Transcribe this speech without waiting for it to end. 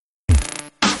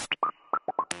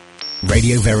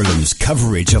Radio Verulam's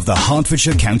coverage of the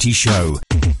Hertfordshire County Show.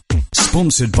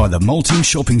 Sponsored by the Malting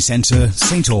Shopping Centre,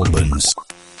 St Albans.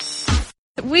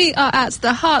 We are at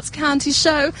the Herts County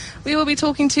Show. We will be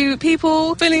talking to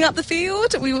people filling up the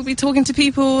field. We will be talking to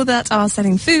people that are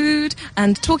selling food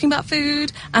and talking about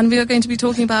food. And we are going to be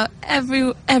talking about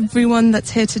everyone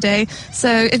that's here today. So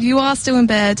if you are still in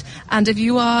bed and if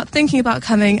you are thinking about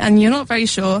coming and you're not very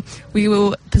sure, we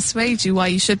will persuade you why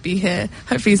you should be here.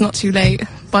 Hopefully it's not too late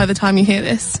by the time you hear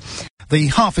this. The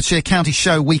Hertfordshire County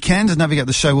Show weekend. And don't forget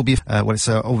the show will be, it's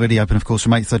already open, of course,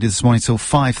 from 8:30 this morning till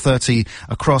 5:30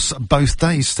 across both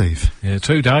days, Steve. Yeah,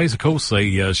 2 days, of course,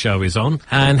 the show is on.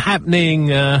 And happening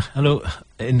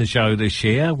in the show this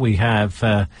year, we have,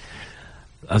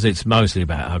 as it's mostly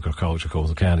about agriculture, of course,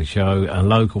 the county show, and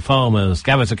local farmers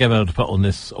gather together to put on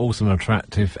this awesome,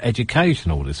 attractive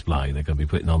educational display they're going to be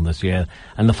putting on this year.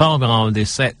 And the Farm Island is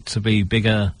set to be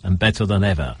bigger and better than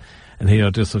ever. And here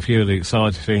are just a few of the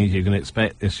exciting things you can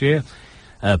expect this year.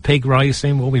 Pig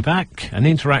racing will be back, an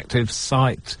interactive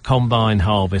site combine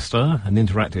harvester, an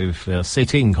interactive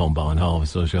sit-in combine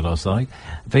harvester, should I say,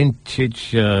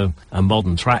 vintage and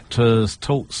modern tractors,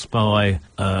 talks by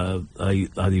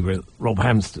Rob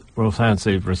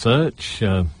Hampstead Research,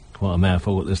 quite a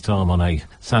mouthful at this time on a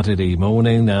Saturday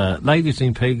morning. Ladies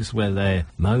in Pigs with their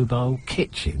mobile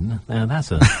kitchen. Now,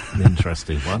 that's an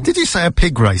interesting one. Did you say a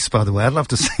pig race, by the way? I'd love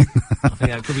to see that. I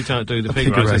think that could be turned to do the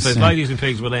pig race. There's Ladies in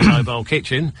Pigs with their mobile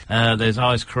kitchen. There's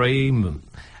ice cream.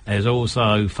 There's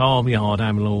also farmyard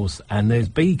animals. And there's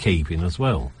beekeeping as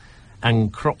well.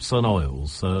 And crops and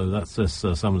oils. So that's just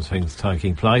some of the things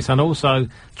taking place. And also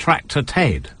Tractor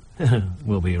Ted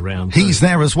will be around. He's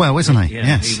there as well, isn't he? Yeah,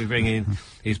 yes. He'll be bringing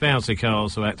his bouncy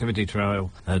cars to Activity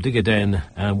Trail, Digger Den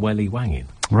and Welly Wanging.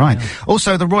 Right. Yeah.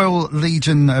 Also, the Royal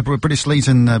Legion, British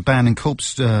Legion Band and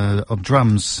Corps of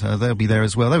Drums, they'll be there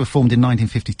as well. They were formed in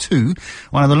 1952,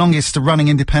 one of the longest-running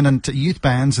independent youth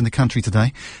bands in the country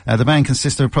today. The band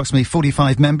consists of approximately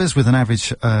 45 members with an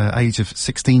average age of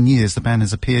 16 years. The band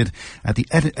has appeared at the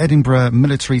Edinburgh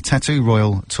Military Tattoo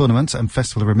Royal Tournament and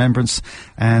Festival of Remembrance,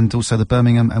 and also the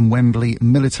Birmingham and Wembley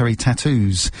Military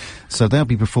Tattoos. So they'll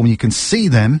be performing. You can see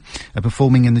them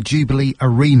performing in the Jubilee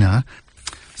Arena.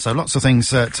 So lots of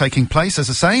things taking place, as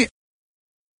I say.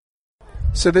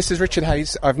 So this is Richard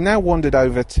Hayes. I've now wandered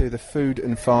over to the food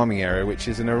and farming area, which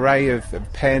is an array of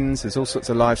pens. There's all sorts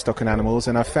of livestock and animals.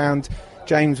 And I found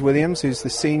James Williams, who's the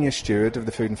senior steward of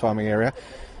the food and farming area.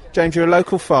 James, you're a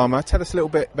local farmer. Tell us a little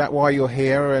bit about why you're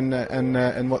here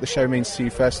and what the show means to you,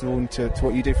 first of all, and to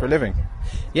what you do for a living.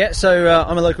 Yeah, so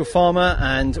I'm a local farmer,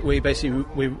 and we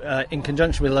in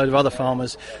conjunction with a load of other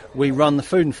farmers, we run the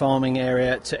food and farming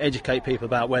area to educate people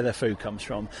about where their food comes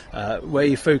from. Where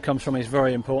your food comes from is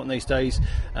very important these days,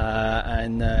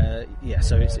 so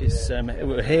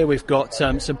we're here. We've got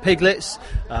some piglets,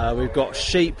 we've got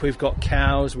sheep, we've got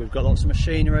cows, we've got lots of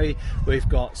machinery, we've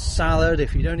got salad.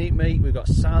 If you don't eat meat, we've got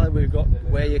salad, we've got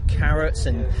where your carrots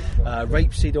and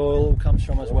rapeseed oil all comes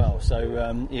from as well.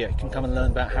 So you can come and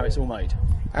learn about how it's all made.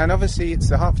 And obviously it's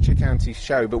the Hertfordshire County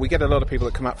Show, but we get a lot of people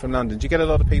that come up from London. Do you get a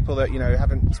lot of people that,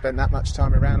 haven't spent that much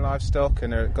time around livestock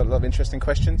and got a lot of interesting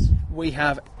questions? We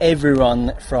have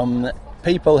everyone from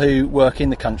people who work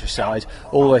in the countryside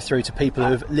all the way through to people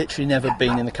who have literally never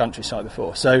been in the countryside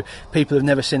before. So people who've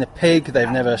never seen a pig, they've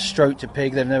never stroked a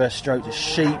pig, they've never stroked a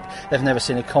sheep, they've never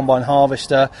seen a combine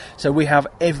harvester. So we have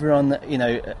everyone,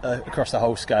 across the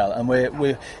whole scale, and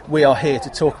we are here to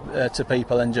talk to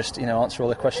people and just answer all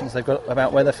the questions they've got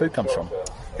about where their food comes from.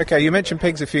 Okay, you mentioned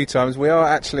pigs a few times. We are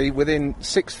actually within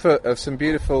 6 foot of some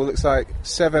beautiful, looks like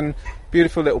 7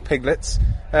 beautiful little piglets.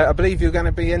 I believe you're going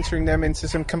to be entering them into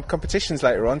some competitions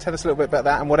later on. Tell us a little bit about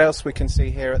that and what else we can see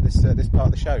here at this part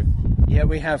of the show. Yeah,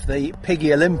 we have the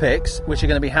Piggy Olympics, which are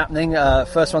going to be happening.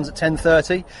 First one's at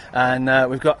 10:30, and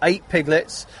we've got 8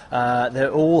 piglets.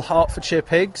 They're all Hertfordshire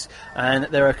pigs, and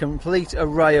they're a complete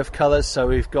array of colours. So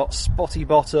we've got Spotty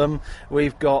Bottom,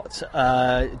 we've got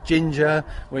Ginger,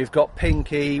 we've got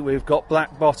Pinky, we've got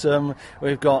Black Bottom,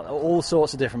 we've got all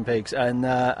sorts of different pigs, and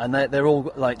they're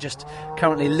all just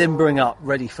currently limbering up,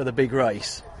 ready for the big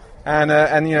race. And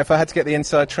if I had to get the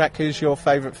inside track, who's your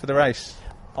favourite for the race?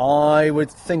 I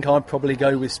would think I'd probably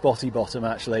go with Spotty Bottom,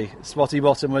 actually. Spotty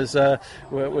Bottom was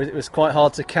quite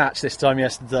hard to catch this time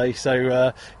yesterday,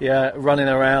 so running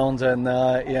around and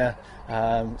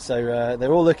so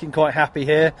they're all looking quite happy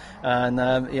here, and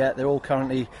they're all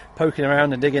currently poking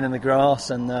around and digging in the grass,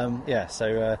 and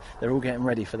so they're all getting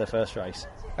ready for their first race.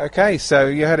 Okay, so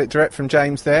you heard it direct from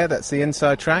James there. That's the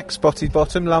inside track, Spotty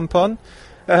Bottom, lump on.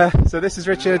 So this is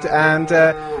Richard, and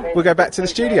we'll go back to the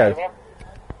studio.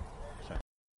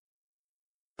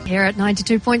 Here at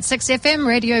 92.6 FM,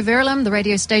 Radio Verulam, the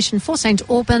radio station for St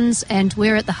Albans, and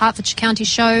we're at the Herts County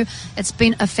Show. It's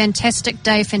been a fantastic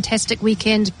day, fantastic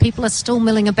weekend. People are still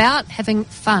milling about, having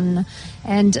fun.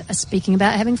 And speaking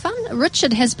about having fun,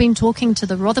 Richard has been talking to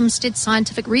the Rothamsted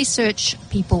Scientific Research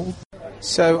people.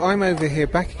 So I'm over here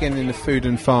back again in the food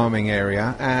and farming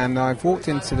area, and I've walked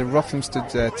into the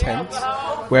Rothamsted tent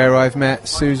where I've met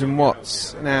Susan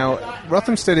Watts. Now,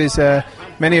 Rothamsted is,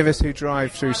 many of us who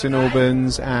drive through St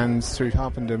Albans and through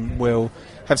Harpenden will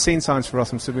have seen signs for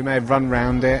Rothamsted. We may have run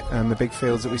round it and the big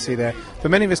fields that we see there, but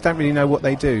many of us don't really know what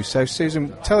they do. So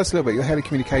Susan, tell us a little bit. You're head of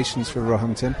communications for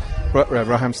Rothamsted.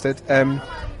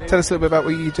 Tell us a little bit about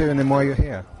what you do and then why you're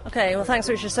here. Okay, well, thanks,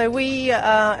 Richard. So we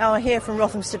are here from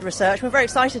Rothamsted Research. We're very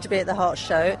excited to be at the Herts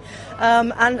Show,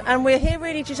 and we're here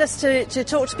really to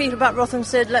talk to people about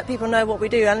Rothamsted, let people know what we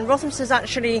do. And Rothamsted is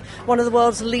actually one of the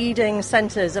world's leading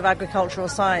centres of agricultural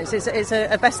science. It's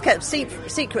a best-kept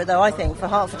secret, though, I think, for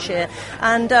Hertfordshire.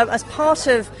 And as part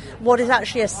of what is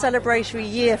actually a celebratory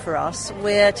year for us,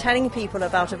 we're telling people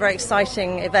about a very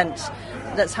exciting event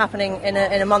that's happening in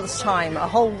a month's time, a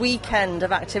whole weekend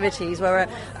of activities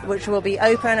which will be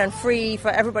open and free for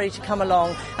everybody to come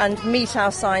along and meet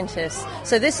our scientists.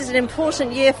 So this is an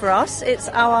important year for us. It's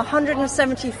our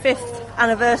 175th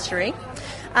anniversary.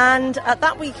 And at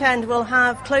that weekend, we'll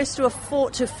have close to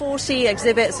 40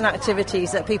 exhibits and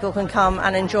activities that people can come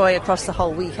and enjoy across the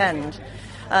whole weekend.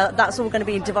 That's all going to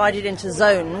be divided into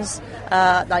zones,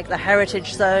 like the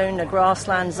heritage zone, the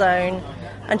grassland zone.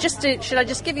 And should I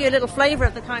just give you a little flavour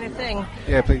of the kind of thing?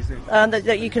 Yeah, please do.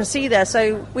 That you can see there.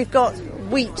 So we've got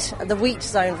wheat, the wheat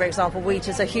zone, for example. Wheat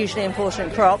is a hugely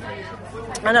important crop.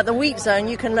 And at the wheat zone,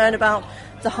 you can learn about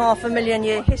the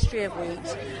 500,000-year history of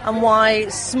wheat and why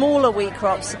smaller wheat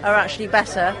crops are actually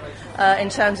better in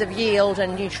terms of yield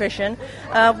and nutrition.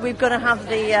 We're going to have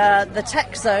the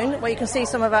tech zone where you can see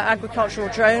some of our agricultural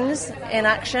drones in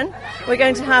action. We're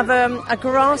going to have a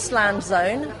grassland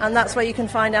zone, and that's where you can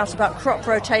find out about crop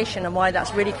rotation and why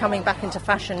that's really coming back into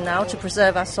fashion now to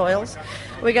preserve our soils.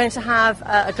 We're going to have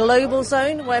a global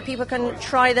zone where people can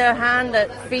try their hand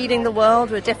at feeding the world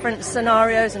with different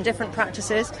scenarios and different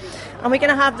practices. And we're going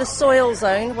to have the soil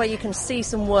zone where you can see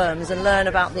some worms and learn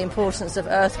about the importance of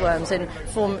earthworms in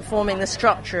forming the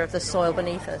structure of the soil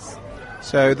beneath us.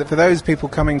 So for those people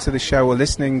coming to the show or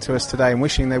listening to us today and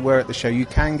wishing they were at the show, you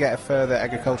can get a further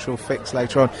agricultural fix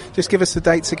later on. Just give us the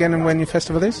dates again and when your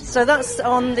festival is. So that's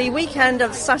on the weekend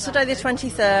of Saturday the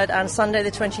 23rd and Sunday the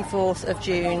 24th of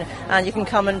June. And you can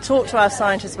come and talk to our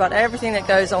scientists about everything that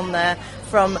goes on there,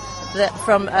 from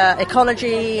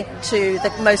ecology to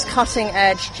the most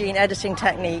cutting-edge gene editing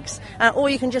techniques. Or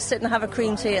you can just sit and have a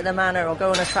cream tea at the manor or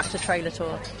go on a tractor-trailer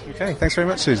tour. Okay, thanks very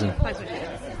much, Susan. Thanks, Richard.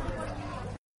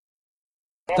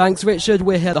 Thanks, Richard.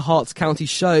 We're here at the Herts County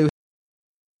Show.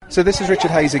 So this is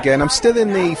Richard Hayes again. I'm still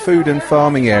in the food and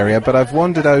farming area, but I've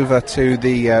wandered over to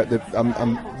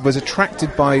was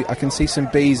attracted by, I can see some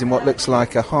bees in what looks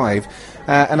like a hive,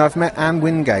 and I've met Anne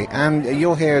Wingate. Anne,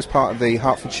 you're here as part of the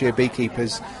Hertfordshire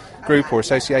Beekeepers Group or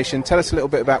Association. Tell us a little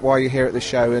bit about why you're here at the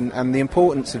show and the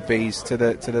importance of bees to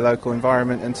the local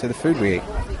environment and to the food we eat.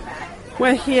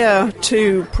 We're here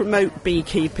to promote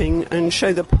beekeeping and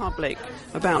show the public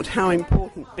about how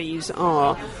important bees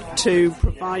are to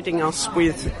providing us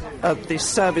with the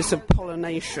service of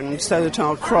pollination so that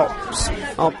our crops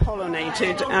are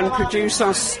pollinated and produce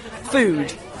us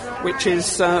food, which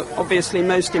is obviously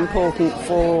most important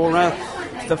for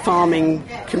the farming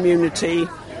community,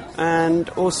 and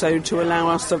also to allow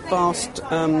us a vast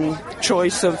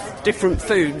choice of different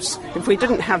foods. If we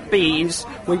didn't have bees,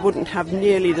 we wouldn't have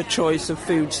nearly the choice of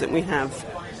foods that we have.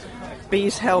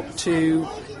 Bees help to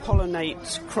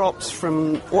pollinate crops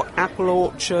from apple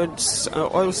orchards,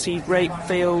 oilseed rape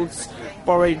fields,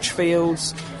 borage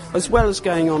fields, as well as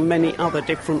going on many other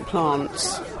different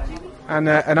plants. And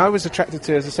I was attracted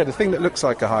to, as I said, a thing that looks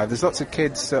like a hive. There's lots of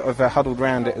kids sort of huddled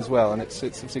around it as well, and it's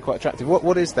obviously quite attractive.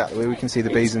 What is that, where we can see the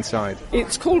bees inside?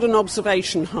 It's called an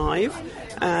observation hive,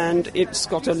 and it's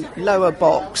got a lower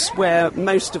box where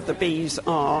most of the bees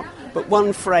are, but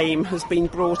one frame has been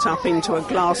brought up into a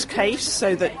glass case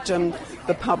so that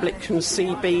the public can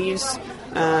see bees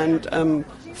and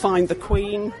find the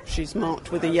queen. She's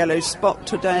marked with a yellow spot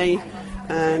today,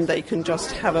 and they can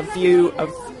just have a view of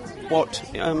what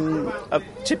a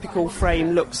typical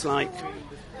frame looks like.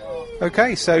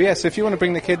 Okay, so yes, if you want to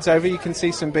bring the kids over, you can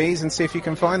see some bees and see if you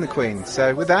can find the queen.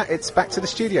 So with that, it's back to the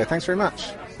studio. Thanks very much.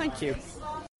 Thank you.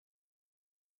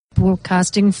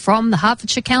 Broadcasting from the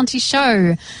Hertfordshire County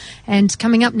Show. And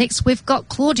coming up next, we've got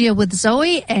Claudia with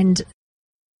Zoe and...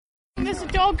 There's a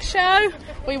dog show.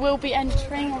 We will be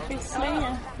entering, obviously.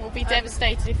 We'll be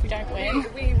devastated if we don't win.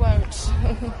 We were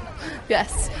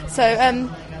Yes. So,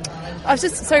 I was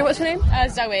just... Sorry, what's your name?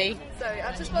 Zoe. Zoe.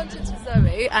 I've just bumped into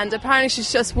Zoe, and apparently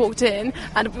she's just walked in,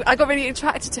 and I got really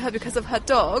attracted to her because of her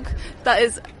dog that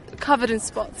is covered in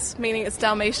spots, meaning it's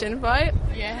Dalmatian, right?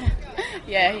 Yeah.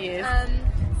 Yeah, he is.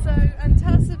 And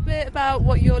tell us a bit about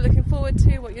what you're looking forward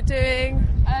to, what you're doing.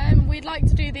 We'd like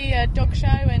to do the dog show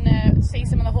and see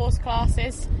some of the horse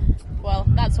classes. Well,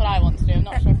 that's what I want to do. I'm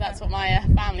not sure if that's what my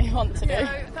family want to do.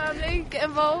 Family, get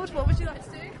involved. What would you like to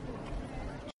do?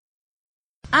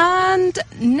 And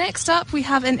next up, we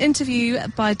have an interview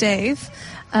by Dave.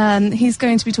 He's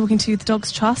going to be talking to the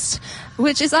Dogs Trust,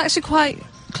 which is actually quite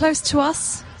close to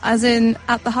us. As in,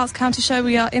 at the Herts County Show,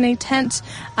 we are in a tent,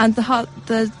 and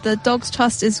the Dogs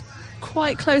Trust is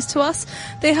quite close to us.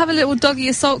 They have a little doggy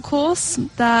assault course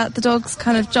that the dogs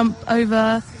kind of jump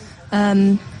over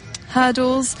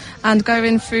hurdles and go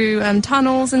in through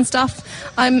tunnels and stuff.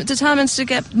 I'm determined to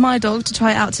get my dog to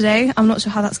try it out today. I'm not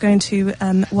sure how that's going to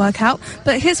work out.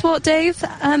 But here's what Dave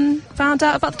found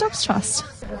out about the Dogs Trust.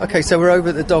 Okay, so we're over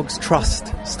at the Dogs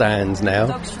Trust stand now.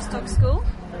 Dogs Trust Dog School.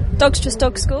 Dogs Trust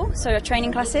Dog School, so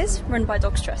training classes run by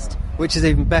Dogs Trust. Which is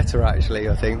even better, actually,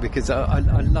 I think, because I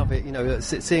love it, you know,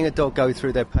 seeing a dog go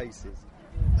through their paces,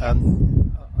 I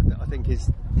think is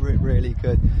really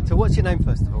good. So what's your name,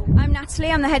 first of all? I'm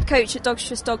Natalie, I'm the head coach at Dogs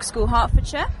Trust Dog School,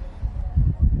 Hertfordshire.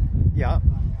 Yeah,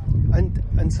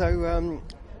 and so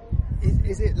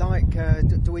is it like,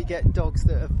 do we get dogs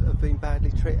that have been badly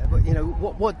treated? You know,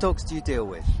 what dogs do you deal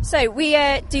with? So we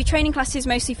do training classes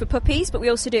mostly for puppies, but we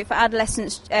also do it for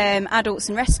adolescents, adults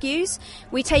and rescues.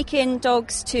 We take in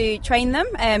dogs to train them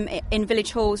in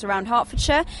village halls around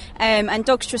Hertfordshire, and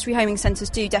Dogs Trust rehoming centres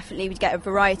do definitely get a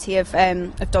variety of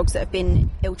dogs that have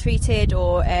been ill-treated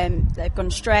or they've gone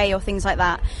astray or things like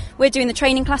that. We're doing the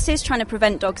training classes, trying to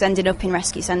prevent dogs ending up in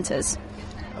rescue centres.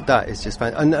 That is just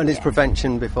fantastic. And it's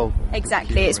prevention before...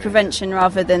 Exactly, it's prevention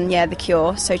rather than, the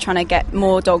cure. So trying to get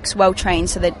more dogs well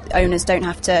trained so that owners don't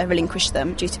have to relinquish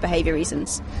them due to behaviour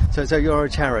reasons. So you're a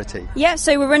charity? Yeah,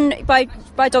 so we're run by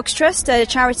Dogs Trust, a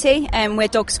charity, and we're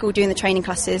Dog School doing the training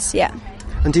classes, yeah.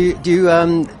 And do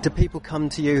people come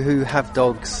to you who have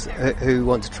dogs who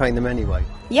want to train them anyway?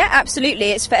 Yeah,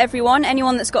 absolutely. It's for everyone.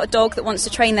 Anyone that's got a dog that wants to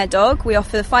train their dog. We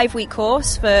offer the 5-week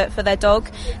course for their dog.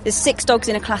 There's 6 dogs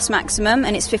in a class maximum,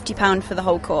 and it's £50 for the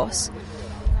whole course.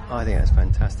 I think that's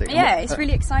fantastic. Yeah, it's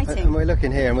really exciting. And we're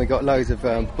looking here, and we've got loads of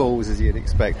balls, as you'd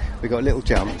expect. We've got little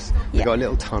jumps. We've got a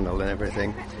little tunnel and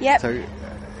everything. Yep. So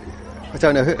I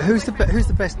don't know who's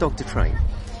the best dog to train.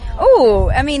 Oh,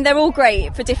 I mean, they're all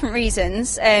great for different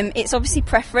reasons. It's obviously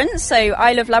preference, so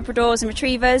I love Labradors and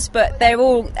Retrievers, but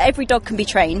every dog can be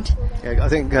trained. Yeah, I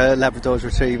think Labradors,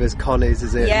 Retrievers, Collies,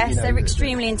 is it? Yes, they're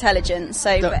extremely intelligent, so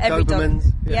every dog...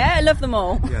 Dobermans. Yeah, I love them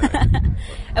all. Yeah.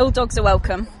 All dogs are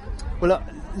welcome. Well,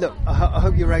 look, I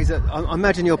hope you raise I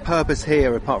imagine your purpose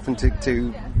here, apart from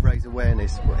to raise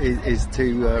awareness, is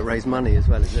to raise money as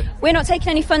well, is it? We're not taking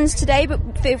any funds today, but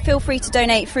feel free to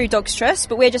donate through Dogs Trust.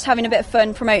 But we're just having a bit of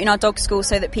fun promoting our dog school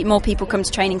so that more people come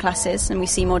to training classes and we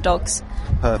see more dogs.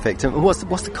 Perfect. And what's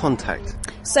the contact?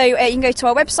 So you can go to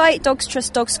our website,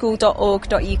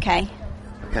 dogstrustdogschool.org.uk.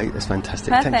 Okay, that's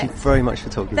fantastic. Perfect. Thank you very much for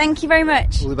talking. Thank you very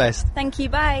much. All the best. Thank you.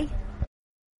 Bye.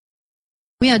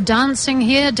 We are dancing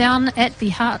here down at the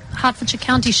Hertfordshire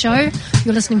County Show.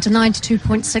 You're listening to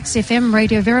 92.6 FM,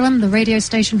 Radio Verulam, the radio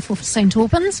station for St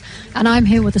Albans. And I'm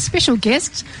here with a special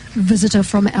guest, visitor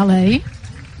from LA.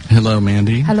 Hello,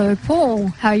 Mandy. Hello, Paul.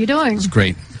 How are you doing? It's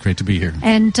great. Great to be here.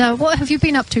 And what have you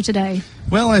been up to today?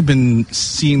 Well, I've been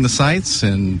seeing the sights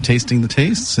and tasting the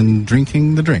tastes and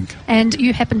drinking the drink. And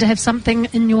you happen to have something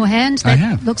in your hand that I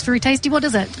have. Looks very tasty. What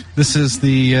is it? This is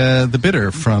the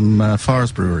bitter from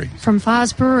Farr's Brewery. From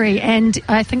Farr's Brewery. And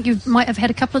I think you might have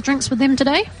had a couple of drinks with them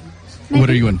today? Maybe? What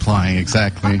are you implying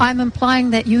exactly? I'm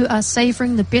implying that you are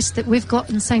savouring the best that we've got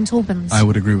in St Albans. I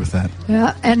would agree with that.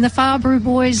 Yeah, and the Farr Brew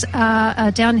boys are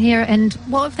down here, and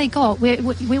what have they got? Where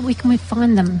can we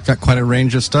find them? Got quite a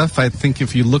range of stuff. I think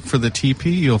if you look for the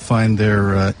teepee, you'll find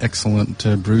their excellent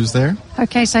brews there.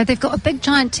 Okay, so they've got a big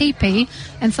giant teepee,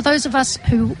 and for those of us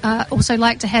who also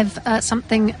like to have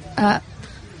something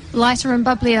lighter and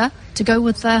bubblier to go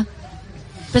with the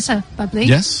bitter bubbly.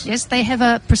 Yes. Yes, they have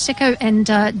a Prosecco and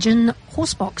gin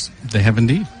horsebox. They have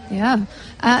indeed. Yeah.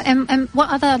 And what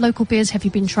other local beers have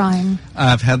you been trying?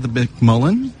 I've had the Big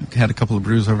Mullen, had a couple of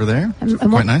brews over there.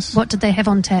 Quite nice. What did they have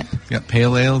on tap? Got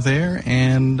pale ale there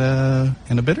and a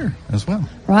bitter as well.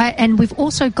 Right, and we've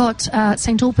also got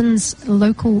St Albans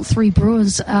local 3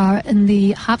 brewers in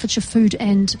the Hertfordshire Food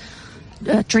and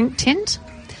Drink tent.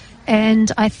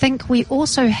 And I think we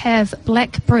also have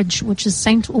Black Bridge, which is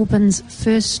St Albans'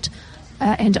 first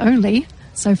and only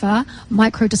so far,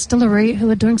 Micro Distillery, who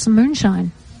are doing some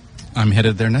moonshine. I'm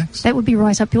headed there next. That would be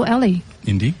right up your alley.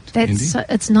 Indeed.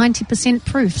 It's 90%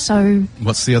 proof, so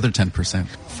What's the other 10%?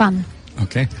 fun.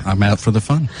 Okay, I'm out for the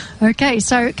fun. Okay,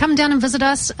 so come down and visit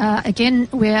us. Again,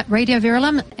 we're at Radio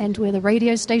Verulam, and we're the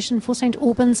radio station for St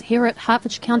Albans here at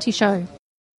Hertfordshire County Show.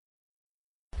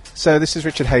 So this is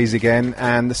Richard Hayes again,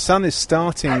 and the sun is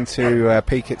starting to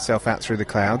peek itself out through the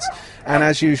clouds, and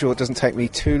as usual it doesn't take me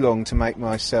too long to make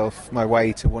my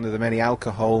way to one of the many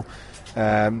alcohol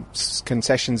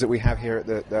concessions that we have here at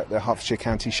the Hertfordshire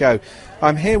County Show.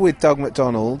 I'm here with Doug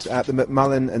McDonald at the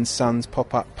McMullen and Sons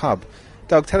pop-up pub.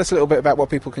 Doug, tell us a little bit about what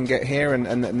people can get here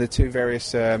and the two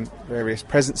various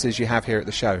presences you have here at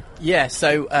the show. Yeah,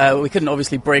 so we couldn't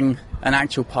obviously bring an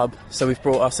actual pub, so we've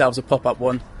brought ourselves a pop-up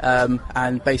one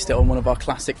and based it on one of our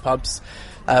classic pubs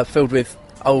filled with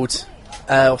old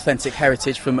authentic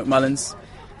heritage from McMullen's.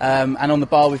 And on the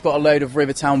bar we've got a load of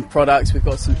Rivertown products. We've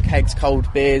got some kegs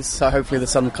cold beers, so hopefully the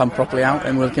sun will come properly out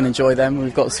and we can enjoy them.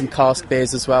 We've got some cask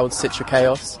beers as well with Citra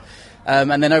Chaos.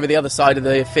 And then over the other side of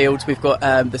the field we've got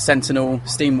the Sentinel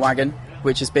steam wagon,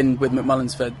 which has been with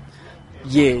McMullen's for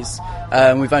years.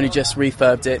 We've only just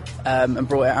refurbed it and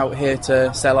brought it out here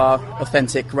to sell our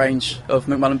authentic range of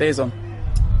McMullen beers on.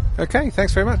 Okay,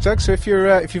 thanks very much, Doug. So if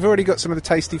you've already got some of the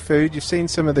tasty food, you've seen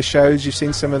some of the shows, you've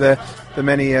seen some of the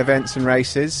many events and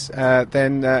races,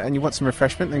 then and you want some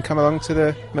refreshment, then come along to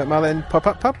the McMullen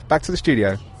pop-up pub. Back to the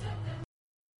studio.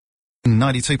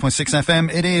 92.6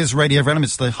 FM. It is Radio Verulam.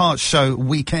 It's the Herts Show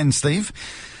weekend, Steve.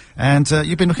 And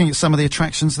you've been looking at some of the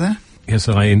attractions there? Yes,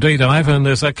 indeed I have, and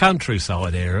there's a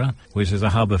countryside area, which is a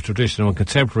hub of traditional and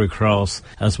contemporary crafts,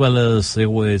 as well as the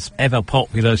always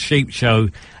ever-popular sheep show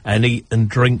and eat and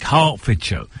drink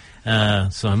Hertfordshire.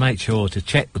 So make sure to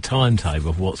check the timetable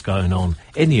of what's going on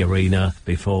in the arena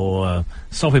before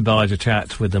stopping by to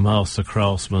chat with the master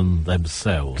craftsmen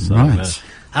themselves. So, right.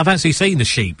 I've actually seen the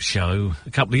sheep show a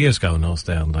couple of years ago when I was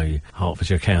down the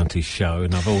Hertfordshire County Show,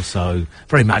 and I've also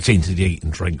very much into the Eat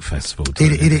and Drink Festival too.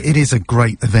 It is a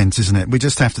great event, isn't it? We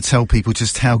just have to tell people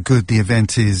just how good the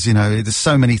event is. You know, there's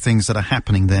so many things that are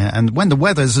happening there, and when the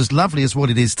weather's as lovely as what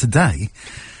it is today,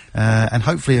 and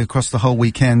hopefully across the whole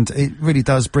weekend, it really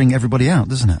does bring everybody out,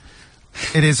 doesn't it?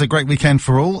 It is a great weekend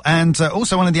for all, and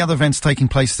also one of the other events taking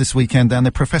place this weekend down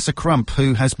there, Professor Crump,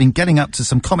 who has been getting up to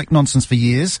some comic nonsense for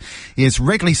years. He is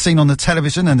regularly seen on the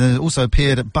television and also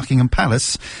appeared at Buckingham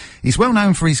Palace. He's well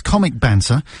known for his comic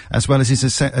banter, as well as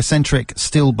his eccentric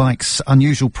still bikes,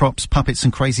 unusual props, puppets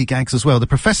and crazy gags as well. The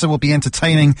Professor will be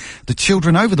entertaining the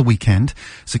children over the weekend,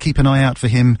 so keep an eye out for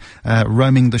him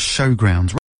roaming the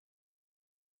showgrounds.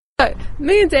 So,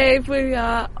 me and Dave, we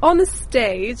are on the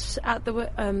stage at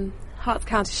the Herts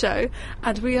County Show,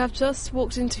 and we have just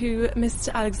walked into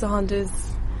Mr.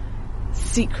 Alexander's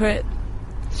secret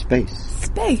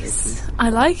space.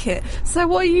 I like it. So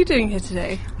what are you doing here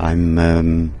today?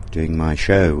 I'm doing my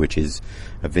show, which is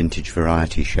a vintage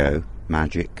variety show: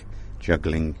 magic,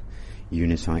 juggling,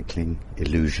 unicycling,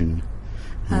 illusion.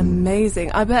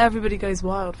 Amazing. I bet everybody goes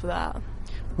wild for that.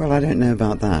 Well, I don't know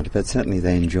about that, but certainly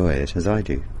they enjoy it, as I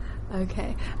do.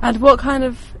 Okay. And what kind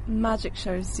of magic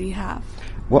shows do you have?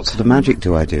 What sort of magic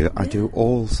do I do? I do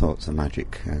all sorts of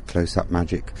magic. Close-up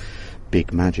magic,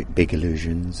 big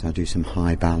illusions. I do some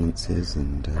high balances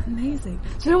and... Amazing.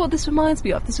 Do you know what this reminds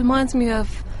me of? This reminds me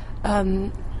of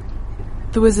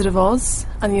The Wizard of Oz.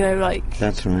 And, you know, like...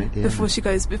 That's right, yeah. Before she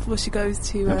goes to...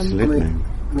 Absolutely.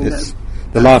 It's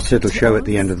the last little show at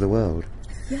the end of the world.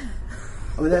 Yeah.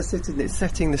 I mean, that's it, isn't it?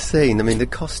 Setting the scene. I mean, the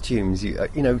costumes. You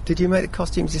know, did you make the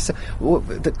costumes yourself?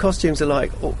 The costumes are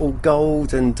like all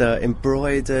gold and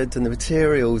embroidered, and the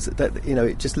materials. That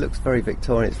it just looks very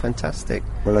Victorian. It's fantastic.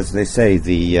 Well, as they say,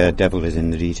 the devil is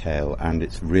in the detail, and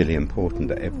it's really important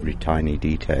that every tiny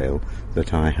detail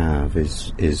that I have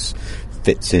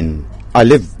fits in.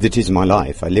 That is my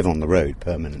life. I live on the road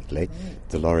permanently.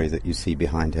 The lorry that you see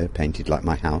behind her, painted like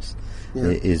my house,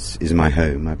 is my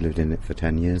home. I've lived in it for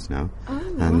 10 years now. Oh,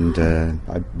 wow.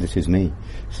 And this is me.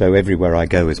 So everywhere I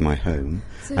go is my home,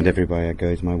 and everywhere I go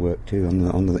is my work too,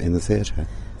 in the theatre.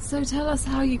 So tell us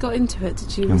how you got into it.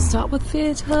 Did you start with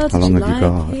theatre? How long have you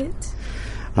got? Like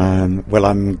it? Well,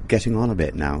 I'm getting on a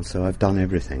bit now, so I've done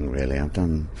everything really.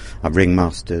 I've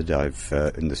ringmastered.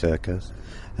 I've in the circus.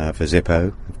 For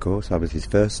Zippo, of course. I was his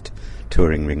first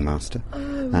touring ringmaster. Oh,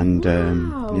 and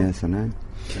wow. Yes, I know.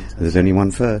 There's only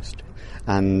one first.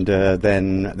 And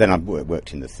then I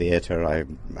worked in the theatre. I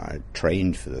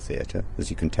trained for the theatre,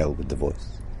 as you can tell with the voice.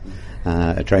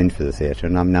 I trained for the theatre,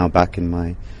 and I'm now back in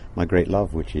my great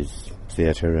love, which is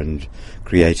theatre and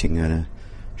creating a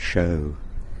show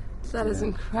That is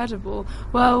incredible.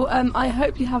 Well, I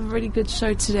hope you have a really good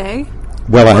show today.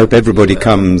 Well, I hope everybody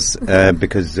comes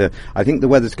because I think the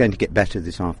weather's going to get better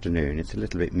this afternoon. It's a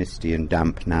little bit misty and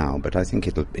damp now, but I think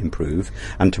it'll improve.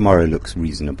 And tomorrow looks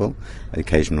reasonable.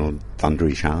 Occasional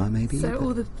thundery shower, maybe.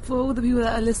 So, for all the people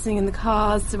that are listening in the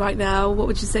cars right now, what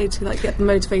would you say to get them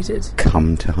motivated?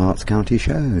 Come to Herts County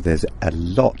Show. There's a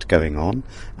lot going on,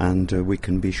 and we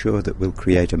can be sure that we'll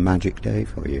create a magic day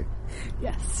for you.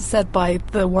 Yes, said by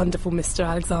the wonderful Mr.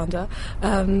 Alexander.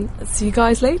 See you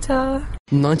guys later.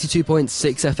 92.6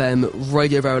 FM,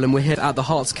 Radio Verulam. We're here at the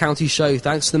Herts County Show.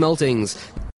 Thanks to the Meltings.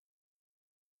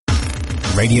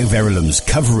 Radio Verulam's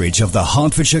coverage of the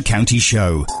Hertfordshire County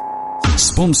Show.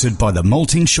 Sponsored by the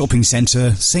Malting Shopping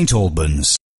Centre, St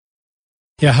Albans.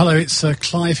 Yeah, hello, it's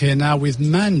Clive here now with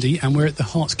Mandy, and we're at the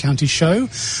Herts County Show,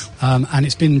 and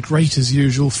it's been great as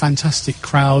usual, fantastic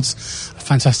crowds,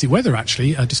 fantastic weather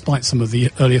actually, despite some of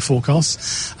the earlier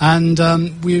forecasts, and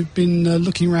we've been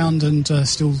looking around and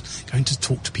still going to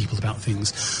talk to people about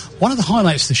things. One of the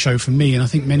highlights of the show for me, and I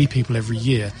think many people every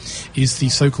year, is the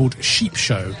so-called sheep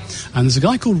show, and there's a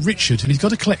guy called Richard, and he's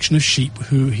got a collection of sheep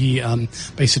who he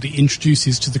basically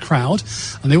introduces to the crowd,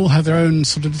 and they all have their own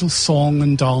sort of little song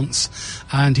and dance,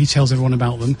 and he tells everyone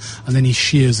about them, and then he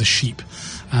shears a sheep.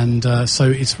 And so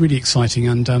it's really exciting,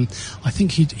 and I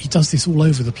think he does this all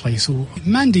over the place.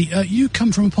 Mandy, you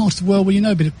come from a part of the world where you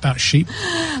know a bit about sheep.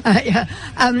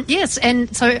 Yes,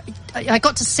 and so I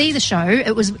got to see the show.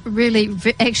 It was really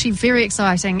actually very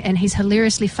exciting, and he's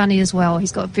hilariously funny as well.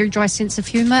 He's got a very dry sense of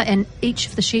humour, and each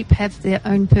of the sheep have their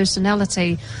own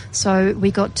personality. So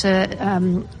we got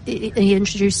to he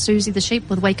introduced Susie the sheep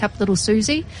with Wake Up Little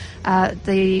Susie.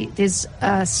 There's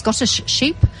Scottish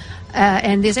sheep.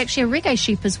 And there's actually a reggae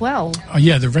sheep as well. Oh,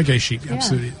 yeah, the reggae sheep,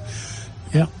 absolutely.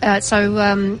 Yeah.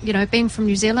 So, being from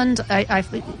New Zealand,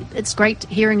 it's great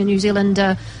hearing a New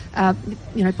Zealander,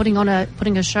 putting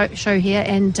a show here,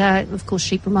 and of course,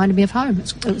 sheep reminded me of home.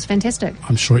 It was fantastic.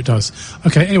 I'm sure it does.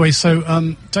 Okay, anyway,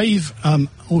 so Dave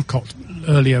Alcott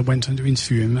earlier went to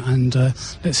interview him, and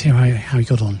let's hear how he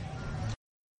got on.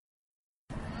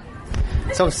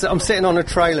 So I'm sitting on a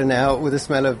trailer now with the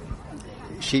smell of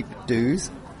sheep doos.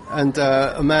 And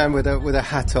a man with a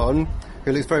hat on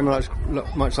who looks very much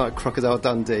like Crocodile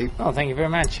Dundee. Oh, thank you very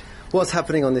much. What's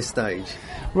happening on this stage?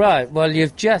 Right, well,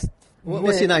 you've just...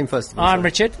 What's your name, first of all? I'm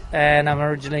Richard, and I'm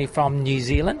originally from New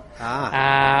Zealand.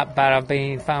 But I've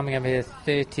been farming over here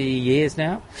 30 years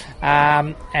now.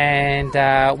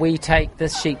 And we take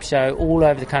this sheep show all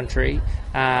over the country,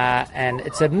 and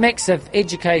it's a mix of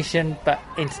education but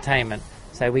entertainment.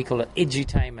 So we call it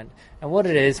edutainment. And what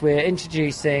it is, we're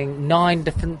introducing 9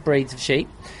 different breeds of sheep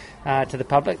to the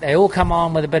public. They all come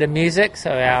on with a bit of music.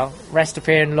 So our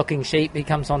Rastafarian-looking sheep, he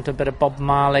comes on to a bit of Bob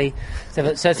Marley. So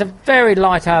it's a very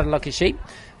light-hearted looking sheep.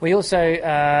 We also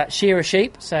shear a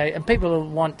sheep, and people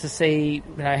want to see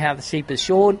how the sheep is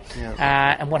shored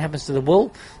and what happens to the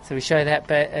wool. So we show that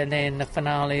bit, and then the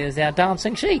finale is our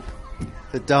dancing sheep.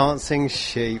 The dancing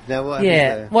sheep. Now, what happens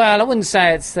there? Well, I wouldn't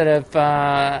say it's sort of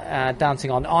dancing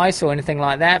on ice or anything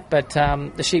like that, but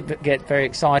the sheep get very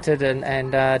excited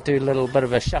and do a little bit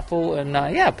of a shuffle,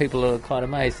 and people are quite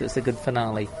amazed. It's a good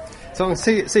finale. So I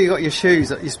can see you got your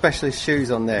shoes, your specialist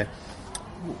shoes on there.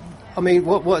 I mean,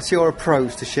 what's your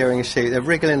approach to shearing a sheep? They're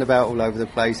wriggling about all over the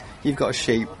place. You've got a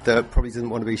sheep that probably doesn't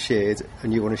want to be sheared,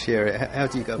 and you want to shear it. How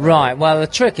do you go about Right, it? well, the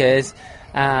trick is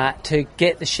to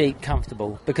get the sheep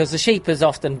comfortable, because the sheep is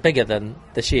often bigger than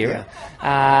the shearer.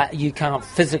 You can't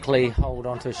physically hold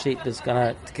onto a sheep that's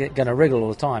going to wriggle all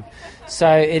the time. So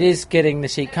it is getting the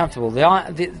sheep comfortable.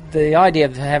 The idea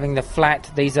of having the flat,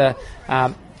 these are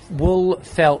wool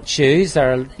felt shoes.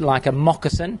 They're like a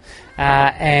moccasin,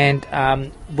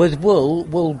 and with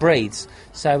wool breathes,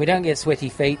 so we don't get sweaty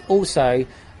feet. Also,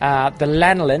 the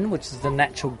lanolin, which is the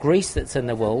natural grease that's in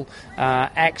the wool,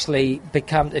 actually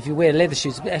becomes, if you wear leather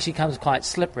shoes, it actually becomes quite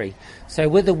slippery. So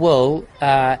with the wool,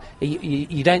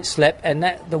 you don't slip, and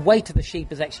the weight of the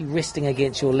sheep is actually resting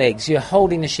against your legs. You're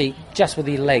holding the sheep just with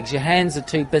your legs. Your hands are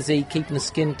too busy keeping the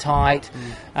skin tight.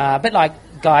 A bit like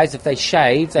guys, if they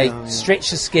shave, they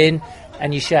stretch the skin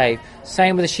and you shave.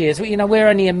 Same with the shears. We're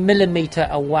only a millimetre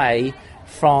away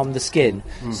from the skin.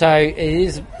 So it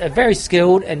is very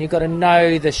skilled, and you've got to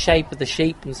know the shape of the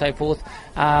sheep and so forth.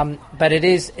 But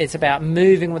it's about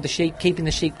moving with the sheep, keeping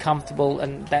the sheep comfortable,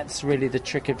 and that's really the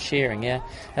trick of shearing.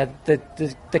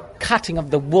 The cutting of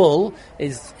the wool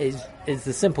is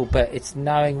the simple, but it's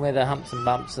knowing where the humps and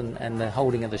bumps and the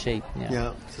holding of the sheep.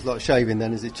 So it's like shaving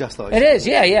then, is it just like it is,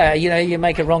 yeah. You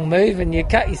make a wrong move and you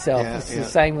cut yourself. It's the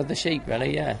same with the sheep,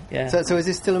 really, yeah. So is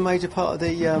this still a major part of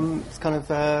the kind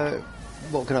of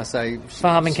what can I say?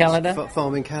 Farming calendar.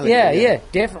 Farming calendar. Yeah,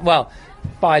 definitely. Well,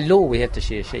 by law we have to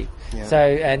shear sheep. Yeah. So,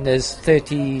 and there's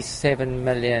 37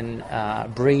 million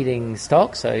breeding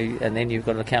stock. So, and then you've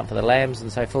got to account for the lambs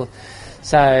and so forth.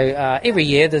 So every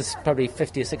year there's probably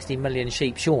 50 or 60 million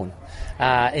sheep shorn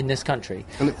in this country.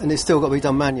 And it's still got to be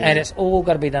done manually? And it's all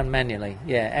got to be done manually,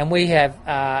 yeah. And we have,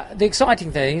 the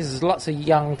exciting thing is there's lots of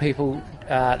young people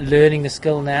learning the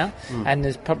skill now, and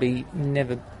there's probably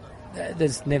never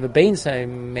been so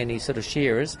many sort of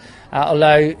shearers,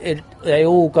 although they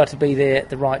all got to be there at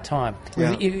the right time.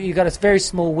 Yeah. You've got a very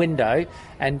small window,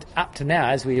 and up to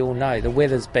now, as we all know, the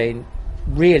weather's been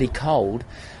really cold.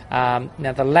 Now,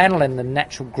 the lanolin, the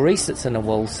natural grease that's in the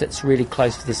wool, sits really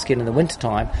close to the skin in the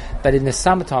wintertime, but in the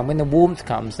summertime, when the warmth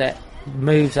comes, that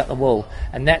moves up the wool,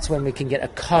 and that's when we can get a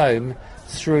comb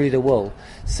through the wool.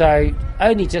 So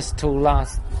only just till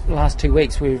last 2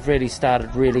 weeks we've really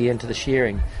started really into the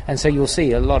shearing, and so you'll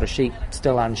see a lot of sheep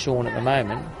still unshorn at the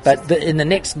moment, but in the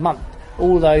next month,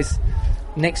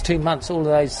 next 2 months, all of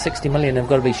those 60 million have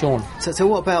got to be shorn. So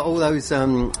what about all those,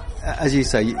 as you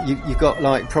say, you've got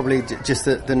like probably just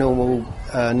the normal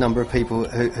number of people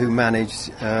who manage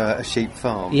a sheep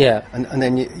farm. Yeah. And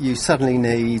then you suddenly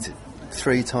need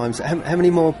 3 times. How many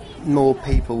more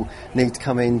people need to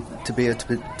come in to be able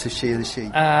to shear the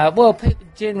sheep? Well,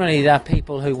 generally there are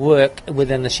people who work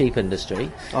within the sheep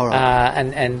industry, All right.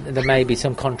 and there may be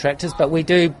some contractors, but we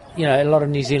do, a lot of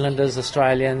New Zealanders,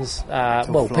 Australians,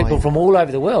 people from all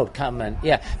over the world come in,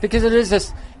 because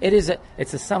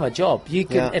it's a summer job. You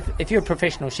can, if you're a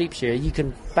professional sheep shearer, you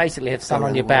can basically have sun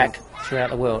on your back throughout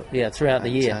the world, throughout the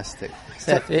year. Fantastic.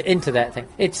 So into that thing,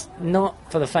 it's not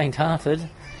for the faint-hearted.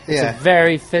 It's Yeah. a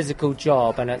very physical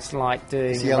job, and it's like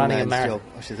It's a young running a man's marathon.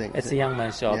 job, I should think. It's a young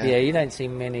man's job. Yeah. Yeah, you don't see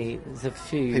many. There's a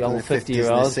few People in old their 50s and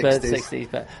 50-year-olds, their but 60s. 60s.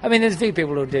 But I mean, there's a few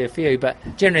people who do a few, but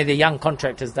generally the young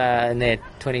contractors are in their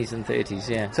 20s and 30s.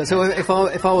 Yeah. So if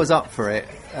I was up for it,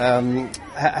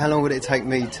 how long would it take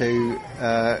me to?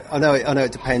 I know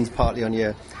it depends partly on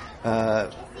your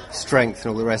strength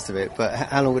and all the rest of it, but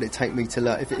how long would it take me to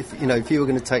learn? If you were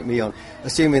going to take me on,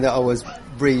 assuming that I was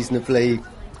reasonably.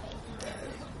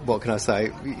 What can I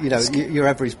say? Your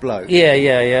average bloke.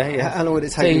 Yeah. How long would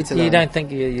it take me to learn? You don't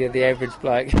think you're the average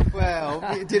bloke?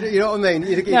 Well, you know what I mean?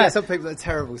 You get some people that are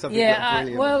terrible, some people that are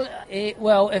brilliant.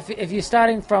 Well, if you're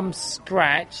starting from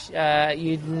scratch,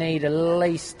 you'd need at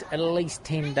least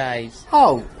 10 days.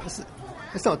 Oh,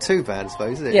 it's not too bad, I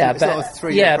suppose, is it? Yeah, it's not a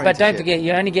 3-year but don't apprenticeship. forget,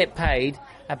 you only get paid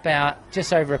about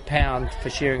just over £1 for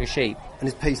shearing a sheep. And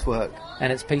it's piecework.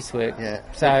 And it's piecework. Yeah.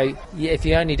 So if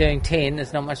you're only doing 10,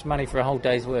 there's not much money for a whole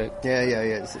day's work.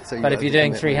 Yeah. So but if you're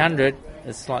doing 300,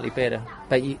 it's slightly better.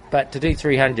 But to do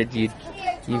 300, you've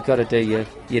got to do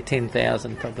your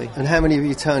 10,000 probably. And how many have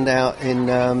you turned out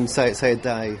in say a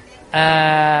day?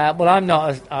 Well, I'm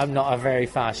not a very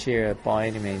fast shearer by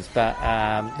any means, but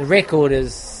the record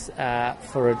is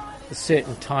for a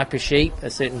certain type of sheep, a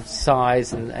certain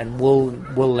size and wool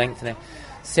length.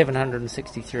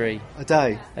 763 a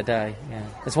day. Yeah.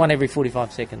 It's one every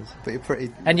 45 seconds. But you're pretty.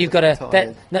 And you've got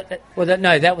tired.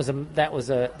 that was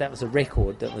a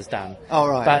record that was done. Oh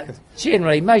right. But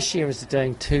generally, most shearers are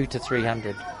doing 200 to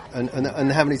 300.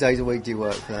 And how many days a week do you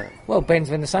work for that? Well, it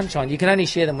depends when the sun shines. You can only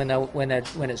shear them when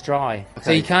it's dry. Okay.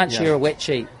 So you can't shear a wet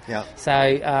sheep. Yeah.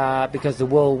 So because the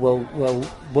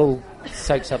wool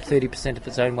soaks up 30% of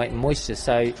its own weight in moisture,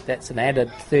 so that's an added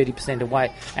 30% of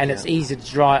weight, and it's easier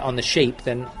to dry on the sheep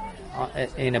than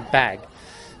in a bag.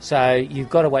 So you've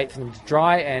got to wait for them to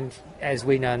dry, and as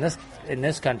we know in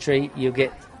this country, you'll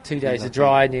get 2 days of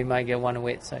dry and you may get 1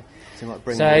 wet. So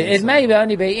it may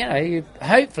only be, you're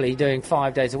hopefully doing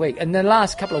 5 days a week. And the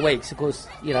last couple of weeks, of course,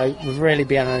 we've really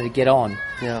been able to get on.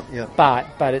 Yeah.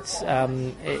 But it's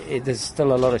there's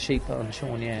still a lot of sheep on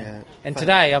shorn, yeah. And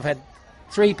today I've had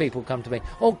 3 people come to me.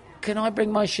 Oh, can I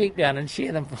bring my sheep down and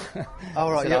shear them?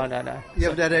 All right. No. You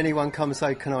haven't had anyone come and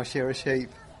say, "Can I shear a sheep?"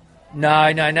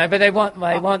 No. But they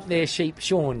want their sheep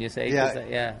shorn. You see?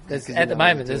 Yeah. At the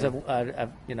moment, there's a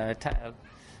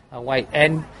weight,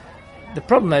 and the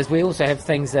problem is we also have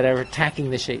things that are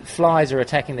attacking the sheep. Flies are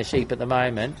attacking the sheep at the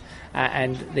moment,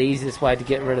 and the easiest way to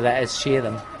get rid of that is shear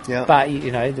them. Yeah. But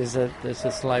there's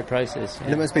a slow process. Yeah.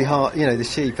 And it must be hard, the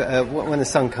sheep, when the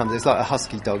sun comes, it's like a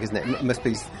husky dog, isn't it? It must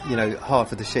be, hard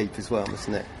for the sheep as well,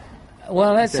 mustn't it?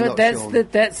 Well, that's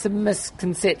the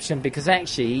misconception, because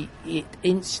actually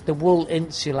the wool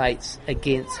insulates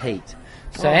against heat.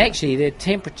 So actually, the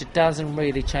temperature doesn't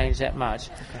really change that much.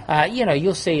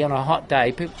 You'll see on a hot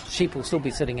day, sheep will still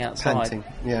be sitting outside. Panting,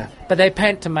 yeah. But they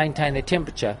pant to maintain their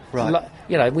temperature. Right.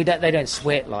 They don't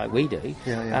sweat like we do.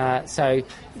 Yeah. So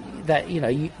that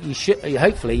you should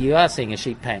hopefully you are seeing a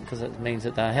sheep pant because it means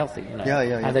that they're healthy. Yeah.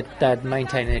 And they're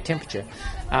maintaining their temperature.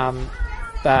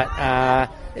 But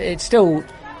it's still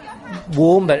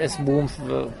warm, but it's warm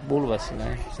for all of us,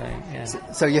 So, yeah.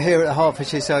 So you're here at the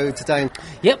Hertfordshire Show today?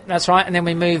 Yep, that's right. And then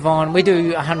we move on. We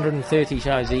do 130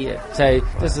 shows a year. So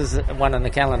this is one on the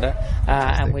calendar.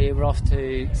 And we're off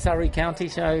to Surrey County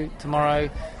Show tomorrow.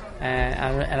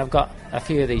 And I've got a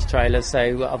few of these trailers. So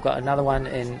I've got another one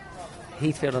in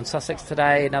Heathfield and Sussex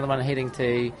today. Another one heading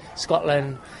to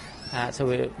Scotland. So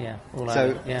we're all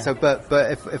over. Yeah. So, but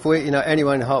if we,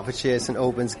 anyone in Hertfordshire, St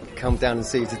Albans, come down and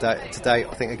see you today,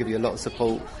 I think they'll give you a lot of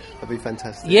support. That'd be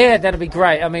fantastic. Yeah, that'd be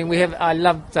great. I mean, I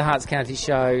love the Herts County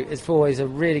Show. It's always a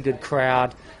really good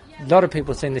crowd. A lot of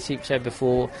people have seen the sheep show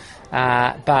before,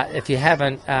 but if you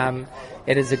haven't,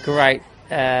 it is a great.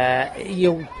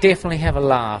 You'll definitely have a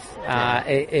laugh.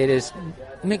 It is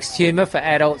mixed humour for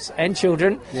adults and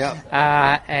children.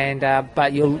 Yeah.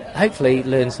 But you'll hopefully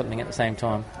learn something at the same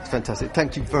time. It's fantastic.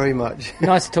 Thank you very much.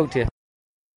 Nice to talk to you.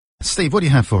 Steve, what do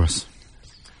you have for us?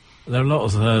 There are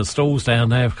lots of stalls down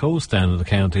there, of course, down at the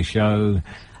county show.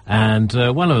 And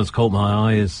one of them's caught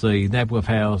my eye is the Nebworth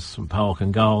House Park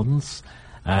and Gardens.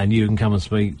 And you can come and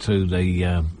speak to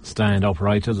the stand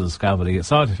operator to discover the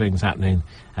exciting things happening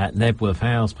at Nebworth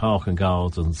House Park and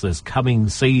Gardens this coming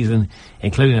season,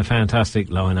 including a fantastic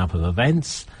lineup of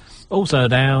events. Also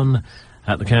down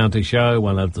at the county show,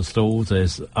 one of the stalls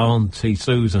is Auntie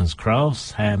Susan's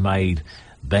Crafts, handmade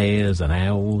bears and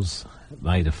owls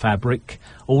made of fabric,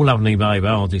 all lovely made by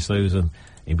Auntie Susan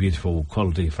in beautiful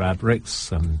quality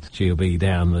fabrics, and she'll be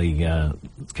down the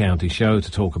county show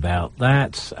to talk about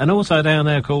that. And also down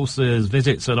there, of course, there's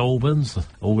Visits at Albans,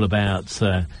 all about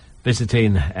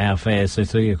visiting our fair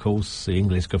city, of course, the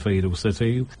English Cathedral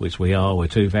City, which we are, with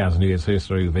 2,000 years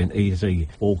history within easy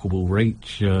walkable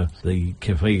reach. The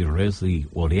cathedral is the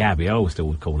Abbey, I always still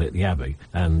would call it the Abbey.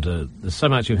 And there's so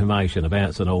much information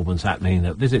about St Albans happening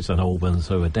at Visits St Albans,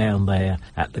 who are down there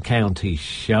at the county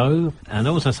show. And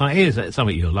also, here's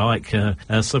something you'll like,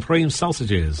 Supreme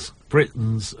Sausages,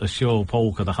 Britain's assure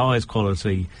pork of the highest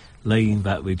quality, lean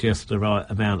but with just the right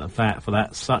amount of fat for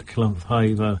that succulent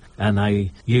flavour, and they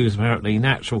use apparently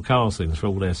natural castings for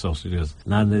all their sausages.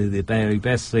 None of the very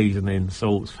best seasoning,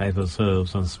 salts, peppers,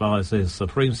 herbs and spices.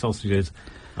 Supreme Sausages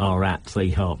are at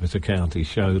the Hertfordshire County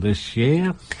Show this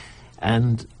year.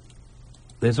 And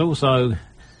there's also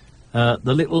the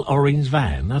Little Orange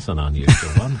Van. That's an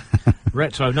unusual one.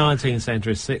 Retro 19th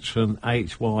century Citroen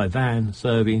HY van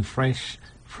serving fresh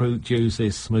fruit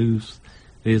juices, smooths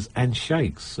and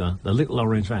shakes. The Little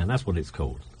Orange Van, that's what it's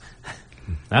called.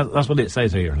 That's what it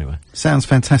says here, anyway. Sounds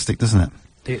fantastic, doesn't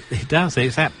it? It does.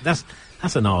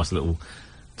 That's a nice little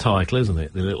title, isn't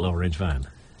it? The Little Orange Van.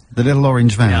 The Little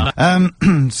Orange Van.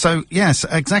 Yeah. So, yes,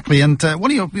 exactly. And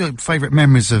what are your favourite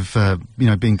memories of,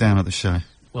 being down at the show?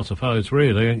 Well, I suppose,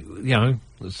 really,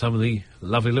 some of the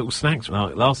lovely little snacks.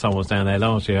 Like last time I was down there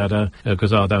last year, I had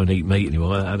because I don't eat meat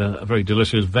anymore, I had a very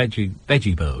delicious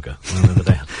veggie burger. I remember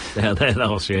down there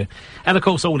last year. And, of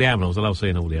course, all the animals. I love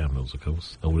seeing all the animals, of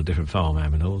course. All the different farm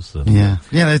animals. And, the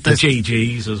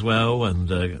GGs as well,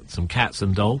 and some cats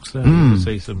and dogs. You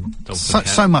see some dogs and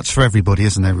cats. So much for everybody,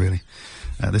 isn't there, really?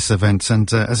 This event.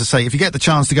 And as I say, if you get the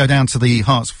chance to go down to the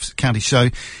Herts County Show,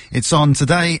 it's on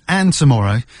today and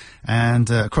tomorrow and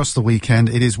across the weekend.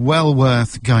 It is well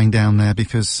worth going down there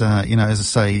because, as I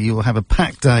say, you'll have a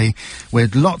packed day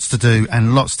with lots to do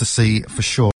and lots to see for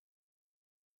sure.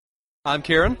 I'm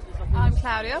Kieran. I'm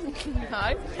Claudia.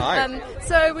 Hi. Hi.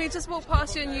 So we just walked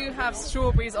past you and you have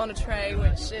strawberries on a tray,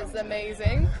 which is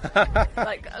amazing.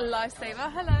 Like a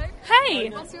lifesaver. Hello. Hey.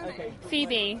 What's your name?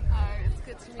 Phoebe. Oh, it's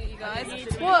good to meet you guys.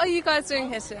 What are you guys doing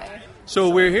here today? So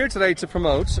we're here today to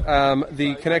promote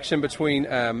the connection between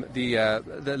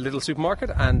the Little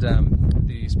Supermarket and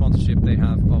the sponsorship they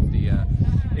have of the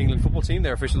England football team,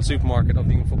 their official supermarket of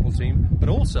the England football team, but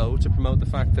also to promote the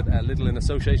fact that Little, in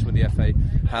association with the FA,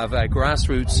 have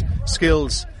grassroots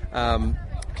skills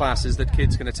classes that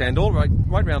kids can attend all right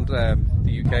around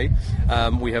the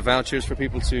UK. We have vouchers for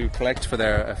people to collect for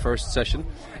their first session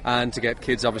and to get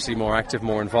kids obviously more active,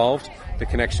 more involved. The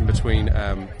connection between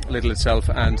Little itself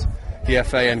and the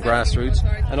FA and grassroots,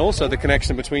 and also the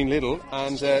connection between Little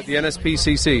and the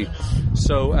NSPCC.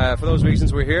 So for those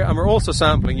reasons we're here, and we're also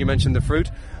sampling, you mentioned the fruit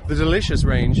the delicious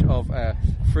range of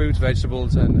fruit,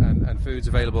 vegetables, and foods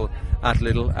available at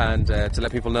Lidl, and to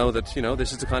let people know that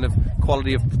this is the kind of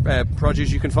quality of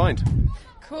produce you can find.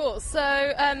 Cool. So,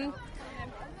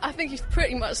 I think you've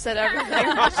pretty much said everything,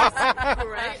 which is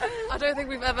great. I don't think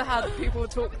we've ever had people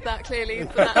talk that clearly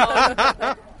for that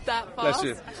long, that fast. Bless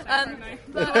you.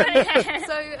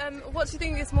 What do you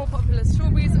think is more popular,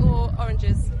 strawberries or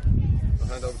oranges? I'll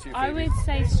hand over to you, I Phoebe. would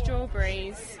say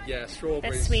strawberries. Yeah,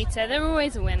 strawberries. They're sweeter. They're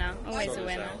always a winner. Always a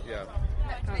winner. Yeah.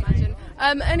 I can't imagine.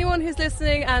 Anyone who's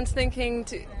listening and thinking,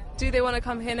 do they want to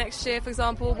come here next year, for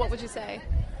example, what would you say?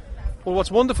 Well,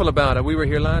 what's wonderful about it, we were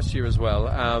here last year as well.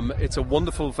 It's a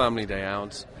wonderful family day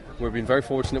out. We've been very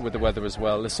fortunate with the weather as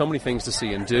well. There's so many things to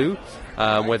see and do,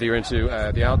 whether you're into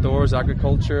the outdoors,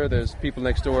 agriculture. There's people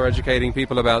next door educating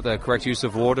people about the correct use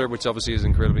of water, which obviously is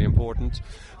incredibly important.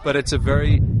 But it's a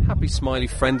very happy, smiley,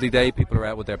 friendly day. People are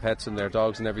out with their pets and their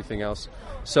dogs and everything else.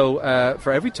 So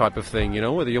for every type of thing,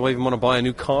 whether you even want to buy a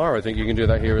new car, I think you can do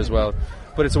that here as well.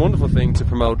 But it's a wonderful thing to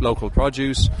promote local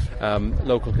produce,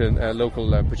 local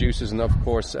producers, and of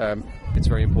course it's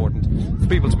very important for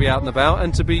people to be out and about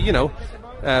and to be,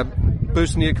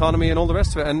 boosting the economy and all the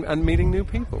rest of it, and meeting new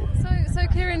people. So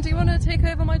Kieran, do you want to take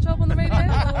over my job on the radio?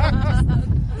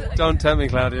 Don't tempt me,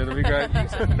 Claudia, it'll be great.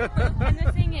 And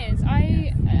the thing is,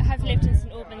 I have lived in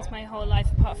St Albans my whole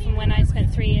life, apart from when I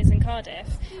spent 3 years in Cardiff,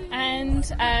 and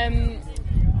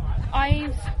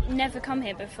I've never come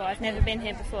here before. I've never been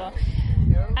here before.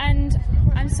 And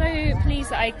I'm so pleased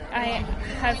that I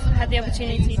have had the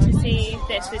opportunity to see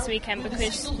this weekend,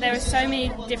 because there are so many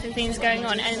different things going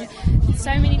on, and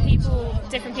so many people,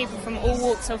 different people from all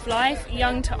walks of life,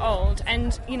 young to old.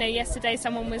 And yesterday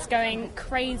someone was going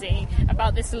crazy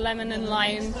about this lemon and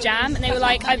lime jam, and they were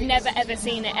like, I've never ever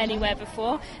seen it anywhere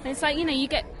before. And it's like, you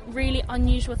get really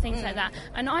unusual things like that,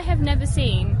 and I have never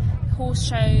seen horse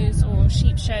shows or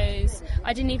sheep shows.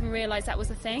 I didn't even realise that was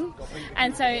a thing.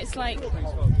 And so it's like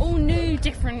all new,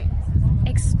 different,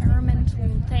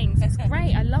 experimental things. It's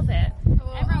great. I love it.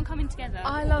 Everyone coming together.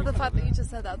 I love the fact that you just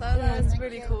said that. That's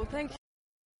really cool. Thank you.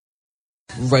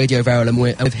 Radio Verulam,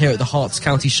 we're here at the Herts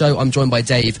County Show. I'm joined by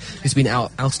Dave, who's been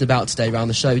out and about today around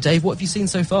the show. Dave, what have you seen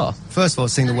so far? First of all,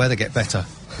 I've seen the weather get better.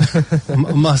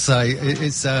 I must say,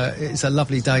 it's a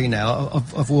lovely day now.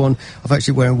 I've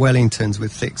actually wearing Wellingtons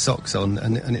with thick socks on,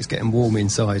 and it's getting warm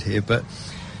inside here. But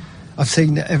I've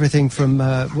seen everything from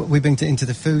we've been into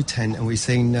the food tent, and we've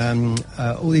seen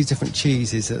all these different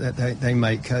cheeses that they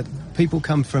make. People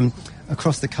come from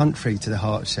across the country to the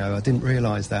Herts Show. I didn't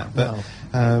realise that, but.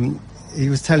 Wow. He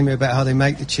was telling me about how they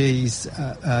make the cheese,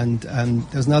 and there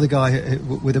was another guy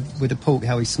with a pork,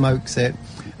 how he smokes it,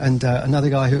 and another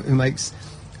guy who makes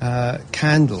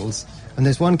candles. And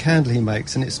there's one candle he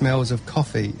makes, and it smells of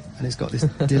coffee, and it's got this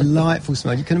delightful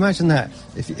smell. You can imagine that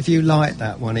if you light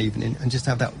that one evening and just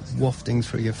have that wafting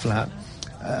through your flat.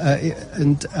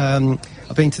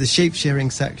 I've been to the sheep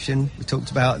shearing section. We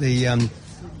talked about the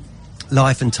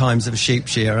life and times of a sheep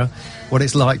shearer, what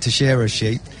it's like to shear a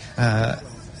sheep.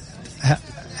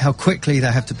 How quickly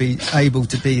they have to be able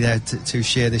to be there to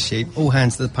shear the sheep. All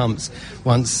hands to the pumps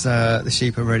once the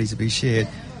sheep are ready to be sheared.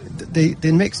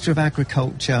 The mixture of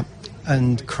agriculture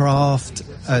and craft,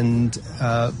 and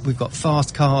we've got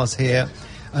fast cars here.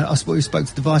 We spoke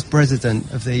to the vice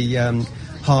president of the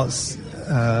Herts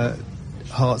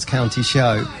County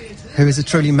Show, who is a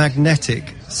truly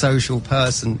magnetic social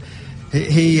person.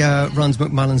 He runs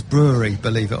McMullen's Brewery,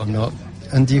 believe it or not,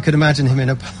 and you could imagine him in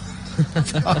a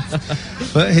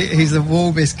but he's the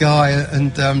warmest guy,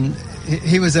 and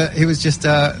he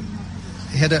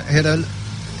had a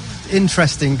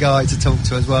interesting guy to talk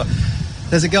to as well.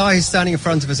 There's a guy who's standing in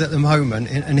front of us at the moment,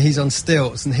 and he's on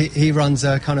stilts, and he runs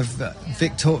a kind of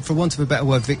for want of a better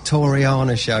word,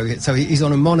 Victoriana show. So he's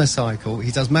on a motorcycle.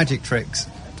 He does magic tricks.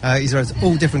 He does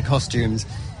all different costumes.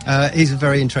 He's a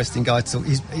very interesting guy to talk.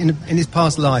 He's in his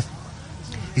past life.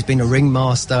 He's been a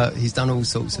ringmaster. He's done all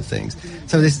sorts of things.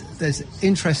 So there's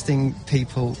interesting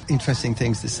people, interesting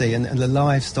things to see, and the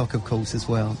livestock, of course, as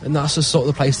well. And that's just sort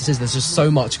of the place it is. There's just so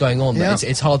much going on. Yeah.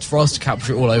 It's hard for us to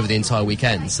capture it all over the entire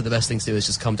weekend. So the best thing to do is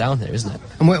just come down here, isn't it?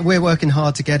 And we're working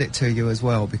hard to get it to you as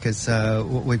well, because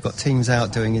we've got teams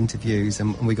out doing interviews,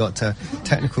 and we've got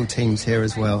technical teams here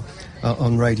as well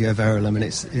on Radio Verulam, and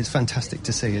it's fantastic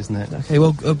to see, isn't it? Okay,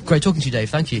 well, great talking to you, Dave.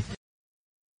 Thank you.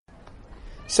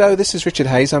 So this is Richard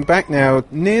Hayes. I'm back now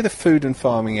near the food and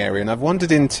farming area, and I've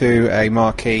wandered into a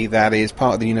marquee that is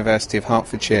part of the University of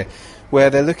Hertfordshire, where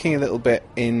they're looking a little bit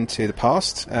into the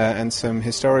past and some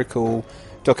historical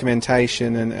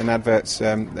documentation and adverts,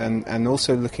 and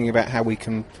also looking about how we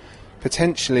can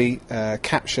potentially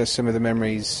capture some of the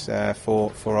memories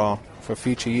for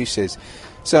future uses.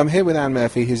 So I'm here with Anne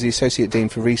Murphy, who's the Associate Dean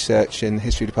for Research in the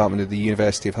History Department of the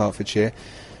University of Hertfordshire.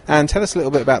 And tell us a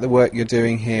little bit about the work you're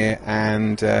doing here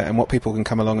and what people can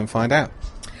come along and find out.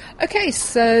 Okay,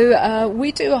 so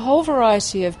we do a whole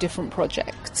variety of different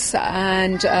projects,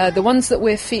 and the ones that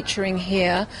we're featuring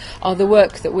here are the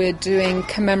work that we're doing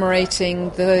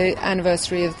commemorating the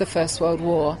anniversary of the First World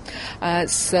War.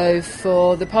 So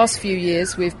for the past few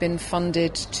years we've been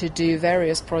funded to do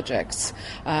various projects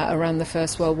around the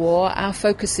First World War. Our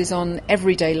focus is on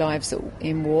everyday lives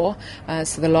in war,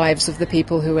 so the lives of the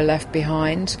people who were left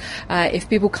behind. If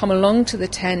people come along to the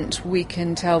tent, we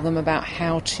can tell them about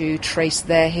how to trace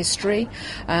their history,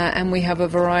 and we have a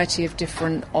variety of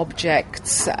different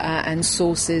objects and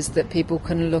sources that people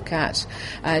can look at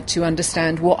to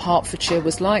understand what Hertfordshire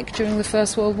was like during the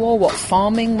First World War, what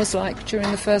farming was like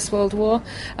during the First World War.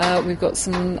 We've got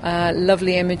some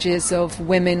lovely images of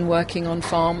women working on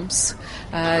farms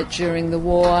during the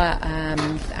war,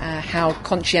 how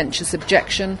conscientious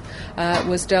objection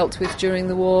was dealt with during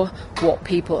the war, what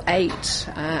people ate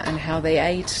and how they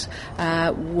ate,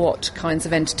 what kinds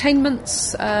of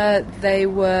entertainments they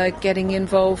were getting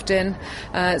involved in.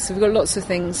 So we've got lots of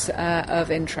things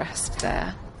of interest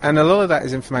there. And a lot of that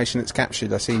is information that's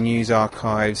captured. I see news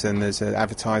archives and there's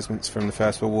advertisements from the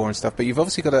First World War and stuff. But you've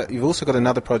also got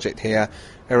another project here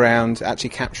around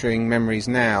actually capturing memories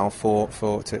now for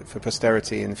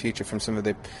posterity in the future from some of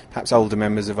the perhaps older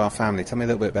members of our family. Tell me a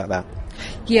little bit about that.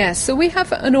 Yeah, so we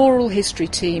have an oral history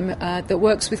team that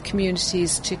works with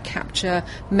communities to capture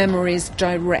memories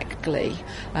directly.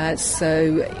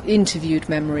 So interviewed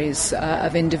memories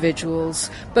of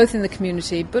individuals, both in the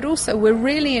community, but also we're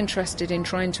really interested in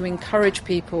trying to encourage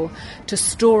people to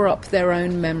store up their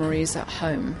own memories at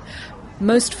home.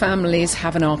 Most families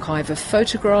have an archive of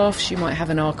photographs, you might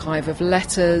have an archive of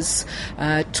letters,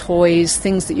 toys,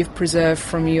 things that you've preserved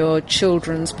from your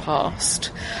children's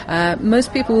past.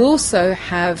 Most people also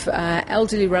have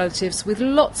elderly relatives with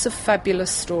lots of fabulous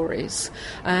stories,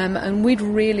 and we'd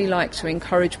really like to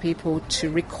encourage people to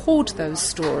record those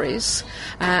stories,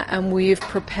 and we've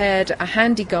prepared a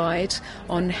handy guide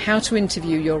on how to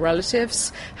interview your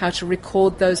relatives, how to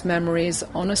record those memories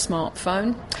on a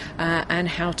smartphone, and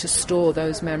how to store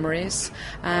those memories.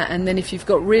 And then if you've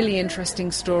got really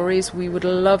interesting stories, we would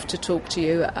love to talk to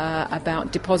you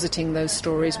about depositing those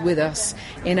stories with us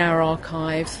in our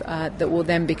archive that will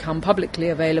then become publicly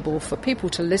available for people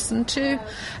to listen to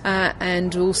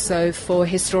and also for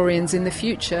historians in the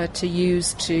future to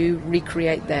use to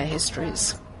recreate their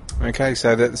histories. Okay,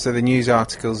 so the news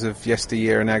articles of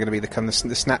yesteryear are now going to become the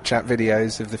Snapchat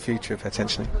videos of the future,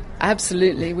 potentially.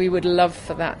 Absolutely, we would love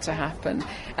for that to happen.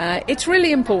 It's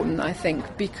really important, I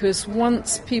think, because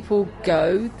once people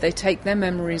go, they take their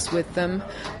memories with them,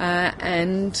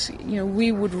 and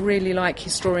we would really like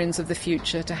historians of the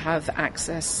future to have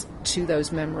access to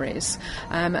those memories,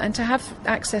 and to have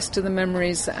access to the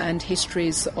memories and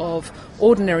histories of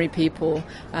ordinary people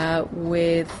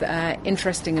with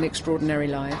interesting and extraordinary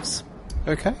lives.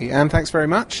 Okay, Anne, thanks very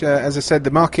much. As I said, the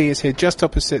marquee is here just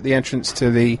opposite the entrance to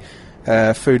the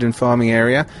food and farming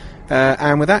area,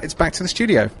 and with that, it's back to the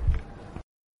studio.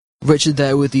 Richard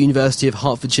there with the University of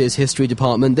Hertfordshire's History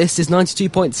Department. This is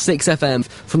 92.6 FM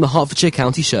from the Hertfordshire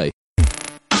County Show.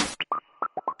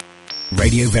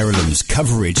 Radio Verulam's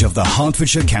coverage of the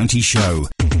Hertfordshire County Show.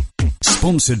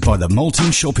 Sponsored by the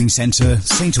Malton Shopping Centre,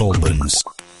 St Albans.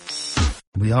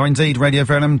 We are indeed Radio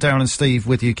Verulam. Darren and Steve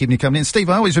with you, keeping you company. And Steve,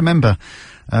 I always remember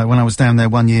when I was down there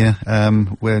one year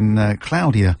when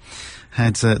Claudia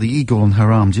had the eagle on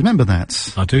her arm. Do you remember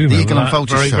that? I do remember the eagle that and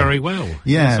vulture very, show. very well.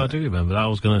 Yeah. Yes, I do remember that. I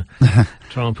was going to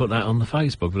try and put that on the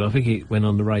Facebook, but I think it went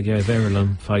on the Radio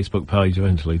Verulam Facebook page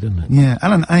eventually, didn't it? Yeah,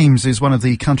 Alan Ames is one of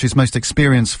the country's most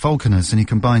experienced falconers, and he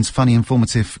combines funny,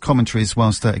 informative commentaries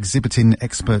whilst exhibiting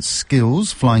expert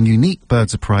skills, flying unique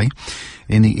birds of prey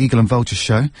in the Eagle and Vulture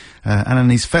show. Alan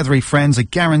and his feathery friends are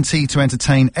guaranteed to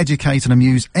entertain, educate and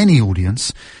amuse any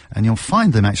audience, and you'll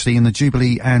find them actually in the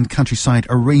Jubilee and Countryside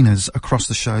arenas across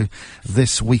the show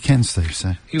this weekend, Steve.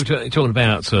 So you were talking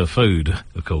about food,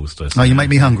 of course. Oh, you make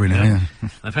me hungry now, yeah.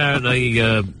 Apparently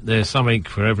there's something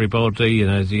for everybody.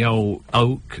 There's the old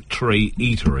oak tree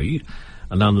eatery,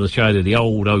 and under the shade of the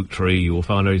old oak tree you will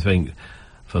find everything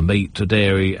for meat to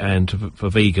dairy and for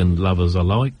vegan lovers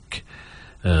alike.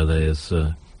 There's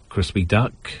crispy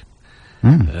duck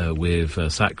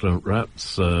with succulent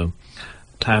wraps,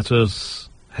 tatters,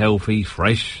 healthy,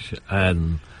 fresh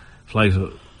and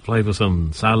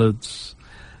flavoursome salads,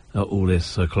 all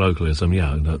this colloquialism,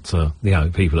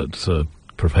 that people that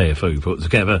prepare food put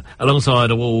together,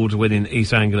 alongside award-winning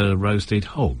East Anglia roasted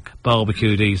hog,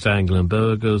 barbecued East Anglian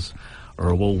burgers, are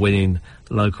award-winning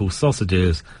local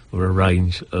sausages with a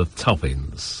range of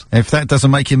toppings. If that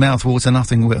doesn't make your mouth water,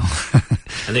 nothing will.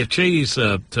 And if cheese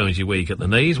turns you weak at the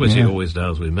knees, which it always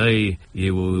does with me,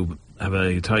 you will have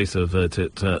a taste of it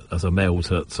as a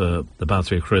melt at the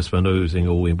buttery crisp and oozing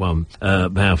all in one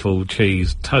mouthful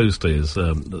cheese toasties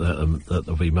that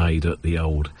will be made at the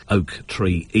old Oak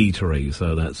Tree Eatery.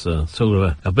 So that's sort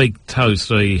of a big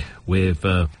toasty with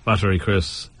buttery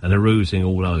crisps and oozing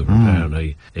all over,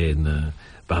 apparently, in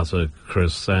butter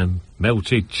crisps and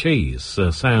melted cheese.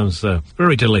 Sounds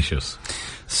very delicious.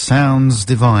 Sounds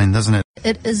divine, doesn't it?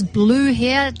 It is blue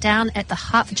here down at the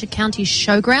Hertfordshire County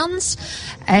Showgrounds,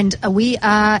 and we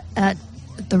are at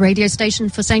the radio station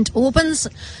for St Albans.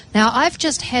 Now, I've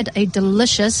just had a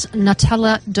delicious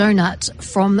Nutella donut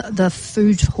from the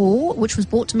food hall, which was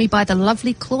brought to me by the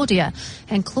lovely Claudia.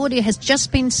 And Claudia has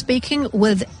just been speaking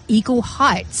with Eagle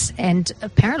Heights, and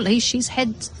apparently she's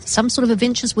had some sort of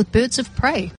adventures with birds of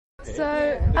prey. So,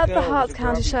 at the Herts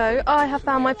County Show, I have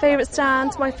found my favourite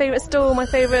stand, my favourite stall, my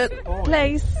favourite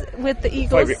place with the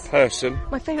eagles. Favourite person.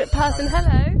 My favourite person.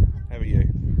 Hello. How are you?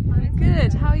 I'm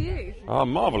good. How are you? Oh,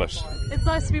 marvellous. It's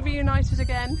nice to be reunited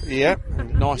again. Yeah,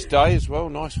 nice day as well,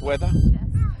 nice weather.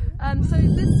 Yes. So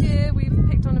this year we've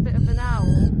picked on a bit of an owl,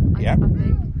 I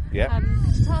think. Yeah.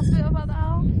 Could you tell us a bit about the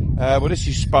owl? Well, this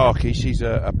is Sparky. She's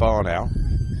a barn owl.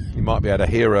 You might be able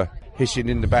to hear her hissing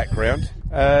in the background.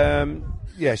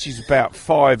 Yeah, she's about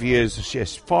 5 years.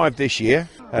 She's 5 this year.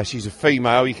 She's a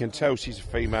female. You can tell she's a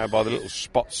female by the little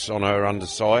spots on her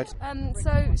underside.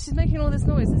 So she's making all this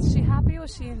noise. Is she happy or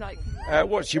is she like?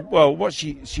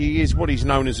 She is what is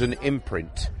known as an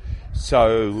imprint.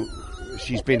 So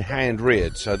she's been hand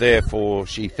reared. So therefore,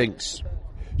 she thinks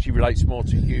she relates more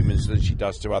to humans than she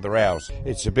does to other owls.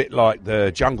 It's a bit like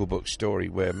the Jungle Book story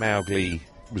where Mowgli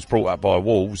was brought up by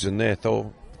wolves and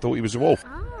therefore thought he was a wolf.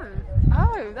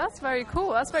 Oh, that's very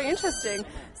cool. That's very interesting.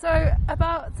 So,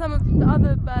 about some of the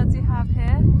other birds you have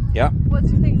here. Yeah. What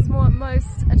do you think is most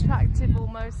attractive or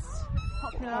most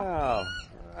popular? Oh,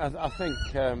 I think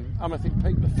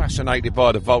people are fascinated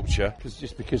by the vulture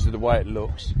because of the way it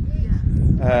looks.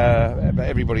 But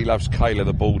everybody loves Kayla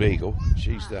the bald eagle.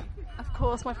 She's the. Of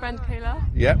course, my friend Kayla.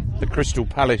 Yeah, the Crystal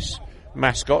Palace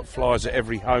mascot, flies at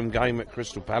every home game at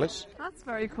Crystal Palace. That's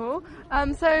very cool.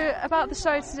 So about the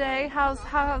show today, how's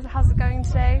it going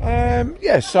today?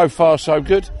 Yeah, so far so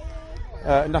good.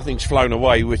 Nothing's flown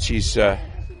away, which is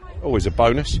always a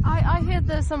bonus. I hear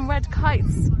there's some red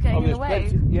kites getting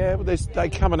away. Yeah, well, they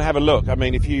come and have a look. I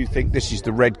mean, if you think this is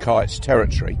the red kites'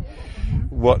 territory,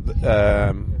 all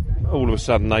of a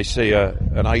sudden they see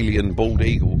an alien bald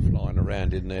eagle flying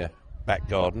around in their back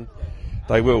garden,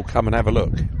 they will come and have a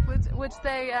look.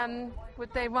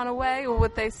 Would they run away, or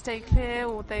would they stay clear,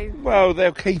 or would they? Well,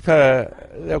 they'll keep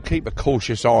a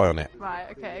cautious eye on it. Right.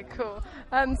 Okay. Cool.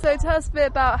 So tell us a bit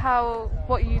about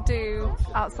what you do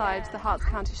outside the Herts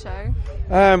County Show.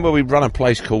 Well, we run a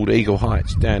place called Eagle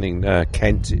Heights down in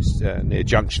Kent. It's near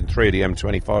Junction 3 of the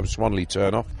M25 Swanley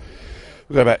turnoff.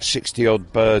 We've got about 60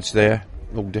 odd birds there,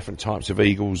 all different types of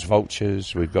eagles,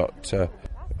 vultures. We've got a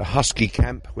husky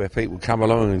camp where people come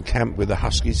along and camp with the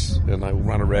huskies, and they all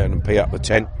run around and pee up the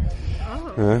tent.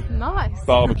 Oh, nice.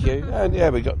 Barbecue. And yeah,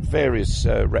 we've got various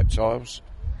reptiles.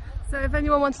 So if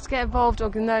anyone wanted to get involved or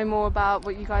know more about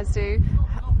what you guys do,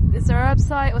 is there a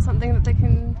website or something that they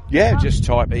can... Yeah, just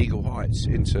type Eagle Heights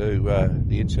into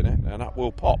the internet and up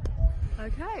will pop.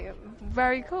 Okay,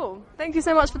 very cool. Thank you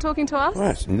so much for talking to us. Well,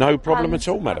 that's no problem at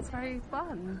all, madam. That's very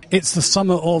fun. It's the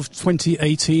summer of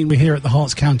 2018. We're here at the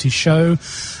Herts County Show,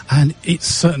 and it's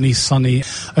certainly sunny.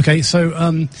 Okay,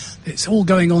 so it's all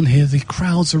going on here. The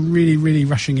crowds are really, really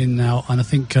rushing in now, and I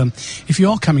think if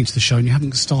you are coming to the show and you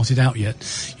haven't started out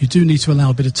yet, you do need to allow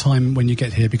a bit of time when you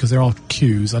get here because there are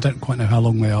queues. I don't quite know how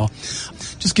long they are.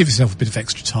 Just give yourself a bit of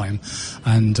extra time,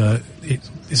 and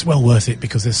it's well worth it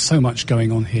because there's so much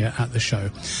going on here at the show.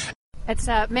 It's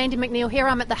Mandy McNeil here.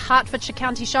 I'm at the Hertfordshire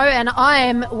County Show, and I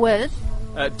am with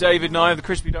David Nye of the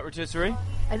Crispy Duck Rotisserie.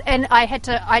 And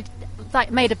I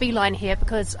made a beeline here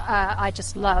because I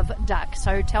just love duck.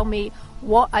 So tell me,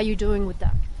 what are you doing with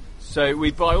duck? So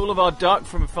we buy all of our duck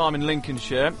from a farm in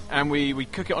Lincolnshire, and we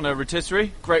cook it on a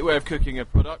rotisserie. Great way of cooking a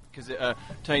product because it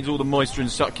retains all the moisture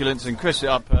and succulence and crisps it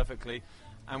up perfectly.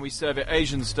 And we serve it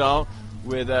Asian style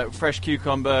with fresh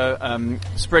cucumber,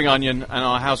 spring onion, and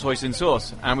our house hoisin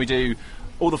sauce. And we do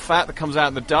all the fat that comes out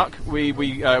of the duck. We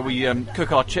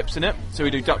cook our chips in it, so we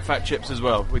do duck fat chips as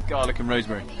well with garlic and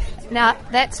rosemary. Now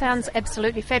that sounds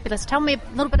absolutely fabulous. Tell me a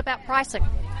little bit about pricing.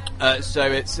 So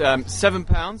it's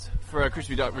 £7 for a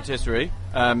crispy duck rotisserie,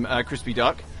 crispy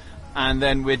duck, and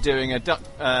then we're doing a duck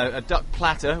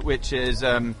platter, which is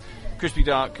crispy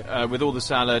duck with all the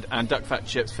salad and duck fat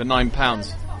chips for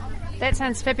 £9. That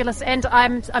sounds fabulous. And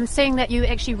I'm seeing that you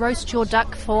actually roast your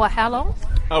duck for how long?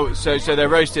 Oh, so they're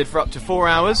roasted for up to 4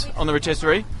 hours on the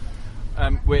rotisserie,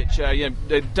 which,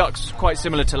 the duck's quite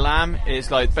similar to lamb. It's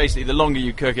like basically the longer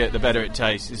you cook it, the better it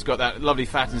tastes. It's got that lovely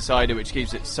fat inside it, which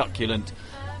keeps it succulent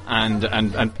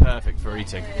and perfect for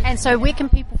eating. And so where can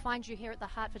people find you here at the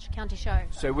Hertfordshire County Show?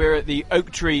 So we're at the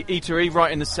Oak Tree Eatery,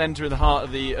 right in the centre of the heart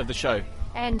of the show.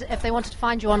 And if they wanted to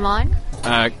find you online?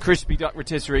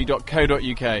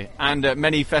 crispyduckrotisserie.co.uk, and at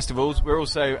many festivals. We're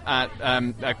also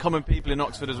at Common People in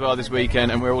Oxford as well this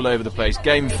weekend, and we're all over the place.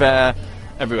 Game fair,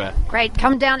 everywhere. Great.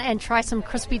 Come down and try some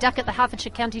crispy duck at the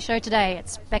Hertfordshire County Show today.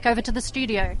 It's back over to the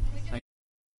studio.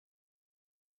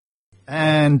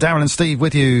 And Darren and Steve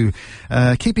with you,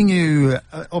 keeping you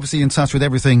obviously in touch with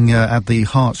everything at the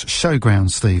Herts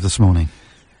Showground, Steve, this morning.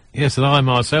 Yes, and I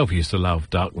myself used to love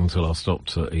duck until I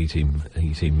stopped eating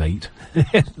meat.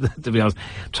 To be honest,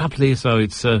 trouble is though,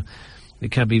 it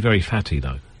can be very fatty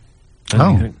though.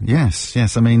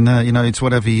 Yes. I mean, it's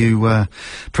whatever you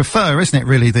prefer, isn't it?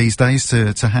 Really, these days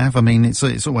to have. I mean, it's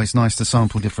always nice to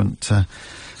sample different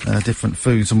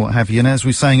foods and what have you. And as we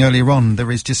were saying earlier on,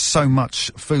 there is just so much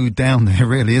food down there,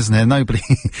 really, isn't there? Nobody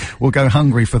will go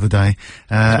hungry for the day.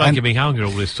 It's making me hungry,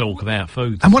 all this talk about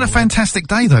food. And what a fantastic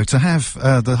day, though, to have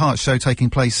the Herts Show taking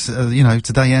place,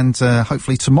 today and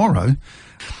hopefully tomorrow.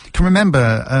 Can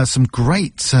remember some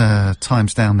great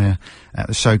times down there at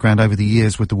the showground over the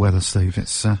years with the weather, Steve.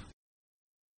 It's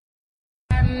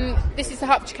This is the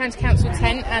Hertfordshire County Council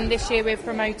tent, and this year we're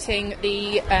promoting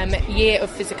the Year of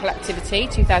Physical Activity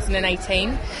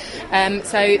 2018.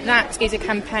 So that is a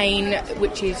campaign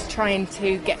which is trying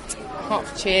to get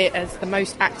Hertfordshire as the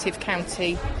most active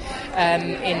county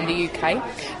in the UK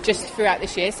just throughout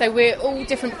this year. So we're all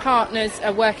different partners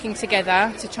are working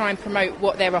together to try and promote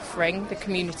what they're offering the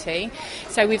community.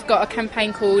 So we've got a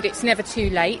campaign called It's Never Too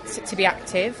Late to Be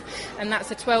Active, and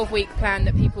that's a 12-week plan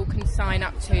that people can sign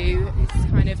up to. It's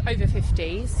kind of over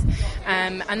 50s,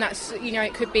 and that's,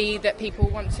 it could be that people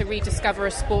want to rediscover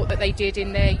a sport that they did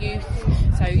in their youth.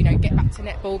 So, get back to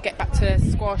netball, get back to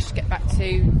squash, get back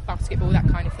to basketball, that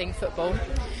kind of thing, football.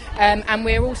 And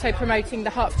we're also promoting the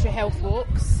Hertfordshire Health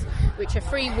Walks, which are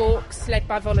free walks led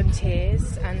by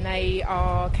volunteers, and they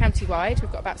are county-wide.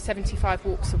 We've got about 75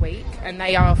 walks a week, and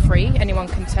they are free. Anyone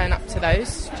can turn up to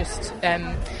those. Just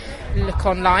look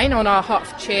online on our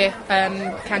Hertfordshire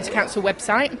County Council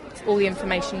website. All the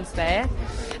information's there.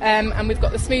 And we've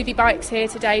got the smoothie bikes here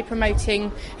today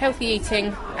promoting healthy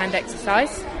eating and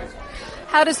exercise.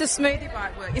 How does the smoothie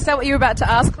bike work? Is that what you were about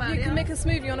to ask, Claudia? You can make a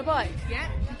smoothie on a bike. Yeah.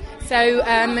 So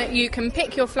you can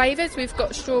pick your flavours. We've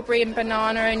got strawberry and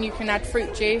banana, and you can add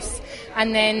fruit juice.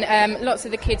 And then lots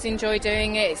of the kids enjoy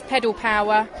doing it. It's pedal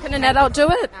power. Can an adult do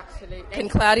it? Absolutely. Can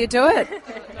Claudia do it?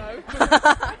 No.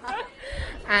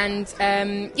 And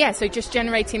so just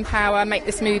generating power, make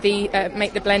the smoothie,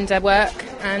 make the blender work,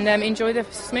 and enjoy the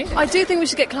smoothie. I do think we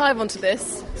should get Clive onto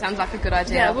this. Sounds like a good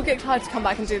idea. Yeah, we'll get Clive to come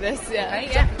back and do this. Yeah, okay,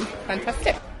 yeah.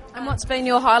 Fantastic. And what's been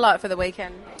your highlight for the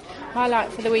weekend?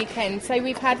 Highlight for the weekend. So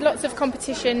we've had lots of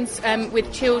competitions with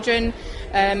children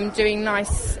doing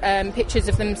nice pictures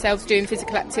of themselves doing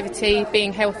physical activity,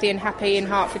 being healthy and happy in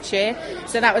Hertfordshire.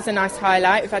 So that was a nice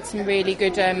highlight. We've had some really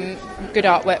good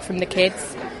artwork from the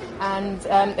kids. And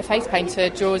the face painter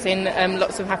draws in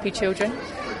lots of happy children.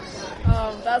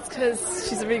 That's because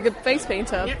she's a really good face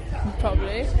painter,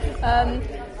 probably.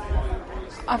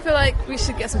 I feel like we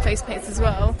should get some face paints as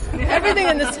well. Everything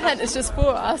in this tent is just for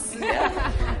us.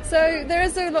 Yeah. So there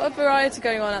is a lot of variety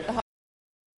going on at the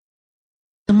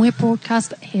And we're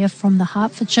broadcast here from the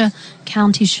Hertfordshire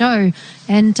County Show.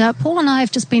 And Paul and I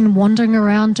have just been wandering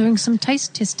around doing some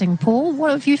taste testing. Paul,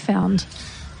 what have you found?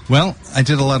 Well, I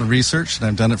did a lot of research, and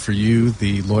I've done it for you,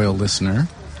 the loyal listener.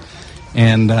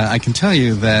 And I can tell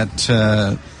you that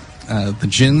the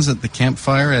gins at the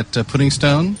campfire at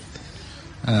Puddingstone,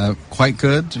 quite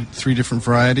good, 3 different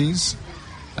varieties.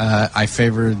 I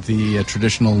favored the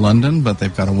traditional London, but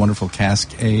they've got a wonderful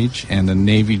cask age and a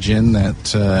navy gin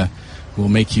that will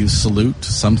make you salute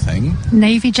something.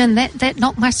 Navy gin, that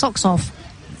knocked my socks off.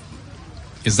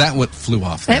 Is that what flew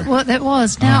off there? That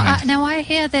was. Now, now I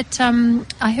hear that,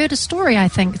 I heard a story, I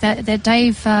think, that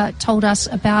Dave told us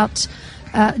about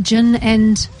gin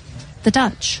and the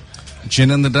Dutch.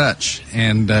 Gin and the Dutch,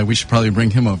 and we should probably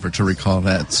bring him over to recall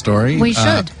that story. We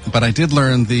should. But I did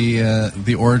learn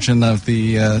the origin of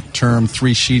the term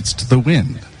 3 sheets to the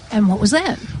wind. And what was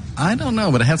that? I don't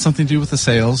know, but it had something to do with the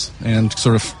sails and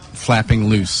sort of flapping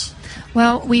loose.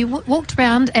 Well, we walked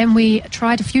around and we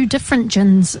tried a few different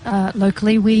gins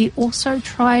locally. We also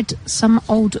tried some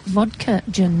old vodka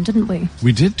gin, didn't we?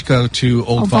 We did go to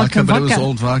Old Vodka, but it was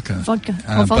Old Vodka. Vodka.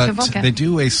 But they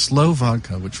do a slow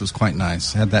vodka, which was quite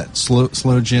nice. Had that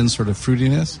slow gin sort of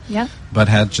fruitiness, yeah, but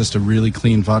had just a really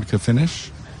clean vodka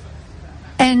finish.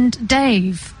 And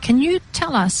Dave, can you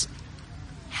tell us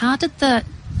how did the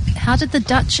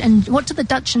Dutch and what did the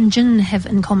Dutch and gin have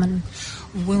in common?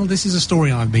 Well, this is a story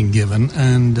I've been given,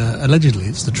 and allegedly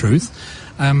it's the truth.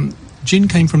 Gin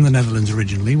came from the Netherlands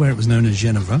originally, where it was known as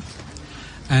Geneva,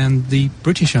 and the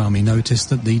British Army noticed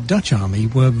that the Dutch Army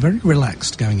were very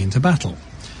relaxed going into battle.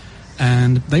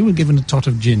 And they were given a tot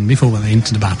of gin before they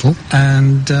entered the battle,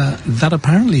 and that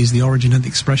apparently is the origin of the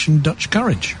expression Dutch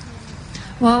courage.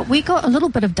 Well, we got a little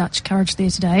bit of Dutch courage there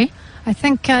today. I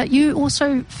think you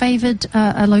also favoured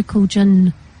a local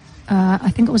gin. I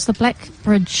think it was the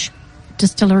Blackbridge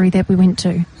distillery that we went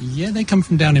to. Yeah, they come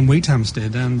from down in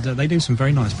Wheathampstead, and they do some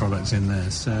very nice products in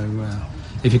there. So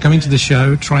if you're coming to the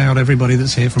show, try out everybody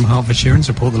that's here from Hertfordshire and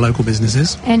support the local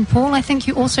businesses. And Paul, I think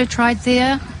you also tried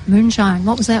their moonshine.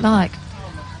 What was that like?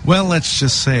 Well, let's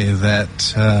just say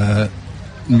that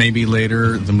maybe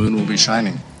later the moon will be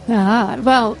shining.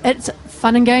 Well, it's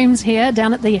fun and games here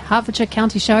down at the Hertfordshire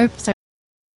County Show. So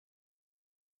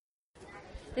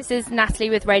this is Natalie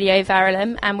with Radio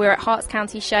Verulam, and we're at Herts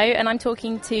County Show, and I'm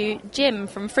talking to Jim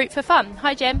from Fruit for Fun.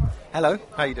 Hi, Jim. Hello,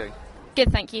 how are you doing?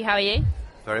 Good, thank you. How are you?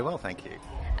 Very well, thank you.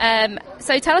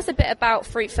 So tell us a bit about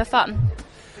Fruit for Fun.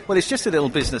 Well, it's just a little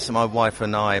business that my wife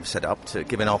and I have set up to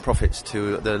giving our profits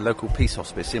to the local peace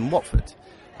hospice in Watford.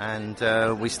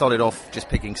 And we started off just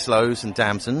picking sloes and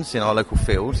damsons in our local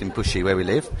fields in Bushy, where we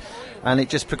live. And it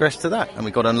just progressed to that. And we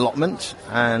got an allotment,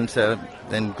 and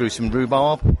then grew some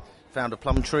rhubarb, found a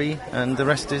plum tree, and the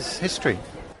rest is history.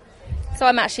 So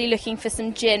I'm actually looking for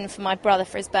some gin for my brother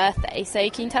for his birthday. So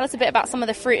can you tell us a bit about some of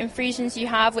the fruit infusions you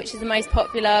have? Which is the most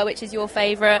popular? Which is your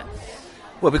favourite?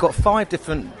 Well, we've got 5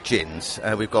 different gins.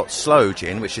 We've got sloe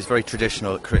gin, which is very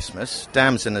traditional at Christmas.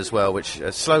 Damson as well, which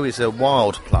sloe is a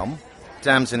wild plum.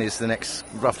 Damson is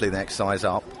roughly the next size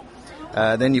up.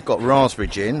 Then you've got raspberry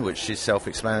gin, which is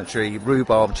self-explanatory,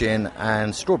 rhubarb gin,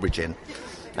 and strawberry gin.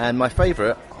 And my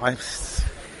favourite,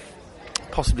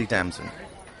 possibly damson.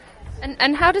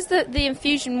 And how does the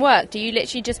infusion work? Do you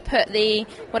literally just put the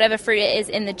whatever fruit it is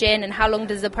in the gin, and how long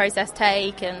does the process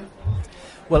take?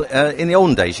 Well, in the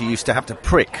olden days, you used to have to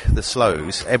prick the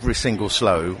sloes, every single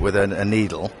sloe, with a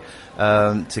needle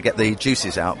to get the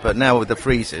juices out. But now with the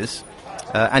freezers,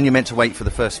 and you're meant to wait for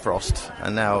the first frost,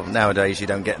 and nowadays you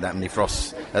don't get that many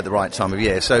frosts at the right time of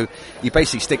year. So you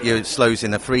basically stick your sloes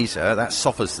in the freezer, that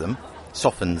softens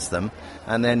them,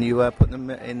 and then you put them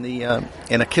in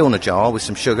a kilner jar with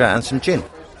some sugar and some gin.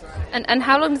 And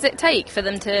how long does it take for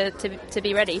them to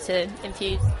be ready to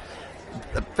infuse?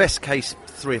 The best case,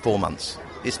 3 or 4 months.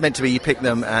 It's meant to be you pick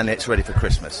them and it's ready for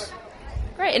Christmas.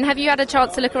 Great. And have you had a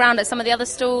chance to look around at some of the other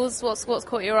stalls? What's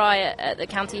caught your eye at the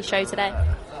county show today?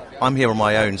 I'm here on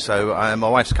my own, so my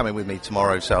wife's coming with me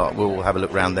tomorrow, so we'll have a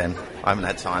look round then. I haven't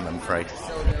had time, I'm afraid.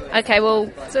 Okay,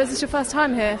 well... So is this your first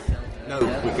time here? No,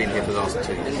 we've been here for the last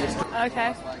 2 years.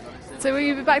 Okay. So will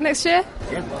you be back next year?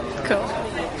 Yeah.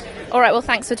 Cool. All right, well,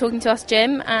 thanks for talking to us,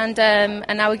 Jim. And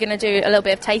now we're going to do a little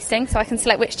bit of tasting so I can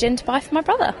select which gin to buy for my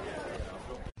brother.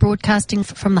 Broadcasting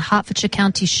from the Hertfordshire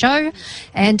County Show,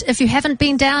 and if you haven't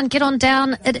been down, get on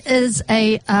down. It is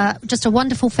just a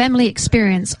wonderful family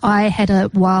experience. I had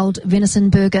a wild venison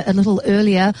burger a little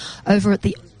earlier over at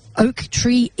the Oak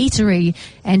Tree Eatery,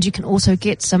 and you can also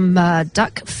get some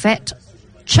duck fat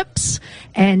chips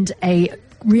and a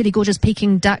really gorgeous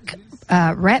Peking duck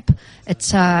wrap.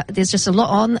 It's there's just a lot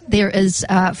on. There is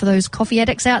for those coffee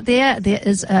addicts out there. There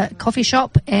is a coffee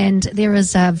shop, and there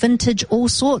is vintage all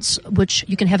sorts, which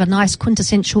you can have a nice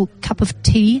quintessential cup of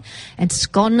tea and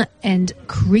scone and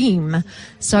cream.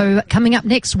 So coming up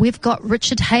next, we've got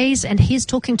Richard Hayes, and he's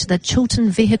talking to the Chiltern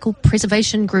Vehicle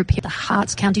Preservation Group here at the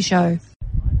Herts County Show.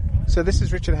 So this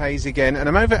is Richard Hayes again, and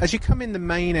I'm over, as you come in the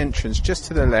main entrance, just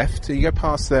to the left, you go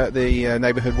past the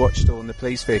neighbourhood watch store and the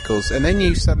police vehicles, and then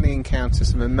you suddenly encounter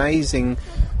some amazing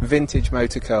vintage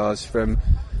motor cars from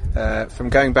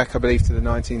going back, I believe, to the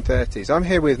 1930s. I'm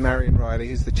here with Marion Riley,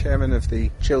 who's the chairman of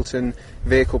the Chiltern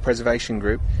Vehicle Preservation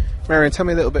Group. Marion, tell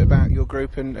me a little bit about your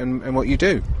group and what you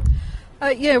do.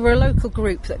 Yeah, we're a local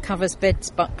group that covers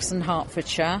Beds, Bucks and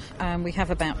Hertfordshire. We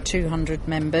have about 200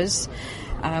 members.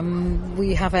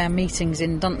 We have our meetings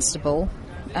in Dunstable,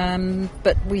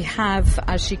 but we have,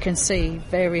 as you can see,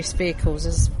 various vehicles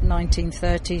as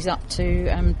 1930s up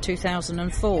to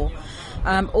 2004.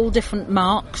 All different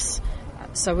marks,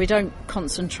 So we don't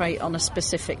concentrate on a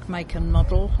specific make and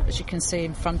model. As you can see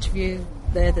in front of you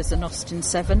there's an Austin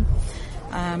 7.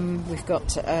 We've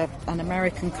got an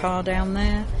American car down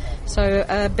there, so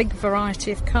a big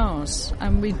variety of cars.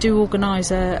 And we do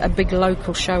organise a big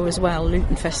local show as well,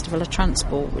 Luton Festival of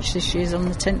Transport, which this year's on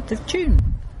the 10th of June.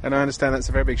 And I understand that's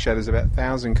a very big show. There's about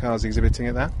 1,000 cars exhibiting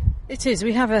at that. It is.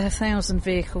 We have 1,000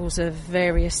 vehicles of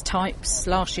various types.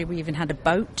 Last year we even had a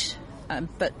boat.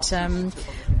 But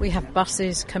we have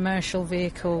buses, commercial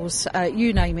vehicles,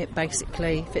 you name it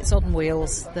basically. If it's on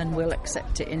wheels, then we'll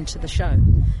accept it into the show.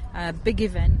 Big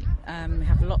event. We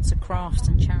have lots of crafts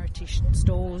and charity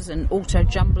stalls and auto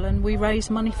jumble, and we raise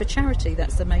money for charity.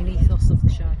 That's the main ethos of the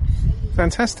show.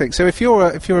 Fantastic. So if you're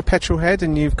a petrol head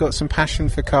and you've got some passion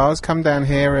for cars, come down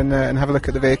here and have a look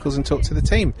at the vehicles and talk to the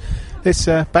team. Let's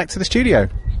back to the studio.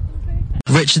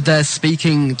 Richard there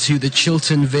speaking to the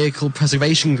Chiltern Vehicle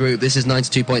Preservation Group. This is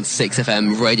 92.6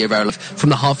 FM Radio Verulam from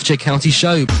the Hertfordshire County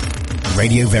Show.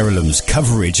 Radio Verulam's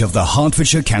coverage of the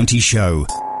Hertfordshire County Show.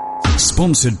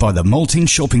 Sponsored by the Malting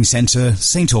Shopping Centre,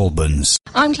 St Albans.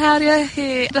 I'm Claudia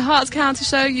here at the Herts County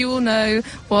Show. You all know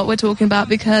what we're talking about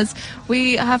because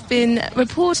we have been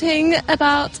reporting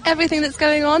about everything that's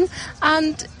going on,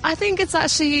 and I think it's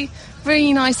actually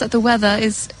really nice that the weather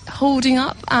is holding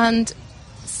up and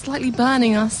slightly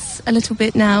burning us a little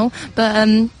bit now, but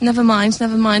never mind,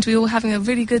 we're all having a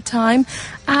really good time.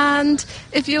 And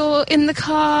if you're in the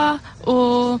car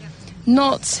or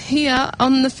not here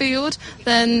on the field,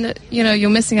 then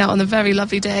you're missing out on a very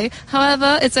lovely day.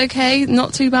 However, it's okay,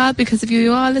 not too bad, because if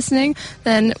you are listening,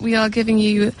 then we are giving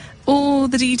you all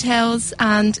the details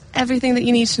and everything that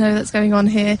you need to know that's going on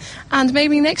here, and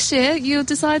maybe next year you'll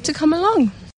decide to come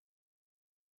along.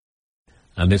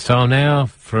 And it's time now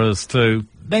for us to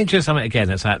mention something again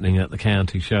that's happening at the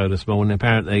county show this morning.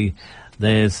 Apparently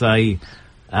there's a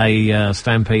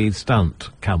Stampede stunt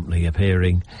company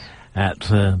appearing at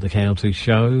the county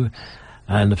show,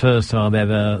 and the first time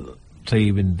ever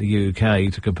team in the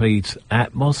UK to compete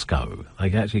at Moscow.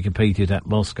 They actually competed at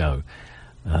Moscow.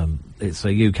 It's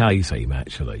a UK team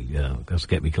actually, just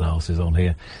get me glasses on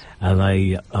here, and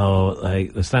they are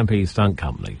the Stampede Stunt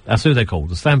Company. That's who they're called,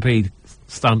 the Stampede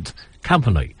Stunt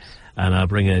Company, and are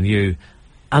bringing you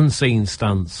unseen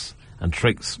stunts and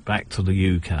tricks back to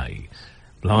the UK.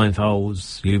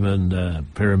 Blindfolds, human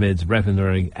pyramids,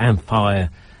 weaponry and fire.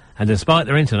 And despite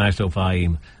their international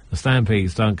fame, the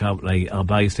Stampede Stunt Company are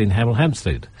based in Hemel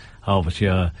Hempstead,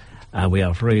 Hertfordshire, and we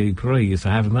are really pleased to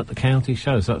have them at the county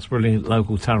show. So that's brilliant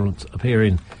local talent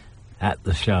appearing at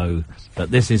the show.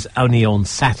 But this is only on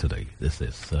Saturday, this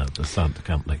is the Stunt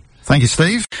Company. Thank you,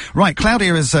 Steve. Right,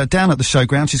 Claudia is down at the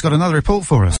showground. She's got another report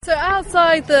for us. So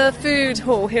outside the food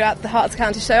hall here at the Herts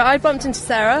County Show, I bumped into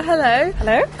Sarah. Hello.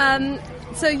 Hello.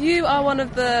 So you are one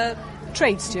of the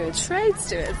trade stewards. Trade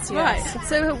stewards, yes. Right.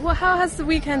 So how has the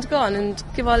weekend gone? And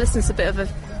give our listeners a bit of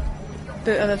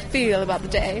a feel about the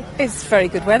day. It's very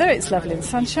good weather. It's lovely and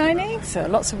sunshiny. So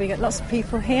we get lots of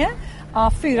people here. Our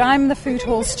food, I'm the food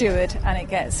hall steward, and it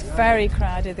gets very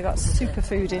crowded. They've got super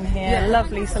food in here, yeah.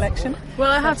 Lovely selection. Well,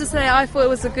 I have to say, I thought it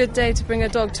was a good day to bring a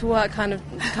dog to work kind of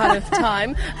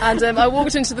time. And I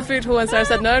walked into the food hall and Sarah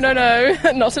said, no,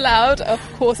 not allowed. Of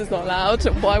course it's not allowed.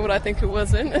 Why would I think it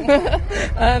wasn't?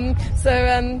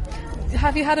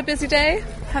 Have you had a busy day?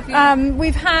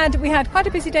 We had quite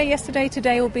a busy day yesterday.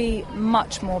 Today will be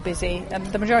much more busy.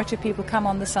 The majority of people come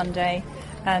on the Sunday.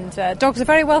 And dogs are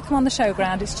very welcome on the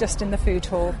showground. It's just in the food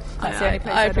hall. That's the only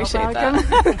place I appreciate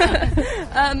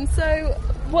that. So,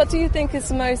 what do you think is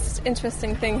the most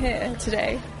interesting thing here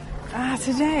today?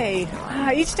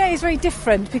 Each day is very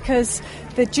different because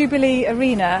the Jubilee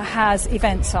Arena has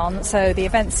events on. So the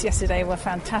events yesterday were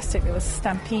fantastic. There was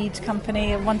Stampede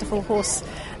Company, a wonderful horse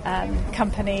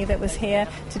company that was here.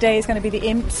 Today is going to be the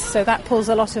Imps, so that pulls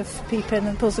a lot of people in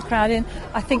and pulls the crowd in.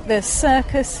 I think the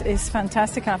circus is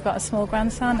fantastic. I've got a small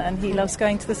grandson and he loves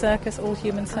going to the circus, all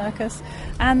human circus.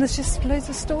 And there's just loads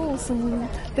of stalls and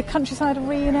the Countryside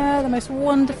Arena, the most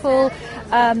wonderful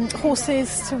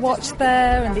horses to watch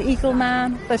there, and the Eagle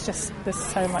Man. There's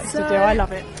so much to do. I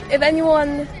love it. If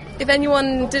anyone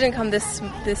didn't come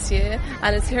this year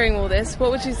and is hearing all this,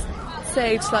 what would you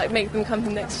say to make them come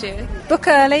next year? Book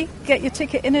early, get your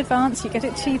ticket in advance, you get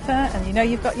it cheaper, and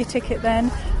you've got your ticket then,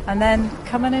 and then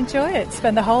come and enjoy it.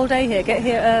 Spend the whole day here. Get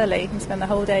here early and spend the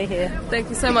whole day here. Thank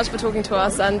you so much for talking to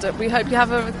us, and we hope you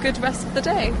have a good rest of the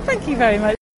day. Thank you very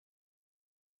much.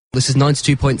 This is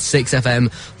 92.6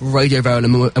 FM Radio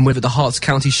Verulam, and we're at the Herts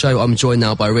County Show. I'm joined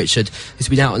now by Richard, who's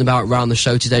been out and about around the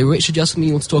show today. Richard, you have something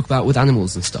you want to talk about with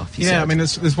animals and stuff? I mean,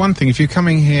 there's one thing. If you're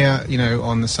coming here,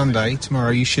 on the Sunday,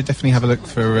 tomorrow, you should definitely have a look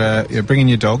for bringing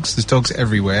your dogs. There's dogs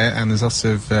everywhere, and there's lots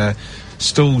of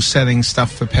stalls selling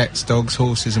stuff for pets, dogs,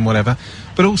 horses, and whatever.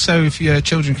 But also, if your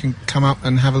children can come up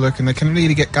and have a look, and they can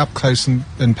really get up close and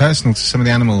personal to some of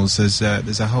the animals. There's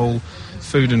a whole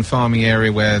food and farming area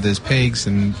where there's pigs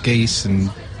and geese and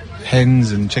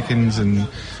hens and chickens and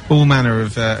all manner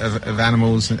of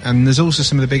animals, and there's also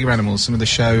some of the bigger animals, some of the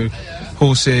show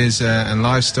horses and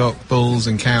livestock, bulls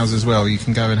and cows as well. You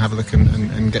can go and have a look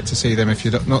and get to see them if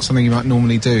you're not something you might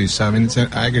normally do. So I mean, it's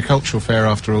an agricultural fair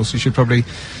after all, so you should probably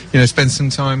spend some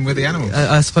time with the animals.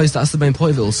 I suppose that's the main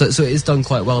point of it all. So it is done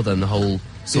quite well then, the whole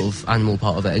sort of animal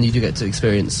part of it, and you do get to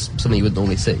experience something you wouldn't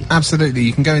normally see. Absolutely,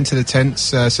 you can go into the tents.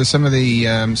 So some of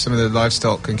the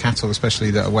livestock and cattle,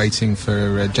 especially that are waiting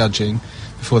for judging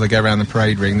before they go around the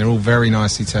parade ring, they're all very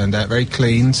nicely turned out, very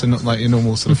clean, so not like your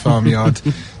normal sort of farmyard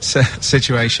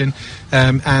situation.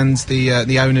 And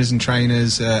the owners and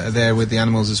trainers are there with the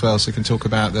animals as well, so can talk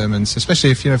about them. And so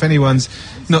especially if anyone's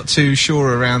not too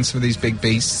sure around some of these big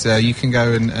beasts, you can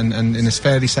go and in a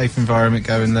fairly safe environment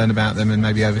go and learn about them and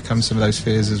maybe overcome some of those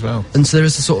fears as well. And so there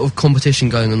is a sort of competition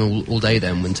going on all day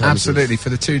then? In terms Absolutely, for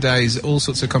the 2 days, all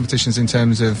sorts of competitions in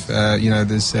terms of,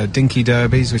 there's dinky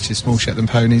derbies, which is small Shetland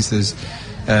ponies, there's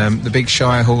the big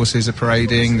Shire horses are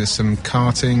parading, there's some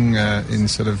karting in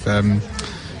sort of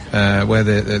where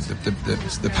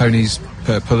the ponies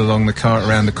pull along the cart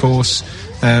around the course,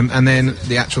 and then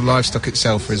the actual livestock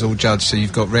itself is all judged. So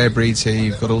you've got rare breeds here,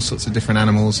 you've got all sorts of different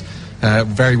animals,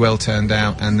 very well turned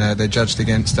out, and they're judged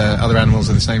against other animals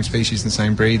of the same species and the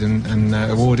same breed, and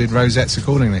awarded rosettes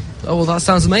accordingly. Oh, well, that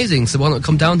sounds amazing. So why not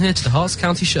come down here to the Herts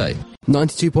County Show?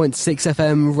 92.6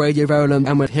 FM Radio Verulam,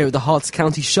 and we're here at the Herts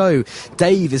County Show.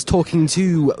 Dave is talking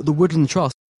to the Woodland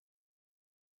Trust.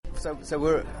 So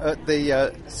we're at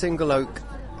the Single Oak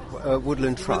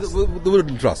Woodland Trust. The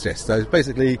Woodland Trust, yes. So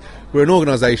basically, we're an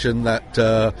organisation that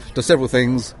does several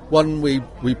things. One, we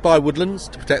buy woodlands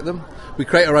to protect them. We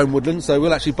create our own woodlands, so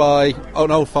we'll actually buy an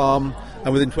old farm,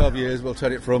 and within 12 years we'll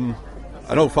turn it from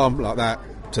an old farm like that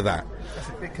to that. That's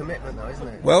a big commitment, though, isn't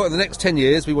it? Well, in the next 10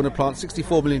 years, we want to plant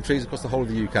 64 million trees across the whole of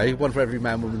the UK, one for every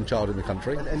man, woman and child in the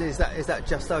country. And is that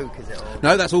just oak, is it? Or?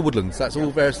 No, that's all woodlands. That's all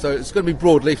various. So it's going to be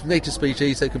broadleaf, native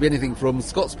species, so it could be anything from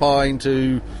Scots pine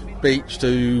to beech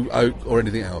to oak or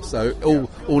anything else. So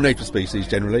all native species,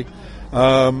 generally.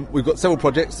 We've got several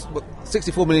projects,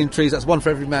 64 million trees, that's one for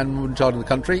every man, woman and child in the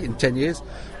country in 10 years.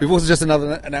 We've also just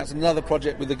announced another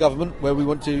project with the government where we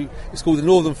want to, it's called the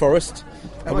Northern Forest.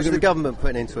 How much is the government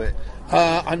putting into it?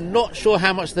 I'm not sure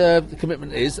how much the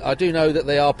commitment is. I do know that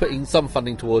they are putting some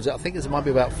funding towards it. I think it might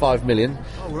be about 5 million.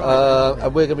 Oh, right.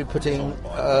 And we're going to be putting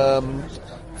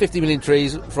 50 million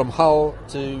trees from Hull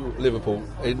to Liverpool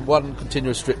in one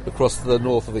continuous strip across the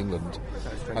north of England.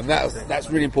 And that's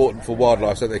really important for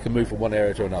wildlife, so they can move from one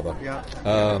area to another.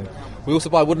 Yeah. We also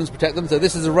buy woodlands to protect them. So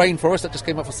this is a rainforest that just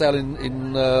came up for sale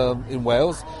in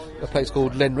Wales, a place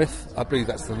called Lenrith. I believe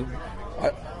that's the name.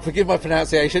 Forgive my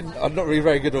pronunciation, I'm not really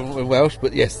very good in Welsh,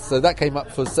 but yes, so that came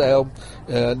up for sale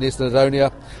near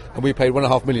Snowdonia, and we paid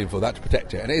 £1.5 million for that to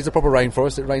protect it. And it is a proper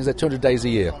rainforest, it rains there 200 days a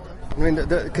year. I mean,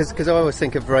 because I always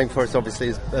think of rainforest obviously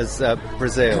as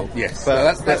Brazil. Yes,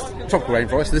 but so that's tropical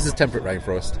rainforest. This is temperate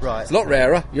rainforest. Right. It's a lot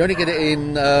rarer. You only get it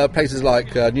in places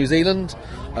like New Zealand,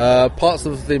 parts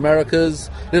of the Americas,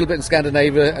 a little bit in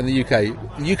Scandinavia and the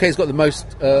UK. The UK's got the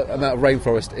most amount of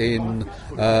rainforest in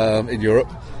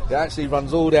Europe. It actually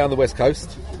runs all down the west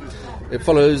coast. It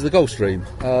follows the Gulf Stream.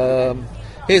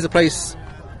 Here's a place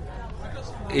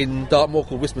in Dartmoor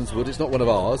called Westminster. It's not one of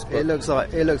ours. But it looks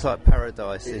like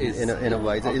paradise in a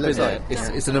way. It looks like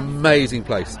it's an amazing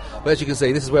place. But as you can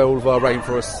see, this is where all of our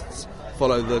rainforests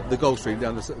follow the Gulf Stream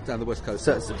down the west coast.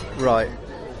 Right.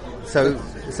 So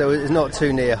it's not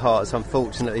too near Herts,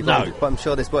 unfortunately. No. But I'm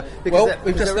sure this.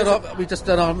 We've just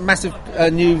done our massive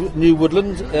new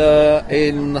woodland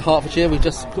in Hertfordshire. We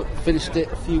just finished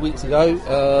it a few weeks ago.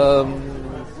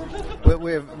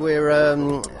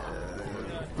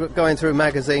 We're going through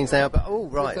magazines now, but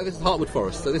right. So this is Hartwood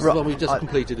Forest. So this is one we just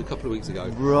completed a couple of weeks ago.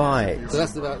 Right. So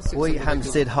that's about 600 Wheat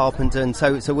Hampstead, Harpenden.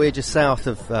 So we're just south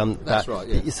of that. That's right.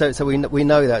 Yeah. So we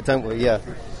know that, don't we? Yeah.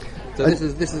 So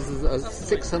this is a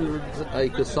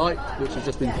 600-acre site which has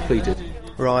just been completed.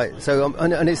 Right, so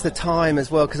and it's the time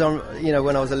as well, because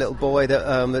when I was a little boy,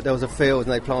 that there was a field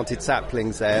and they planted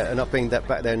saplings there, and I've been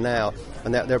back there now,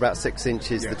 and they're about 6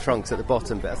 inches. The trunks at the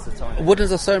bottom, but that's the time.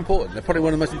 Woodlands are so important. They're probably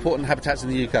one of the most important habitats in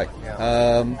the UK.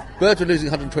 Birds are losing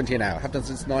 120 an hour. Have done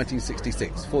since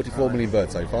 1966. 44 million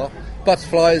birds so far.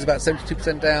 Butterflies about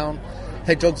 72% down.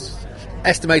 Hedgehogs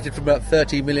estimated from about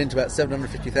 30 million to about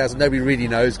 750,000. Nobody really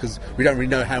knows, because we don't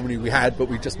really know how many we had, but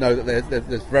we just know that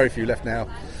there's very few left now.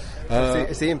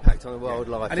 It's the impact on the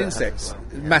wildlife. And insects,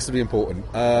 massively important.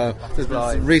 There's been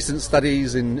some recent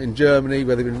studies in Germany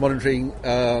where they've been monitoring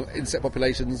insect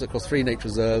populations across 3 nature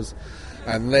reserves,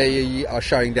 and they are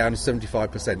showing down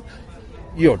 75%.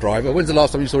 You're a driver. When's the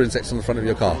last time you saw insects on the front of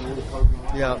your car?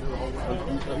 Yeah.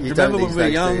 Remember when we were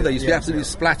young, they used to be absolutely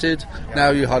splattered.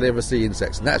 Now you hardly ever see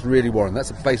insects, and that's really worrying. That's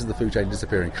the base of the food chain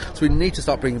disappearing. So we need to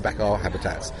start bringing back our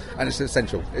habitats, and it's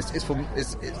essential. It's for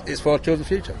our children's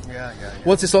future. Yeah.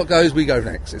 Once this lot goes, we go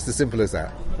next. It's as simple as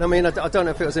that. I mean, I don't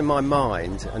know if it was in my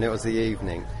mind, and it was the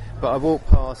evening, but I walked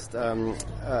past a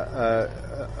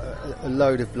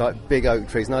load of big oak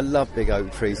trees, and I love big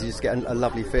oak trees. You just get a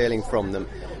lovely feeling from them.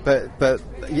 But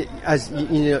as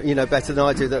you know better than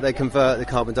I do, that they convert the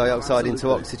carbon dioxide into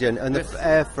oxygen, and the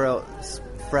air felt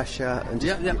fresher. And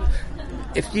the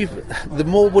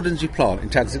more woodlands you plant in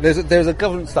towns, there's a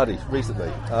government study recently.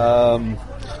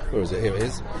 Where is it? Here it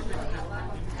is.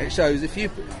 It shows this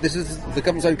is the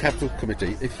government's own capital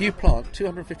committee. If you plant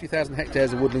 250,000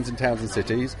 hectares of woodlands in towns and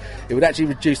cities, it would actually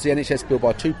reduce the NHS bill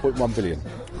by 2.1 billion.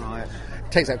 Right.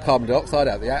 Takes out carbon dioxide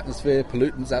out of the atmosphere,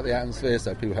 pollutants out of the atmosphere,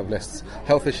 so people have less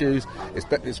health issues.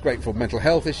 It's great for mental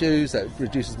health issues, that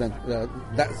reduces that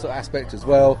sort of aspect as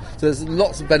well. So there's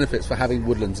lots of benefits for having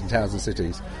woodlands in towns and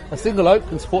cities. A single oak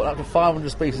can support up to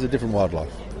 500 species of different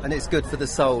wildlife. And it's good for the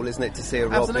soul, isn't it, to see a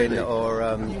robin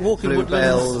or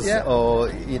bluebells, or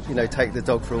take the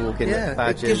dog for a walk in the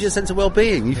badgers. It gives you a sense of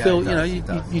well-being. You feel,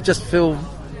 you just feel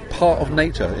part of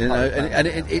nature, and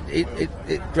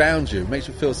it grounds you, makes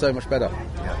you feel so much better.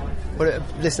 Yeah. Well,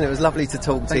 listen, it was lovely to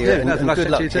talk to you, and good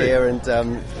luck here, and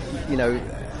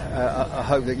I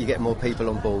hope that you get more people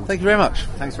on board. Thank you very much.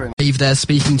 Thanks very much. Dave there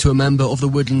speaking to a member of the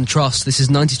Woodland Trust. This is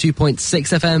 92.6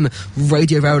 FM,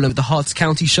 Radio Verulam, the Herts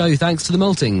County Show, thanks to the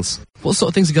Maltings. What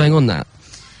sort of things are going on there?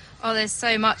 Oh, there's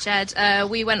so much, Ed.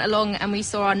 We went along and we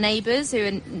saw our neighbours who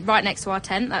are right next to our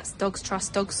tent. That's Dogs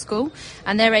Trust Dogs School.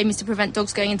 And their aim is to prevent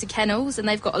dogs going into kennels. And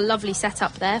they've got a lovely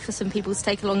setup there for some people to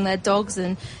take along their dogs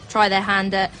and try their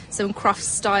hand at some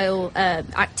Crufts-style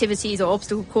activities or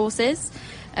obstacle courses.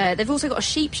 They've also got a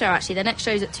sheep show, actually. Their next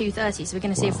show's at 2:30, so we're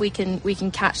going to see if we can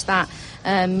catch that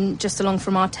just along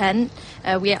from our tent.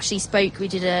 We actually we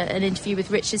did an interview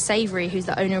with Richard Savoury, who's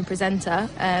the owner and presenter,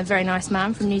 a very nice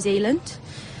man from New Zealand.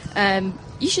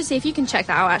 You should see if you can check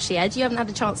that out, actually, Ed. You haven't had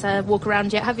a chance to walk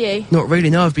around yet, have you? Not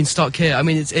really, no. I've been stuck here. I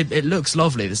mean, it looks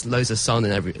lovely. There's loads of sun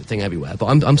and everything everywhere, but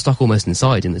I'm stuck almost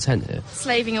inside in the tent here.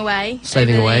 Slaving away.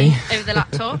 Over the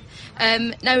laptop.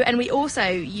 No, and we also,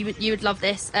 you would love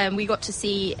this, we got to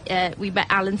see, we met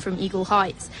Alan from Eagle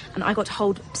Heights, and I got to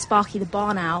hold Sparky the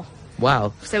barn owl.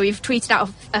 Wow. So we've tweeted out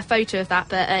a photo of that,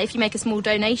 but if you make a small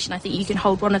donation, I think you can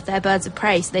hold one of their birds of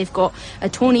prey. So they've got a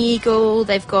tawny eagle,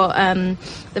 they've got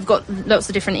lots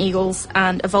of different eagles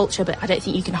and a vulture, but I don't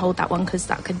think you can hold that one because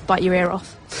that could bite your ear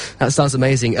off. That sounds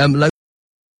amazing.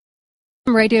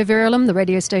 Radio Verulam, the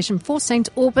radio station for St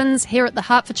Albans, here at the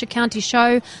Hertfordshire County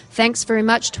Show. Thanks very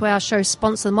much to our show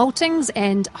sponsor, Maltings,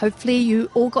 and hopefully you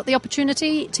all got the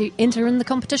opportunity to enter in the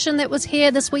competition that was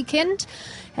here this weekend.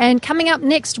 And coming up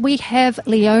next, we have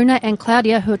Leona and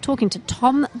Claudia, who are talking to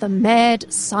Tom, the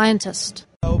mad scientist.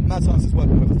 Well, Mad Science is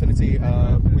working with Affinity.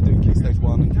 We do Key Stage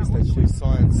 1 and Key Stage 2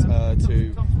 science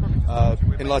to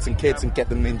enlighten kids and get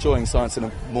them enjoying science in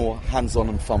a more hands-on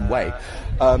and fun way.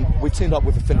 We've teamed up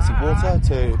with Affinity Water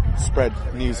to spread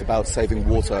news about saving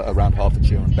water around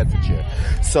Hertfordshire and Bedfordshire.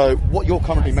 So what you're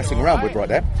currently messing around with right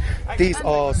there, these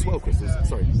are swirl crystals.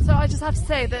 Sorry. So I just have to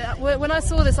say that when I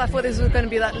saw this, I thought this was going to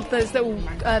be like those little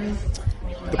the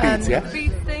beads,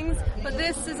 bead things, but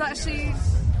this is actually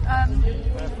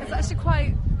it's actually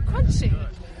quite crunchy.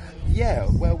 Yeah,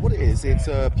 well, what it is, it's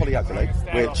a polyacrylate,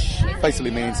 which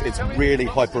basically means it's really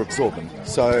hyper-absorbent.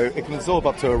 So it can absorb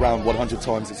up to around 100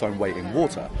 times its own weight in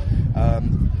water.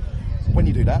 When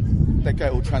you do that, they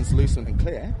get all translucent and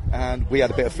clear, and we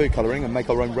add a bit of food colouring and make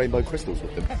our own rainbow crystals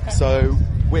with them. So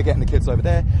we're getting the kids over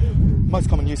there. Most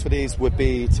common use for these would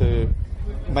be to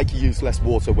make you use less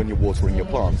water when you're watering your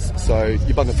plants. So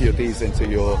you bung a few of these into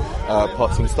your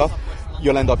pots and stuff,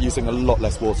 you'll end up using a lot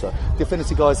less water. The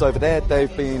Affinity guys over there,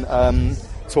 they've been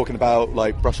talking about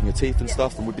like brushing your teeth and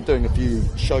stuff, and we've been doing a few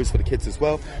shows for the kids as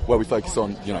well, where we focus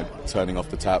on, you know, turning off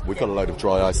the tap. We've got a load of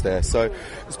dry ice there, so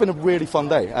it's been a really fun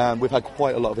day, and we've had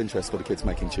quite a lot of interest for the kids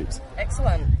making tubes.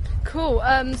 Excellent. Cool.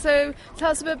 So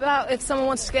tell us a bit about if someone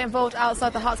wants to get involved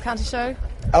outside the Herts County Show.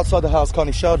 Outside the Herts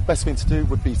County Show, the best thing to do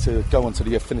would be to go onto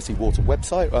the Affinity Water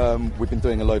website. We've been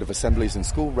doing a load of assemblies in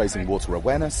school, raising water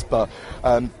awareness, but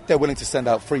they're willing to send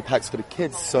out free packs for the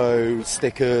kids, so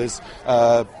stickers,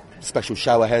 special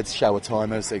shower heads, shower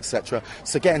timers, etc.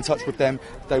 So get in touch with them.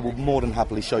 They will more than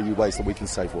happily show you ways that we can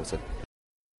save water.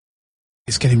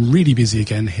 It's getting really busy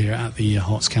again here at the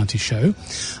Herts County Show,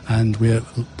 and we're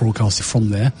broadcasting from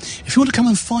there. If you want to come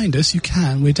and find us, you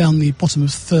can. We're down the bottom of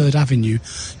 3rd Avenue,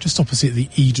 just opposite the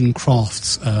Eden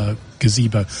Crafts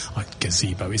gazebo.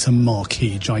 It's a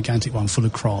marquee, gigantic one full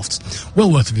of crafts.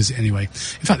 Well worth a visit anyway.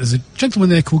 In fact, there's a gentleman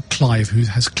there called Clive who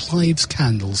has Clive's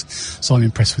candles, so I'm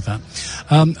impressed with that.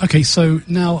 Okay, so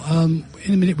now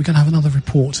in a minute we're going to have another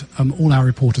report. All our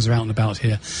reporters are out and about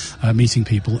here meeting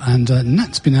people, and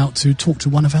Nat's been out to talk to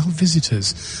one of our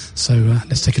visitors. So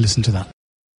let's take a listen to that.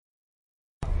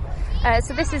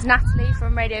 So this is Natalie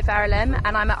from Radio Verulam,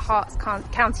 and I'm at Herts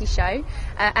County Show,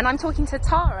 and I'm talking to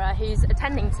Tara, who's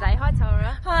attending today. Hi,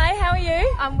 Tara. Hi, how are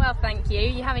you? I'm well, thank you.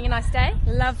 You having a nice day?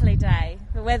 Lovely day.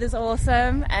 The weather's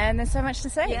awesome, and there's so much to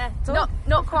see. Yeah,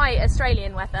 not quite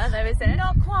Australian weather, though, is it?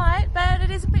 Not quite, but it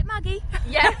is a bit muggy.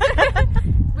 Yeah.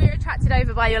 We're attracted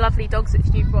over by your lovely dogs which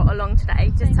you've brought along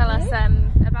today. Just tell us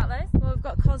about those. Well, we've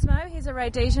got Cosmo. He's a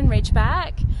Rhodesian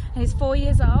Ridgeback, and he's 4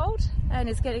 years old, and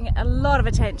he's getting a lot of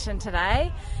attention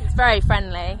today. He's very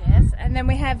friendly. Yes. And then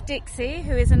we have Dixie,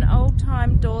 who is an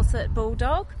old-time Dorset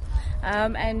Bulldog.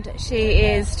 And she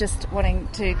is just wanting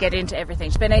to get into everything.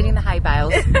 She's been eating the hay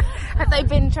bales. Have they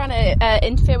been trying to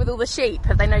interfere with all the sheep?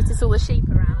 Have they noticed all the sheep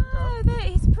around? No,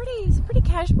 he's pretty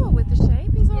casual with the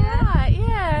sheep. He's all right.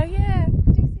 Yeah.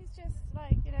 Dixie's just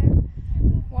like, you know,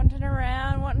 wandering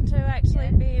around, wanting to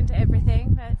actually be into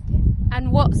everything. But yeah.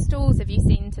 And what stalls have you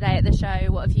seen today at the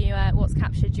show? What have you? What's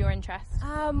captured your interest?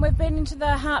 We've been into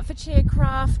the Hertfordshire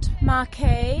Craft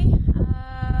Marquee,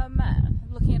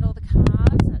 looking at all the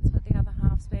cards. That's what the other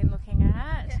half's been looking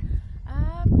at.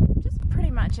 Just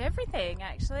pretty much everything,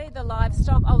 actually. The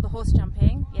livestock, the horse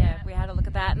jumping. Yeah, we had a look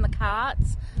at that, and the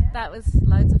carts. Yeah. That was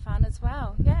loads of fun as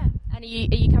well. Yeah. And are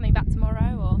you coming back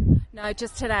tomorrow or? No,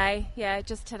 just today. Yeah,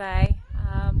 just today.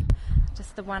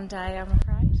 Just the one day, I'm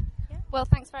afraid. Yeah. Well,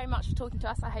 thanks very much for talking to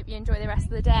us. I hope you enjoy the rest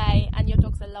of the day, and your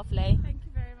dogs are lovely. Thank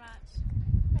you very much.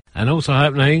 And also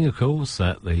happening, of course,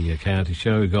 at the county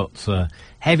show, we've got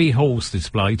heavy horse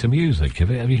display to music.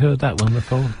 Have you heard that one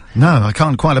before? No, I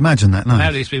can't quite imagine that, no.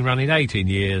 Apparently it's been running 18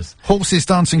 years. Horses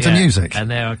dancing to music?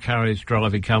 And they're a carriage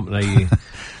driving company.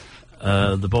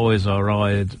 The boys are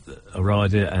ride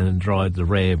it and drive the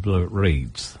rare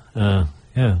breeds.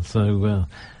 So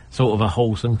sort of a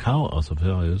wholesome cart, I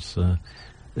suppose.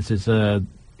 This is a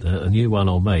new one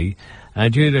on me.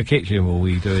 And Julia Kitchen will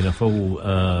be doing a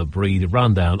full breed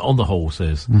rundown on the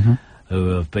horses who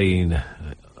have been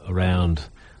around,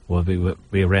 will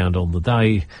be around on the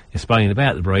day, explaining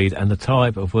about the breed and the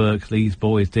type of work these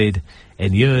boys did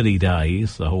in the early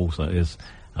days, the horses,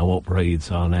 and what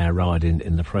breeds are now riding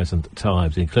in the present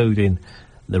times, including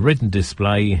the written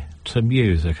display to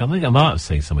music. I think I might have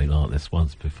seen something like this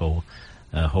once before.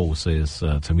 Horses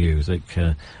to music.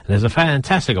 There's a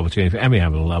fantastic opportunity for any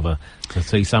animal lover to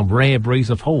see some rare breeds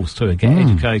of horse too and get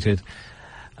educated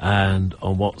and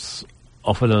on what's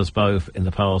offered us both in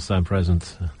the past and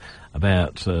present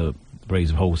about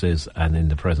breeds of horses and in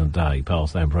the present day,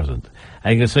 past and present.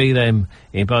 And you can see them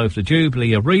in both the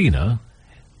Jubilee Arena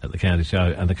at the county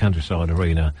show and the Countryside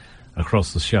Arena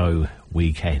across the show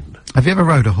weekend. Have you ever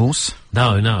rode a horse?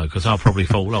 No, because I'll probably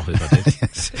fall off if I did.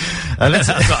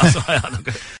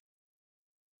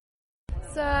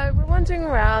 So we're wandering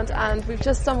around and we've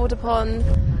just stumbled upon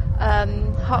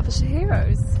Hertfordshire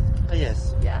Heroes.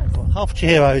 Yes. Well, Hertfordshire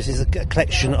Heroes is a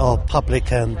collection of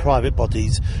public and private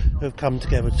bodies who have come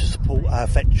together to support our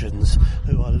veterans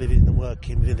who are living and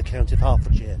working within the county of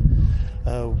Hertfordshire.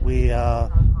 We are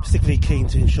particularly keen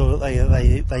to ensure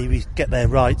that they get their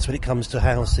rights when it comes to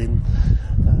housing,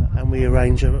 and we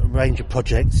arrange a range of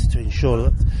projects to ensure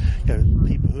that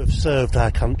people who have served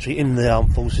our country in the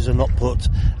armed forces are not put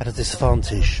at a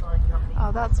disadvantage.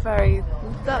 Oh, that's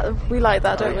we like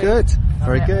that, don't we?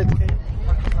 Very good.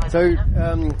 So,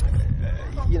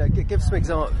 give some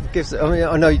examples.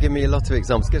 I know you give me a lot of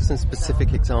examples. Give some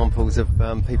specific examples of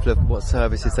people of what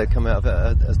services they come out of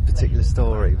a particular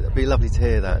story. It'd be lovely to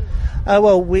hear that.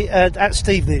 We at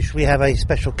Stevenage we have a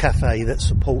special cafe that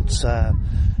supports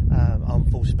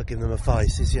armed forces by giving them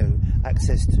advice,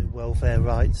 access to welfare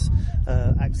rights,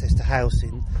 access to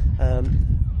housing.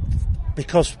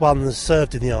 Because one's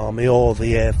served in the Army or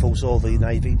the Air Force or the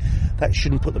Navy, that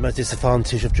shouldn't put them at a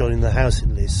disadvantage of joining the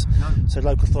housing list. No. So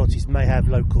local authorities may have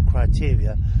local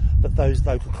criteria, but those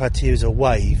local criteria are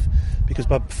waived because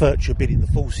by virtue of being in the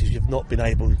forces, you've not been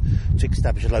able to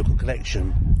establish a local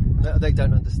collection. No, they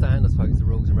don't understand, I suppose, the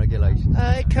rules and regulations.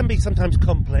 It can be sometimes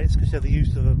complex because they're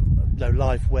used to a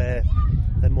life where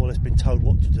they've more or less been told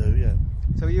what to do, yeah.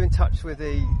 So are you in touch with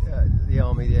the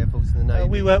Army, the Air Force and the Navy?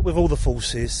 We work with all the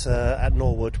forces. At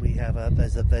Norwood we have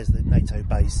there's the NATO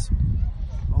base.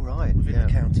 Oh, right. Within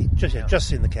the county.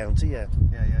 Just in the county, yeah.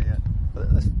 Yeah.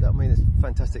 It's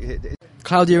fantastic.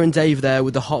 Claudia and Dave there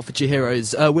with the Hertfordshire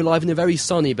Heroes. We're live in a very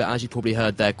sunny, but as you probably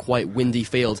heard there, quite windy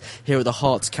field here at the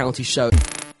Herts County Show.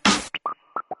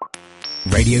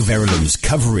 Radio Verulam's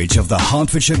coverage of the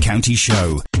Hertfordshire County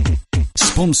Show.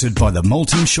 Sponsored by the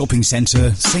Malton Shopping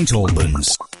Centre, St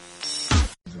Albans.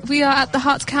 We are at the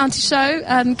Herts County Show.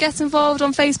 Get involved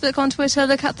on Facebook, on Twitter,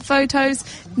 look at the photos.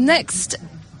 Next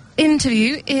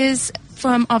interview is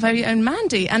from our very own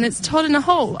Mandy, and it's Todd in a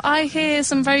Hole. I hear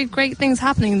some very great things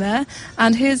happening there,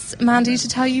 and here's Mandy to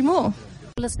tell you more.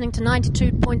 Listening to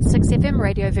 92.6 FM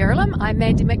Radio Verulam. I'm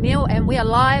Mandy McNeil, and we are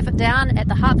live down at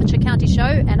the Hertfordshire County Show,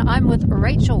 and I'm with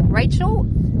Rachel. Rachel,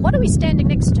 what are we standing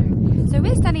next to? So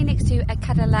we're standing next to a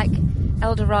Cadillac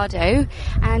Eldorado,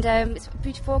 and it's a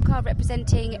beautiful car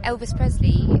representing Elvis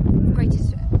Presley, great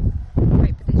position.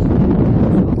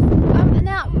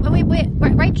 Now,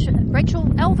 Rachel,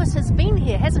 Elvis has been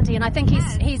here, hasn't he? And I think he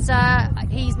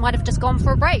might have just gone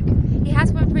for a break. He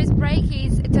has gone for his break.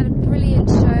 He's done a brilliant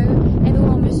show.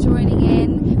 Everyone was joining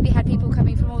in. We had people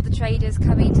coming from all the traders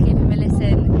coming to give him a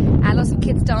listen, and lots of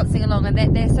kids dancing along,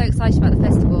 and they're so excited about the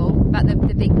festival, about the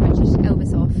big British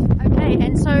Elvis off. Okay,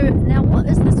 and so now what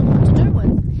is this all to do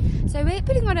with? So we're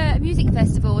putting on a music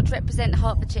festival to represent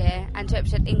Hertfordshire and to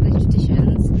represent English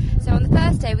traditions. So on the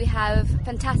first day we have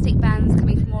fantastic bands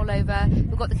coming from all over.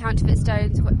 We've got the Counterfeit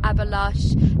Stones, we've got ABBA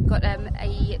Lush, we've got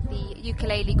the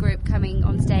ukulele group coming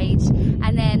on stage,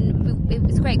 and then it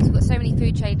was great because we've got so many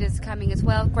food traders coming as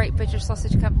well. Great British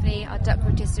Sausage Company, our duck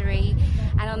rotisserie,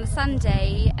 and on the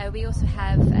Sunday we also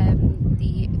have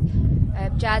the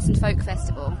Jazz and Folk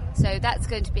Festival. So that's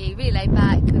going to be really laid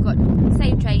back. We've got the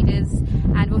same traders,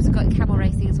 and we've also got camel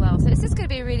racing as well. So it's just going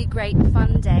to be a really great,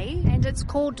 fun day. And it's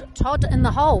called Todd in the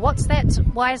Hole. What's that?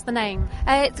 Why is the name?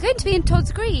 It's going to be in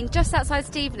Todd's Green, just outside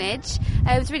Stevenage.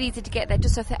 It was really easy to get there,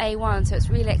 just off the A1, so it's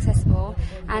really accessible.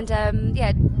 And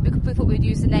we thought we'd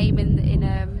use the name in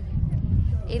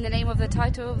the name of the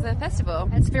title of the festival.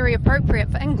 It's very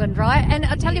appropriate for England, right? And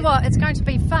I'll tell you what, it's going to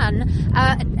be fun.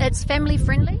 It's family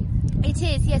friendly. It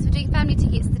is, yes. We're doing family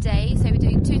tickets today, so we're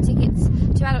doing two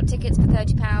adult tickets for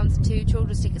 £30, 2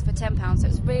 children's tickets for £10. So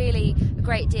it's really a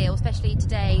great deal, especially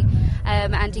today.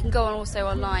 And you can go on also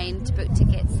online to book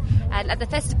tickets. And at the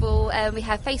festival, we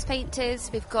have face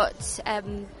painters. We've got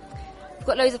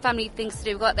loads of family things to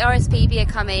do. We've got the RSPB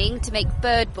are coming to make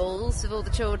bird balls with all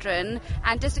the children,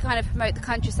 and just to kind of promote the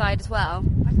countryside as well.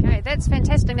 Okay, that's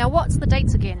fantastic. Now, what's the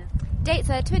dates again?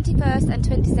 Dates are 21st and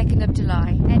 22nd of July.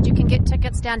 And you can get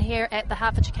tickets down here at the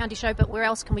Hertfordshire County Show, but where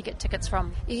else can we get tickets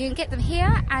from? You can get them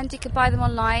here, and you can buy them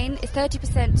online. It's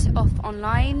 30% off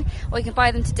online, or you can buy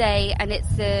them today, and it's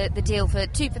the deal for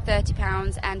 2 for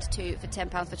 £30 and 2 for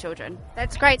 £10 for children.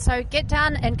 That's great. So get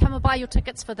down and come and buy your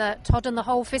tickets for the Todd in the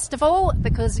Hole Festival,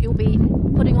 because you'll be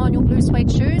putting on your blue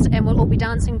suede shoes and we'll all be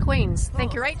dancing Queens.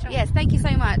 Thank you, Rachel. Yes, thank you so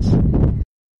much.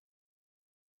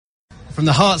 From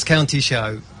the Herts County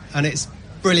Show. And it's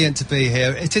brilliant to be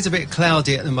here. It is a bit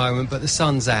cloudy at the moment, but the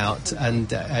sun's out, and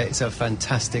it's a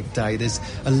fantastic day. There's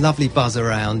a lovely buzz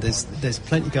around. There's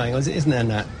plenty going on, isn't there,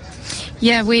 Nat?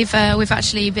 Yeah, we've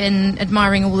actually been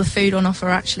admiring all the food on offer.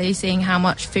 Actually, seeing how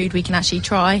much food we can actually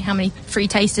try, how many free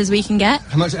tasters we can get,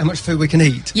 how much food we can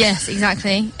eat. Yes,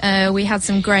 exactly. We had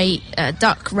some great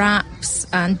duck wraps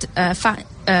and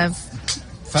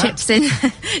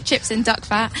chips in duck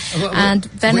fat and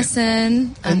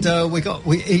venison, and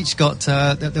we each got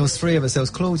there was 3 of us. There was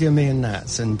Claudia, me and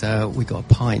Nats, and we got a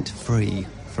pint free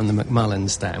from the McMullen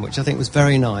stand, which I think was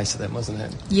very nice of them, wasn't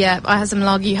it? Yeah, I had some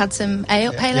lager. You had some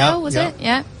pale ale, was it?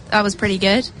 Yeah, that was pretty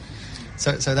good.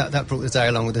 So that brought the day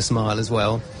along with a smile as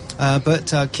well. But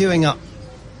queuing up,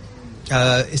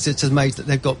 it's amazing that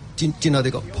they've got. Do you know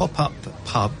they've got pop-up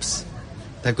pubs?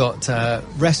 They've got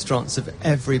restaurants of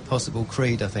every possible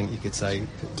creed, I think you could say.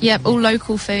 Yep, all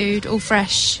local food, all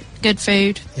fresh, good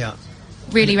food. Yeah.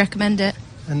 Really recommend it.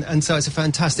 And so it's a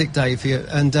fantastic day for you.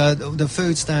 And the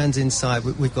food stands inside.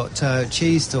 We've got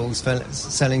cheese stalls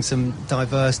selling some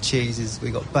diverse cheeses.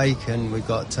 We've got bacon. We've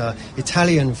got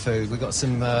Italian food. We've got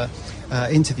some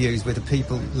interviews with the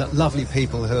people, lovely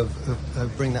people who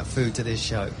bring that food to this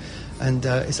show. And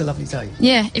it's a lovely day.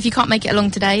 Yeah, if you can't make it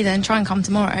along today, then try and come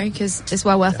tomorrow, because it's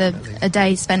well worth a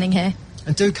day spending here.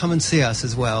 And do come and see us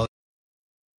as well.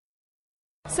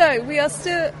 So we are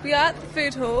at the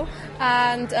food hall,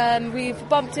 and we've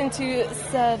bumped into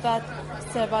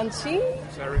Saravinci,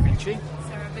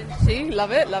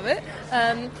 love it.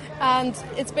 And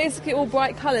it's basically all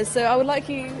bright colours. So I would like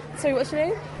you. Sorry, what's your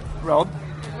name? Rob,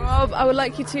 I would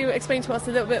like you to explain to us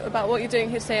a little bit about what you're doing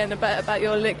here today and about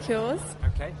your liqueurs.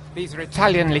 Okay. These are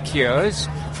Italian liqueurs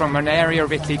from an area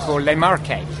of Italy called Le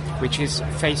Marche, which is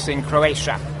facing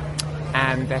Croatia.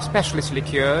 And they're specialist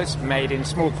liqueurs made in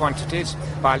small quantities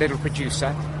by a little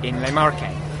producer in Le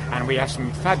Marche. And we have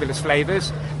some fabulous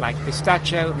flavours like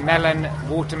pistachio, melon,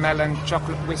 watermelon,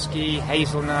 chocolate whiskey,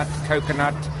 hazelnut,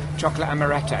 coconut, chocolate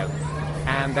amaretto.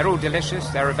 And they're all delicious.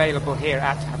 They're available here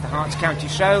at the Herts County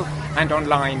Show and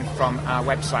online from our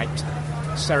website,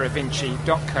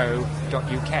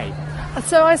 saravinci.co.uk.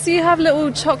 So I see you have little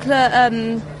chocolate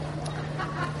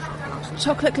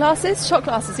glasses? Shot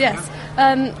glasses, yes.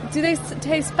 Do they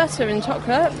taste better in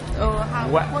chocolate? Or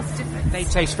what's the difference? They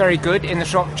taste very good in the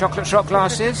chocolate shot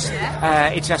glasses.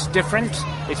 It's just different.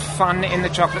 It's fun in the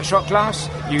chocolate shot glass.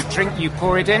 You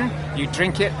pour it in, you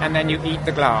drink it, and then you eat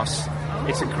the glass.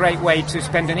 It's a great way to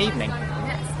spend an evening.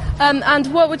 Yes.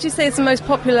 And what would you say is the most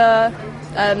popular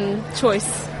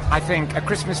choice? I think at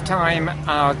Christmas time,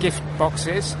 our gift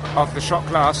boxes of the shot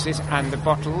glasses and the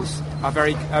bottles are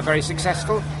very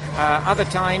successful. Other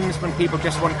times, when people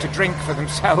just want to drink for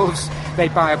themselves, they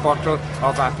buy a bottle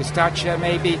of our pistachio,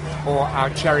 maybe, or our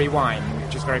cherry wine,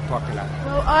 which is very popular.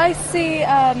 Well, I see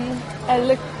a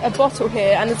bottle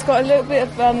here, and it's got a little bit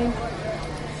of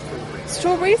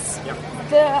strawberries. Yep.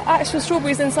 The actual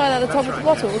strawberries inside at the top of the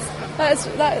bottles.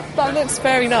 That looks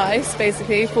very nice,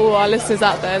 basically, for our listeners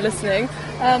out there listening.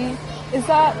 Does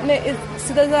that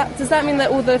mean that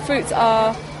all the fruits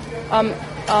are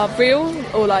real,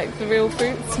 or like the real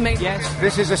fruits? Maybe? Yes,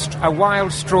 this is a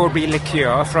wild strawberry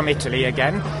liqueur from Italy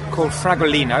again, called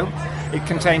Fragolino. It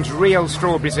contains real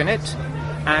strawberries in it,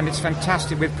 and it's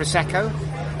fantastic with Prosecco,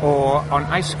 or on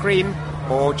ice cream,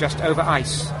 or just over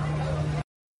ice.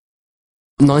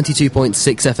 92.6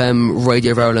 FM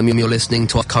Radio Verulam. You're listening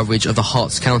to our coverage of the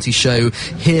Herts County Show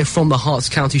here from the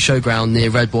Herts County Showground near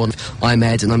Redbourne. I'm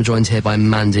Ed, and I'm joined here by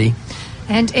Mandy.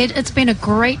 And Ed, it's been a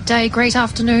great day, great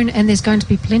afternoon, and there's going to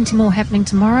be plenty more happening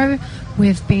tomorrow.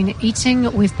 We've been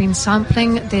eating, we've been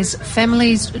sampling. There's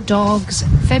families, dogs,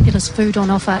 fabulous food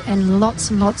on offer, and lots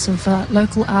of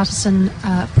local artisan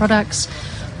products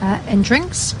and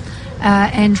drinks.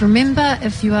 And remember,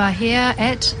 if you are here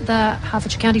at the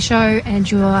Hertfordshire County Show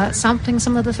and you are sampling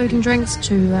some of the food and drinks,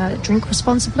 to drink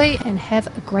responsibly and have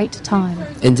a great time.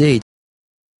 Indeed.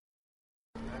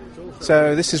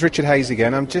 So this is Richard Hayes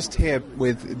again. I'm just here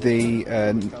with the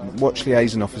Watch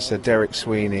Liaison Officer, Derek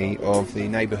Sweeney, of the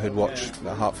Neighbourhood Watch,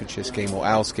 the Hertfordshire scheme, or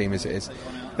OWL scheme as it is.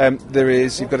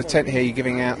 You've got a tent here, you're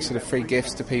giving out sort of free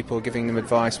gifts to people, giving them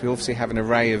advice. We obviously have an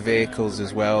array of vehicles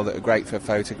as well that are great for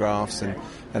photographs and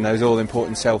those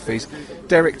all-important selfies.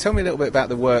 Derek, tell me a little bit about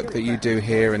the work that you do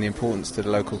here and the importance to the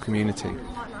local community.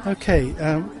 Okay,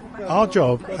 our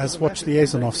job as Watch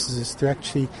Liaison Officers is to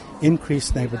actually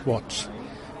increase Neighbourhood Watch.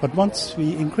 But once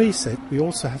we increase it, we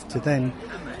also have to then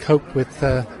cope with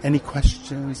any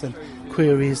questions and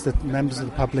queries that members of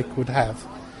the public would have.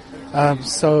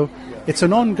 So it's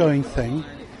an ongoing thing.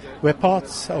 We're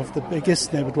part of the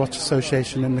biggest Neighbourhood Watch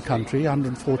Association in the country,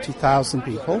 140,000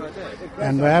 people,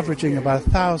 and we're averaging about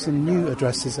 1,000 new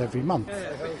addresses every month.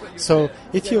 So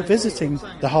if you're visiting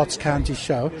the Herts County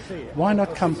Show, why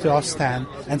not come to our stand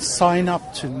and sign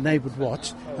up to Neighbourhood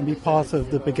Watch and be part of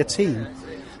the bigger team?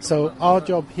 So our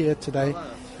job here today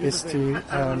is to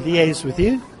liaise with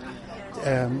you,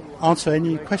 answer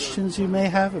any questions you may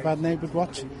have about Neighbourhood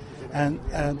Watch, and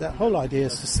the whole idea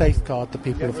is to safeguard the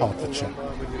people of Hertfordshire.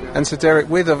 And so, Derek,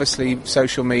 with obviously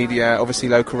social media, obviously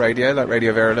local radio like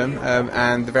Radio Verulam,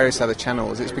 and the various other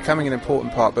channels, it's becoming an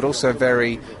important part, but also a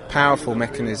very powerful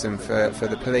mechanism for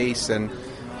the police and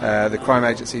the crime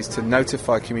agencies to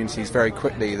notify communities very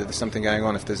quickly that there's something going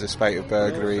on if there's a spate of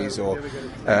burglaries or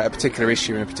a particular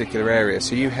issue in a particular area.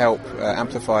 So you help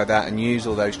amplify that and use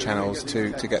all those channels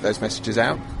to get those messages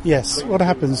out? Yes. What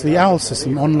happens, the OWL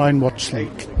system, Online Watch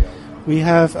Link, we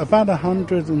have about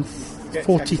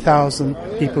 140,000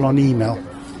 people on email.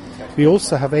 We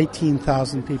also have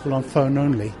 18,000 people on phone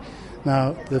only.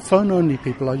 Now, the phone-only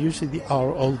people are usually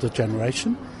our older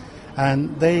generation,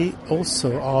 and they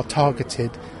also are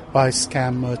targeted by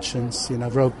scam merchants,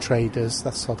 rogue traders,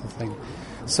 that sort of thing.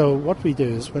 So what we do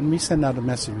is when we send out a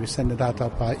message, we send it out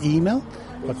by email,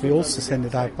 but we also send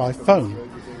it out by phone.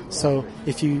 So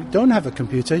if you don't have a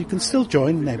computer, you can still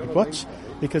join Neighbourhood Watch,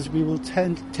 because we will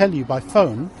tell you by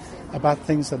phone about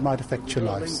things that might affect your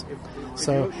lives.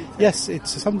 So yes,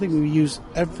 it's something we use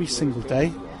every single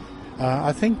day.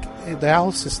 I think the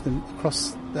OWL system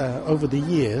across over the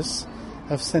years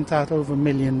have sent out over 1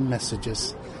 million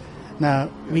messages. Now,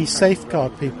 we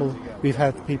safeguard people. We've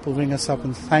had people ring us up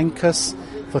and thank us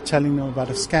for telling them about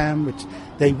a scam which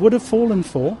they would have fallen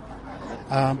for,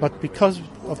 but because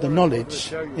of the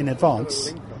knowledge in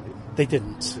advance, they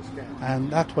didn't.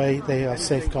 And that way they are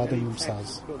safeguarding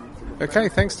themselves. Okay,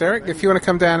 thanks, Derek. If you want to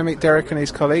come down and meet Derek and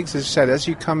his colleagues, as I said, as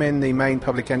you come in the main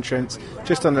public entrance,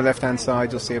 just on the left-hand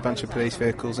side, you'll see a bunch of police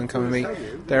vehicles, and come and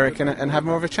meet Derek and have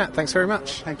more of a chat. Thanks very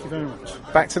much. Thank you very much.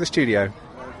 Back to the studio.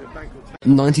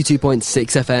 92.6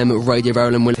 FM Radio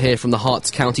Verulam. We'll hear from the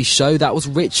Herts County Show. That was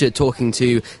Richard talking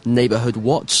to Neighbourhood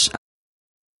Watch.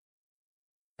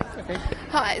 Okay.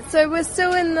 Hi, so we're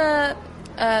still in the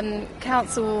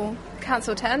council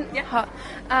tent, yeah.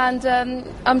 And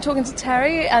I'm talking to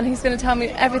Terry, and he's going to tell me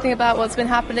everything about what's been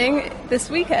happening this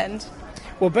weekend.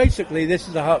 Well, basically, this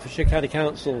is the Hertfordshire County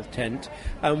Council tent,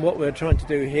 and what we're trying to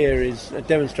do here is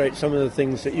demonstrate some of the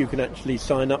things that you can actually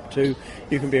sign up to,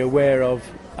 you can be aware of,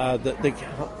 that the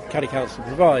County Council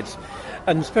provides.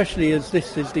 And especially as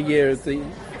this is the year of the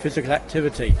physical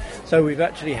activity. So we've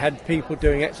actually had people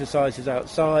doing exercises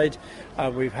outside.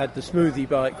 We've had the smoothie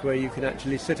bike where you can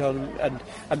actually sit on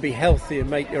and be healthy and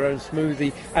make your own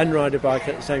smoothie and ride a bike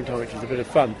at the same time, which is a bit of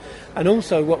fun. And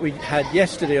also what we had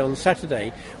yesterday on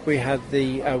Saturday, we had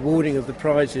the awarding of the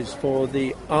prizes for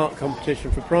the art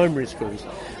competition for primary schools.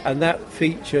 And that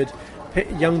featured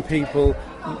young people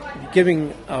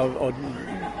giving or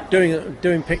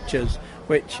doing pictures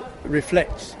which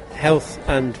reflects health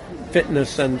and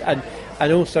fitness and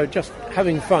also just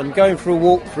having fun. Going for a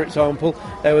walk, for example.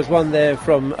 There was one there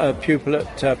from a pupil at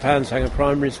Panshanger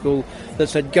Primary School that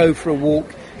said, go for a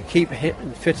walk, keep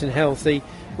fit and healthy,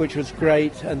 which was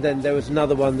great. And then there was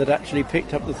another one that actually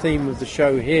picked up the theme of the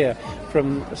show here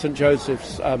from St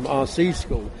Joseph's RC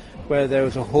School, where there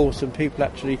was a horse and people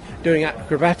actually doing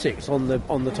acrobatics on the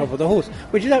top of the horse,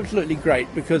 which is absolutely great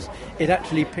because it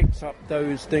actually picks up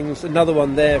those things. Another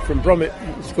one there from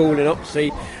Bromett School in Oxley,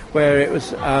 where it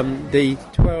was the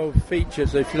 12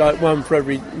 features, if you like, one for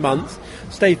every month,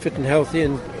 stay fit and healthy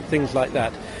and things like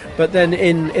that. But then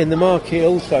in the marquee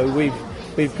also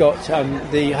we've got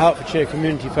the Hertfordshire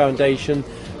Community Foundation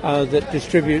that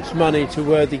distributes money to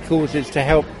worthy causes to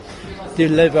help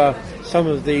deliver some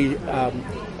of the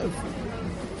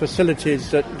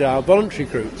facilities that our voluntary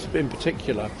groups in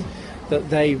particular that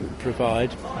they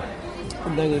provide.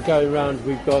 And then going around,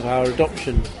 we've got our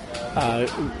adoption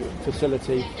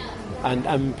facility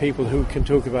and people who can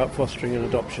talk about fostering and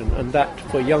adoption, and that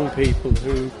for young people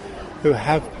who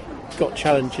have got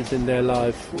challenges in their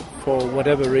life for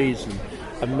whatever reason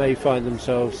and may find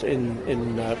themselves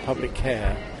in public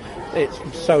care. It's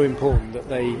so important that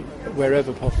they,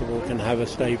 wherever possible, can have a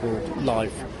stable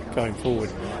life going forward.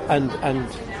 And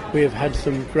we have had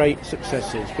some great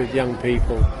successes with young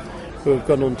people who have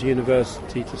gone on to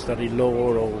university to study law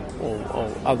or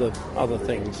other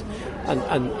things.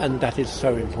 And that is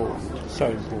so important, so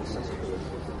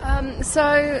important.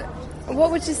 So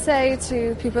what would you say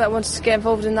to people that wanted to get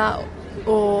involved in that,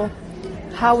 or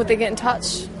how would they get in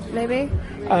touch, maybe?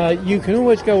 You can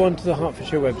always go onto the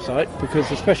Hertfordshire website, because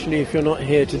especially if you're not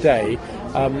here today,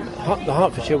 the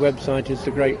Hertfordshire website is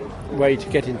the great way to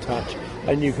get in touch,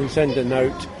 and you can send a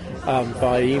note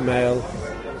by email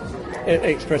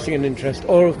expressing an interest,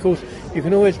 or of course you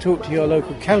can always talk to your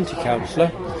local county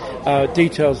councillor,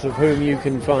 details of whom you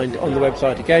can find on the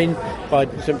website again by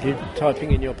simply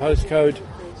typing in your postcode,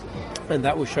 and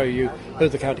that will show you who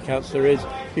the county councillor is.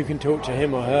 You can talk to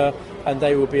him or her, and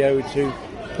they will be able to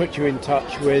put you in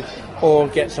touch with or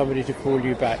get somebody to call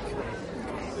you back.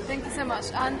 Thank you so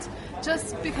much. And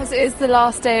just because it is the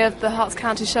last day of the Herts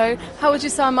County Show, how would you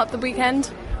sum up the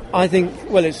weekend? I think,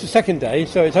 well, it's the second day,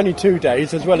 so it's only 2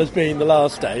 days as well as being the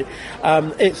last day. I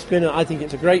think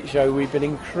it's a great show. We've been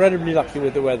incredibly lucky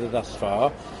with the weather thus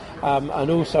far,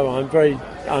 and also I'm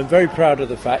very proud of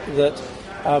the fact that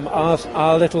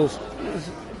our little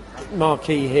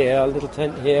marquee here, our little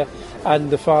tent here,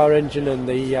 and the fire engine and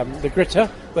the gritter,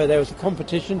 where there was a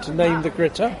competition to name the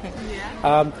gritter.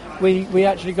 We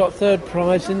actually got third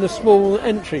prize in the small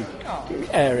entry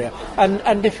area.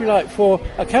 And if you like, for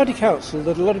a county council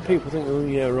that a lot of people think, oh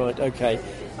yeah, right, okay,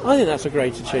 I think that's a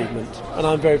great achievement, and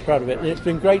I'm very proud of it. And it's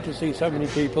been great to see so many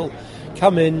people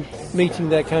come in, meeting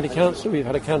their county councillor. We've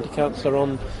had a county councillor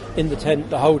on in the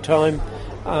tent the whole time,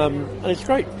 and it's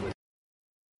great.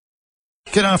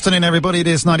 Good afternoon, everybody. It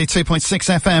is 92.6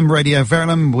 FM Radio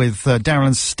Verulam with Darryl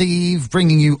and Steve,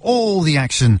 bringing you all the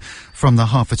action from the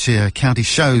Hertfordshire County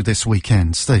Show this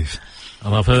weekend. Steve?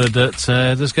 And I've heard that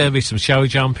there's going to be some show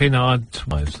jumping.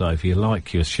 So if you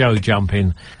like your show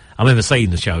jumping, I remember seeing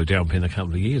the show jumping a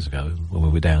couple of years ago when we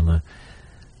were down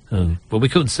there. But we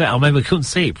couldn't see. I remember we couldn't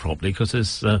see it properly because there's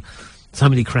so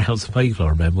many crowds of people. I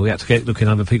remember we had to get looking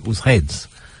over people's heads.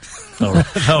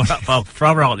 I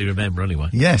rightly remember anyway.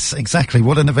 Yes, exactly.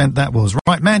 What an event that was.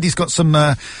 Right, Mandy's got some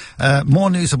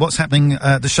more news of what's happening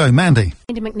at the show. Mandy.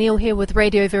 Andy McNeil here with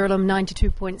Radio Verulam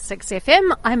 92.6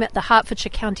 FM. I'm at the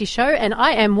Hertfordshire County Show and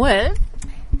I am with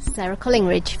Sarah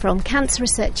Collingridge from Cancer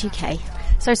Research UK.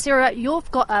 So Sarah,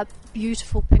 you've got a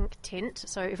beautiful pink tent,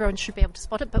 so everyone should be able to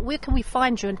spot it, but where can we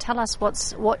find you and tell us what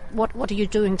are you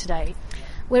doing today?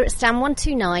 We're at stand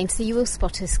 129, so you will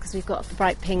spot us because we've got a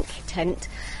bright pink tent.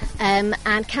 And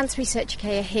Cancer Research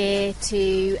UK are here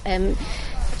to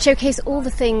showcase all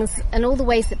the things and all the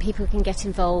ways that people can get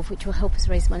involved, which will help us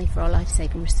raise money for our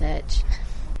life-saving research.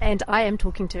 And I am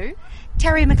talking to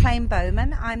Terry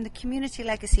McLean-Bowman. I'm the Community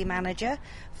Legacy Manager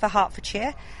for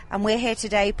Hertfordshire, and we're here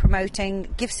today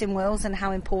promoting gifts in wills and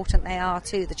how important they are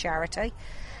to the charity.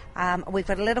 We've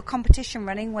got a little competition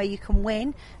running where you can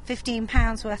win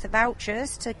 £15 worth of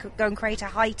vouchers to go and create a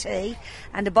high tea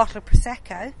and a bottle of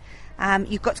Prosecco.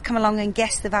 You've got to come along and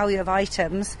guess the value of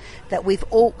items that we've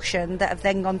auctioned that have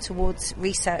then gone towards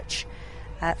research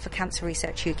for Cancer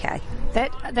Research UK.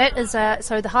 That is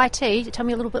so the high tea. Tell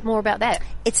me a little bit more about that.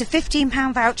 It's a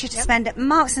 £15 voucher to spend at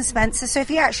Marks and Spencer. So if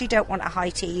you actually don't want a high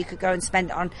tea, you could go and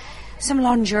spend it on some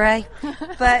lingerie.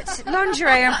 But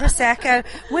lingerie and Prosecco,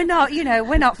 we're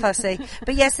not fussy.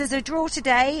 But yes, there's a draw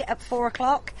today at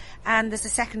 4:00, and there's a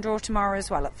second draw tomorrow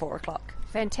as well at 4:00.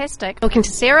 Fantastic. Talking to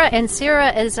Sarah, and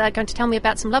Sarah is going to tell me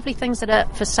about some lovely things that are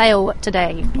for sale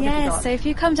today. Yes, so if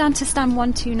you come down to stand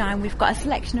 129, we've got a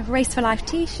selection of Race for Life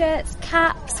t-shirts,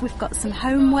 caps, we've got some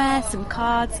homeware, some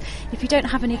cards. If you don't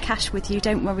have any cash with you,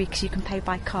 don't worry because you can pay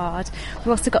by card. We've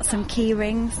also got some key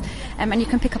rings, and you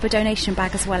can pick up a donation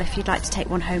bag as well if you'd like to take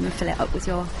one home and fill it up with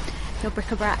your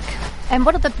bric-a-brac. And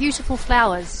what are the beautiful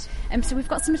flowers? So we've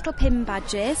got some little pin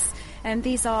badges, and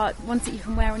these are ones that you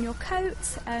can wear on your coat.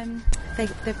 They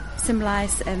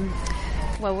symbolise,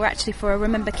 we're actually for a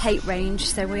Remember Kate range,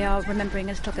 so we are remembering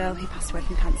a little girl who passed away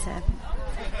from cancer.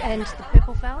 And the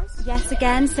purple flowers? Yes,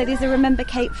 again, so these are Remember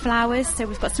Kate flowers, so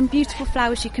we've got some beautiful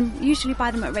flowers. You can usually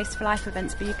buy them at Race for Life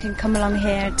events, but you can come along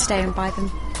here today and buy them.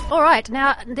 All right,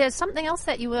 now there's something else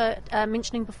that you were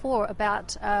mentioning before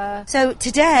about... So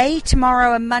today,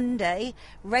 tomorrow and Monday,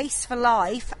 Race for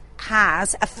Life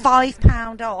has a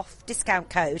 £5 off discount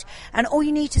code, and all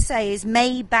you need to say is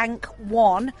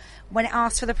Maybank1 when it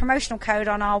asks for the promotional code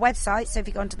on our website. So if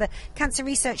you go onto the Cancer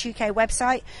Research UK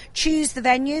website, choose the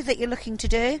venue that you're looking to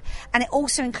do, and it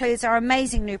also includes our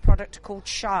amazing new product called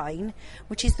Shine,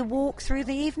 which is the walk through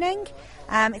the evening.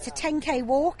 It's a 10k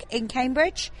walk in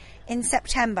Cambridge in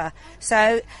September,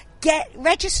 so get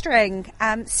registering.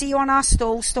 See you on our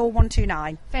stall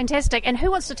 129. Fantastic. And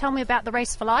who wants to tell me about the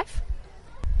Race for Life?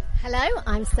 Hello,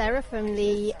 I'm Sarah from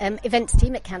the events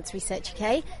team at Cancer Research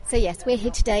UK. So yes, we're here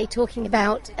today talking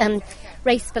about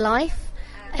Race for Life,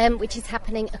 which is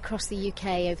happening across the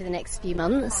UK over the next few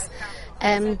months.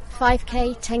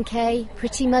 5k, 10k,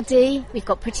 Pretty Muddy. We've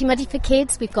got Pretty Muddy for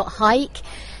kids. We've got Hike.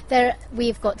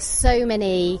 We've got so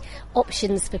many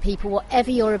options for people, whatever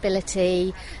your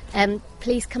ability.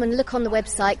 Please come and look on the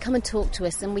website, come and talk to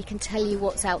us, and we can tell you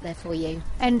what's out there for you.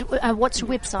 And what's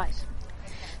your website?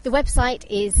 The website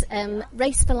is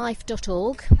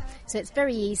raceforlife.org, so it's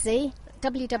very easy,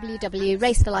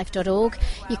 www.raceforlife.org.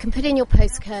 You can put in your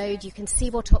postcode, you can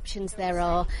see what options there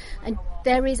are, and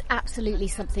there is absolutely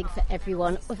something for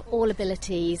everyone of all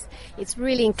abilities. It's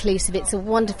really inclusive, it's a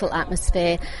wonderful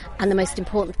atmosphere, and the most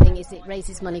important thing is it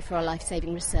raises money for our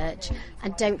life-saving research.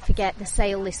 And don't forget the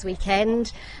sale this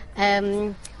weekend.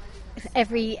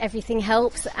 Everything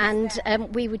helps, and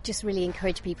we would just really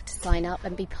encourage people to sign up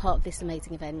and be part of this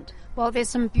amazing event. Well, there's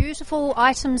some beautiful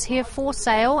items here for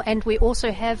sale, and we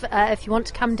also have, if you want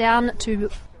to come down to,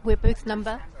 we're booth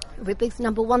number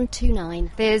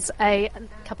 129. There's a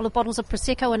couple of bottles of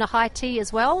Prosecco and a high tea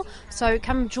as well, so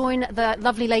come join the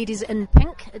lovely ladies in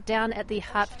pink down at the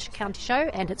Herts County Show,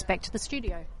 and it's back to the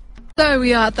studio. So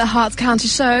we are at the Herts County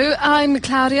Show. I'm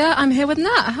Claudia. I'm here with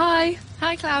Nat. Hi.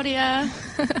 Hi, Claudia.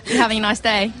 You having a nice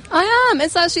day? I am.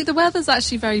 The weather's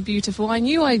actually very beautiful. I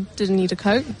knew I didn't need a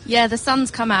coat. Yeah, the sun's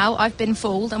come out. I've been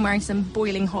fooled. I'm wearing some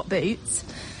boiling hot boots.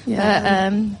 Yeah.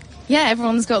 But,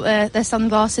 everyone's got their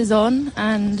sunglasses on.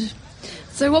 And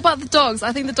so what about the dogs?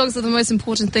 I think the dogs are the most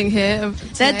important thing here.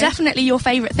 They're definitely your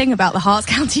favourite thing about the Herts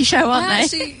County Show, aren't they?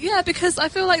 Actually, yeah, because I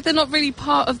feel like they're not really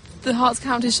part of the Herts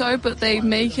County Show, but they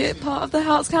make it part of the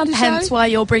Herts County Show. Hence why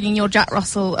you're bringing your Jack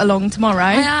Russell along tomorrow.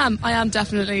 I am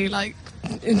definitely,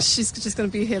 and she's just going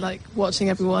to be here,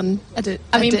 watching everyone edit.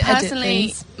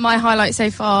 Personally, my highlight so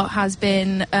far has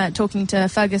been talking to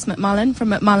Fergus McMullen from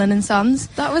McMullen & Sons.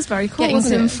 That was very cool, Getting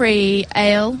some free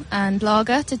ale and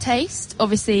lager to taste.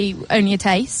 Obviously, only a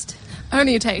taste.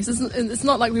 Only a taste. It's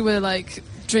not like we were,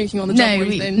 drinking on the job or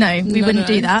anything. We wouldn't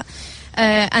do that.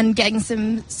 And getting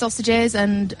some sausages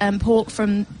and pork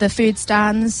from the food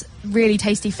stands. Really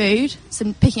tasty food.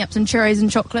 Picking up some churros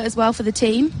and chocolate as well for the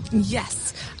team.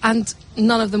 Yes, and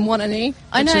none of them want any.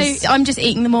 I know. I'm just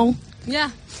eating them all. Yeah.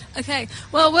 Okay.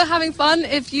 Well, we're having fun.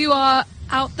 If you are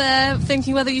out there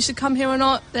thinking whether you should come here or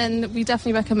not, then we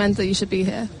definitely recommend that you should be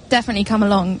here. Definitely come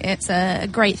along. It's a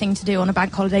great thing to do on a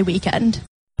bank holiday weekend.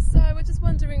 So we're just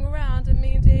wandering around, and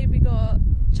me and Dave, we got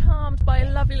charmed by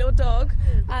a lovely little dog,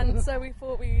 and so we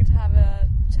thought we'd have a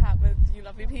chat with you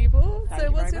lovely people. Thank so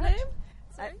you what's very your much. name?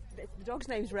 The dog's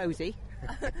name's Rosie.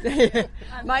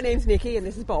 My name's Nikki, and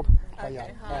this is Bob.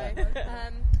 Okay, hi.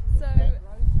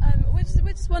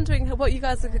 We're just wondering what you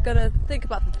guys are going to think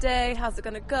about the day. How's it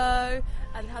going to go,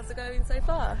 and how's it going so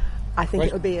far? I think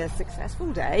it'll be a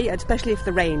successful day, especially if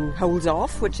the rain holds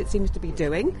off, which it seems to be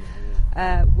doing.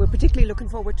 We're particularly looking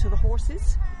forward to the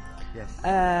horses. Yes.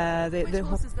 Which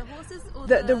horses? The horses or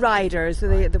the riders,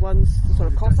 the ones, the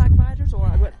sort of Cossack riders, or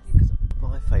what?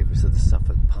 My favourites are the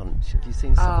Suffolk Punch. Have you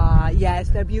seen Suffolk? Yes,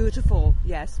 they're beautiful.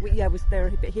 Yes, they're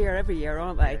here every year,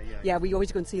 aren't they? Yeah, we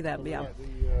always go and see them. Yeah.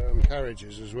 The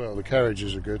carriages as well. The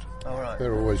carriages are good. Oh, right.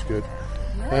 They're always good.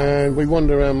 And we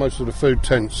wander around most of the food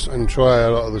tents and try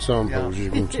a lot of the samples, as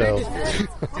you can tell.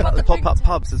 Got the pop-up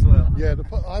pubs as well. Yeah,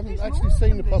 I haven't actually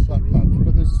seen the pop-up pubs,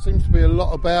 but there seems to be a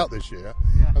lot about this year.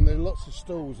 And there are lots of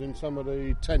stalls in some of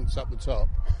the tents up the top.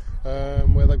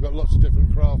 Where they've got lots of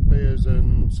different craft beers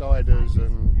and ciders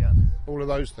and all of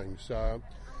those things. So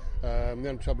the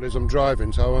only trouble is I'm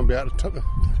driving, so I won't be able to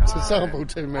sample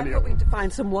too many of them. To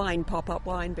find some pop-up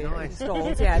wine beer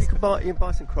stalls. Yes, you can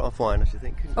buy some craft wine, I should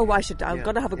think. Oh, I should. I've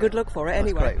got to have a good look for it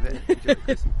anyway. Great. A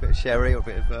bit of sherry or a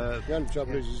bit of. The only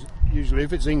trouble is usually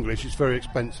if it's English, it's very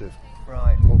expensive.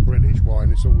 Right. Or British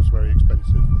wine, it's always very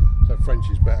expensive. So French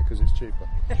is better because it's cheaper.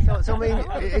 So I mean,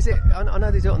 is it? I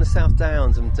know they do it on the South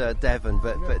Downs and Devon,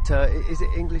 but is it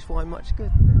English wine much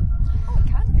good? Oh, it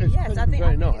can be. Yes, I think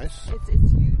very nice. It's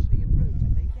hugely improved. I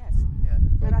think yes.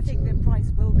 Yeah. And I think the price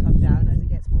will come down as it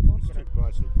gets more popular. It's too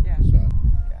pricey. Yeah.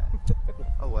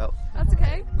 Oh well. That's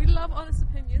okay. We love honest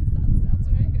opinions. That's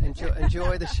very good.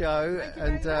 Enjoy the show,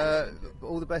 and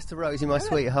all the best to Rosie, my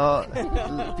sweetheart.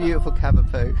 Beautiful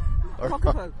cavapoo.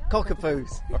 Cockapoo. Cockapoos.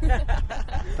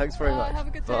 Thanks very much. Have a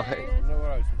good day. Bye. No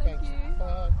worries. Thank you.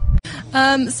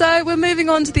 So we're moving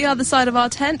on to the other side of our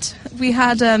tent. We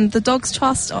had the Dogs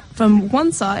Trust from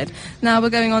one side. Now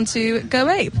we're going on to Go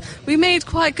Ape. We made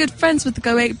quite good friends with the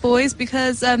Go Ape boys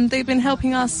because they've been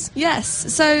helping us.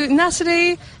 Yes. So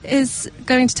Natalie is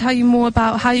going to tell you more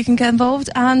about how you can get involved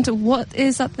and what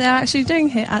is that they're actually doing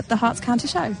here at the Herts County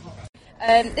Show.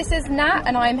 This is Nat,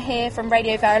 and I'm here from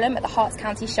Radio Verulam at the Herts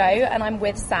County Show, and I'm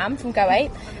with Sam from Go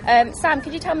Ape. Sam,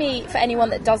 could you tell me, for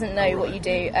anyone that doesn't know what you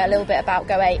do, a little bit about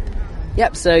Go Ape?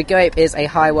 Yep, so Go Ape is a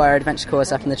high-wire adventure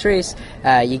course up in the trees.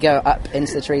 You go up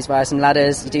into the trees via some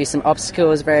ladders, you do some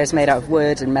obstacles, various made out of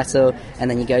wood and metal, and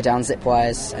then you go down zip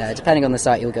wires. Depending on the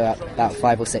site, you'll go up about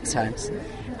 5 or 6 times.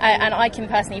 And I can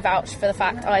personally vouch for the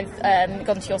fact I've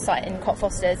gone to your site in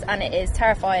Cockfosters, and it is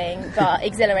terrifying but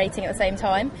exhilarating at the same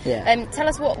time. Yeah. Tell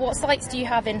us what sites do you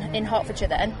have in Hertfordshire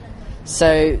then?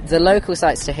 So the local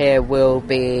sites to here will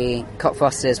be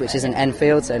Cockfosters, which is in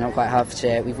Enfield, so not quite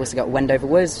Hertfordshire. We've also got Wendover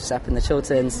Woods, just up in the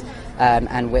Chilterns,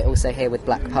 and we're also here with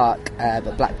Black Park,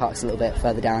 but Black Park's a little bit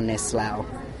further down near Slough.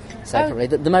 So probably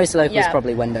the most local is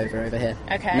probably Wendover over here.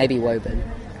 Okay. Maybe Woburn.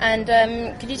 And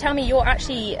could you tell me, you're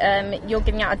actually you're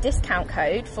giving out a discount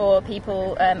code for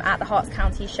people at the Herts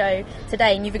County Show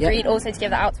today, and you've agreed also to give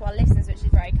that out to our listeners, which is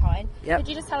very kind. Yep. Could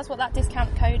you just tell us what that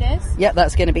discount code is? Yep,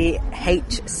 that's going to be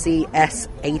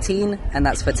HCS18, and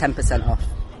that's for 10% off.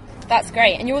 That's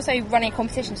great. And you're also running a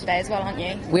competition today as well, aren't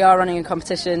you? We are running a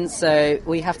competition, so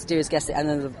all you have to do is guess the end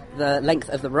of the length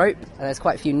of the rope. There's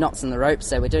quite a few knots in the rope,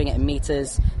 so we're doing it in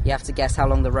metres. You have to guess how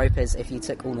long the rope is if you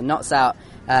took all the knots out,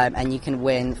 and you can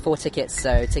win 4 tickets,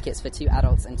 so tickets for 2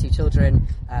 adults and 2 children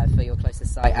for your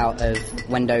closest site out of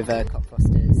Wendover,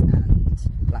 Cockfosters and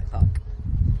Black Park.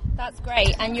 That's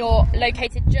great. And you're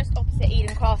located just opposite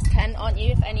Eden Crafts, Kent, aren't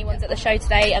you? If anyone's at the show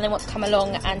today and they want to come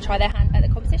along and try their hand at the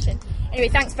competition. Anyway,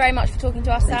 thanks very much for talking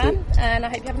to us, Sam, and I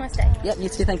hope you have a nice day. Yep, you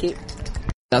too, thank you.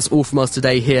 That's all from us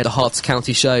today here at the Herts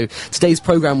County Show. Today's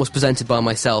programme was presented by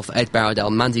myself, Ed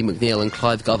Barradell, Mandy McNeil and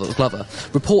Clive Glover.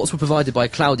 Reports were provided by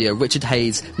Claudia, Richard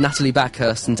Hayes, Natalie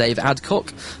Backhurst and Dave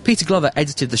Adcock. Peter Glover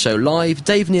edited the show live,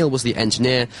 Dave Neal was the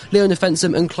engineer, Leona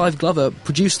Fensom and Clive Glover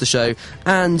produced the show,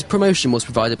 and promotion was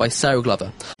provided by Sarah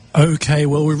Glover. OK,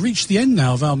 well, we've reached the end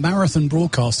now of our marathon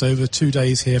broadcast over 2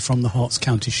 days here from the Herts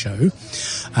County Show.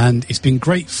 And it's been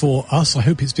great for us. I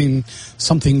hope it's been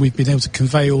something we've been able to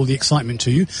convey all the excitement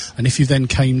to you. And if you then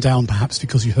came down, perhaps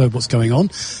because you heard what's going on,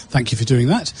 thank you for doing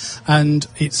that. And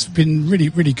it's been really,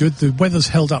 really good. The weather's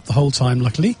held up the whole time,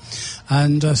 luckily.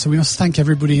 And so we must thank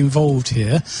everybody involved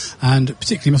here. And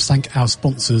particularly must thank our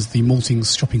sponsors, the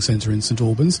Maltings Shopping Centre in St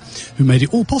Albans, who made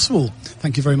it all possible.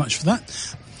 Thank you very much for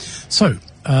that. So,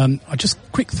 just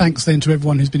quick thanks then to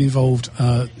everyone who's been involved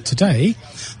today.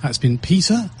 That's been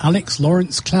Peter, Alex,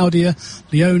 Lawrence, Claudia,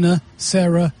 Leona,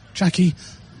 Sarah, Jackie,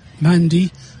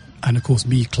 Mandy, and of course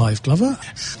me, Clive Glover.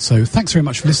 So thanks very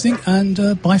much for listening,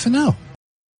 and bye for now.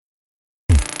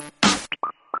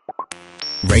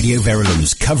 Radio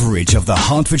Verulam's coverage of the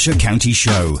Hertfordshire County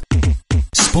Show.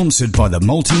 Sponsored by the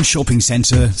Maltings Shopping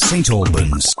Centre, St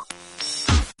Albans.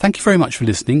 Thank you very much for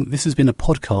listening. This has been a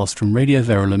podcast from Radio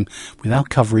Verulam with our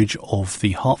coverage of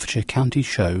the Hertfordshire County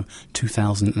Show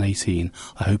 2018.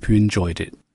 I hope you enjoyed it.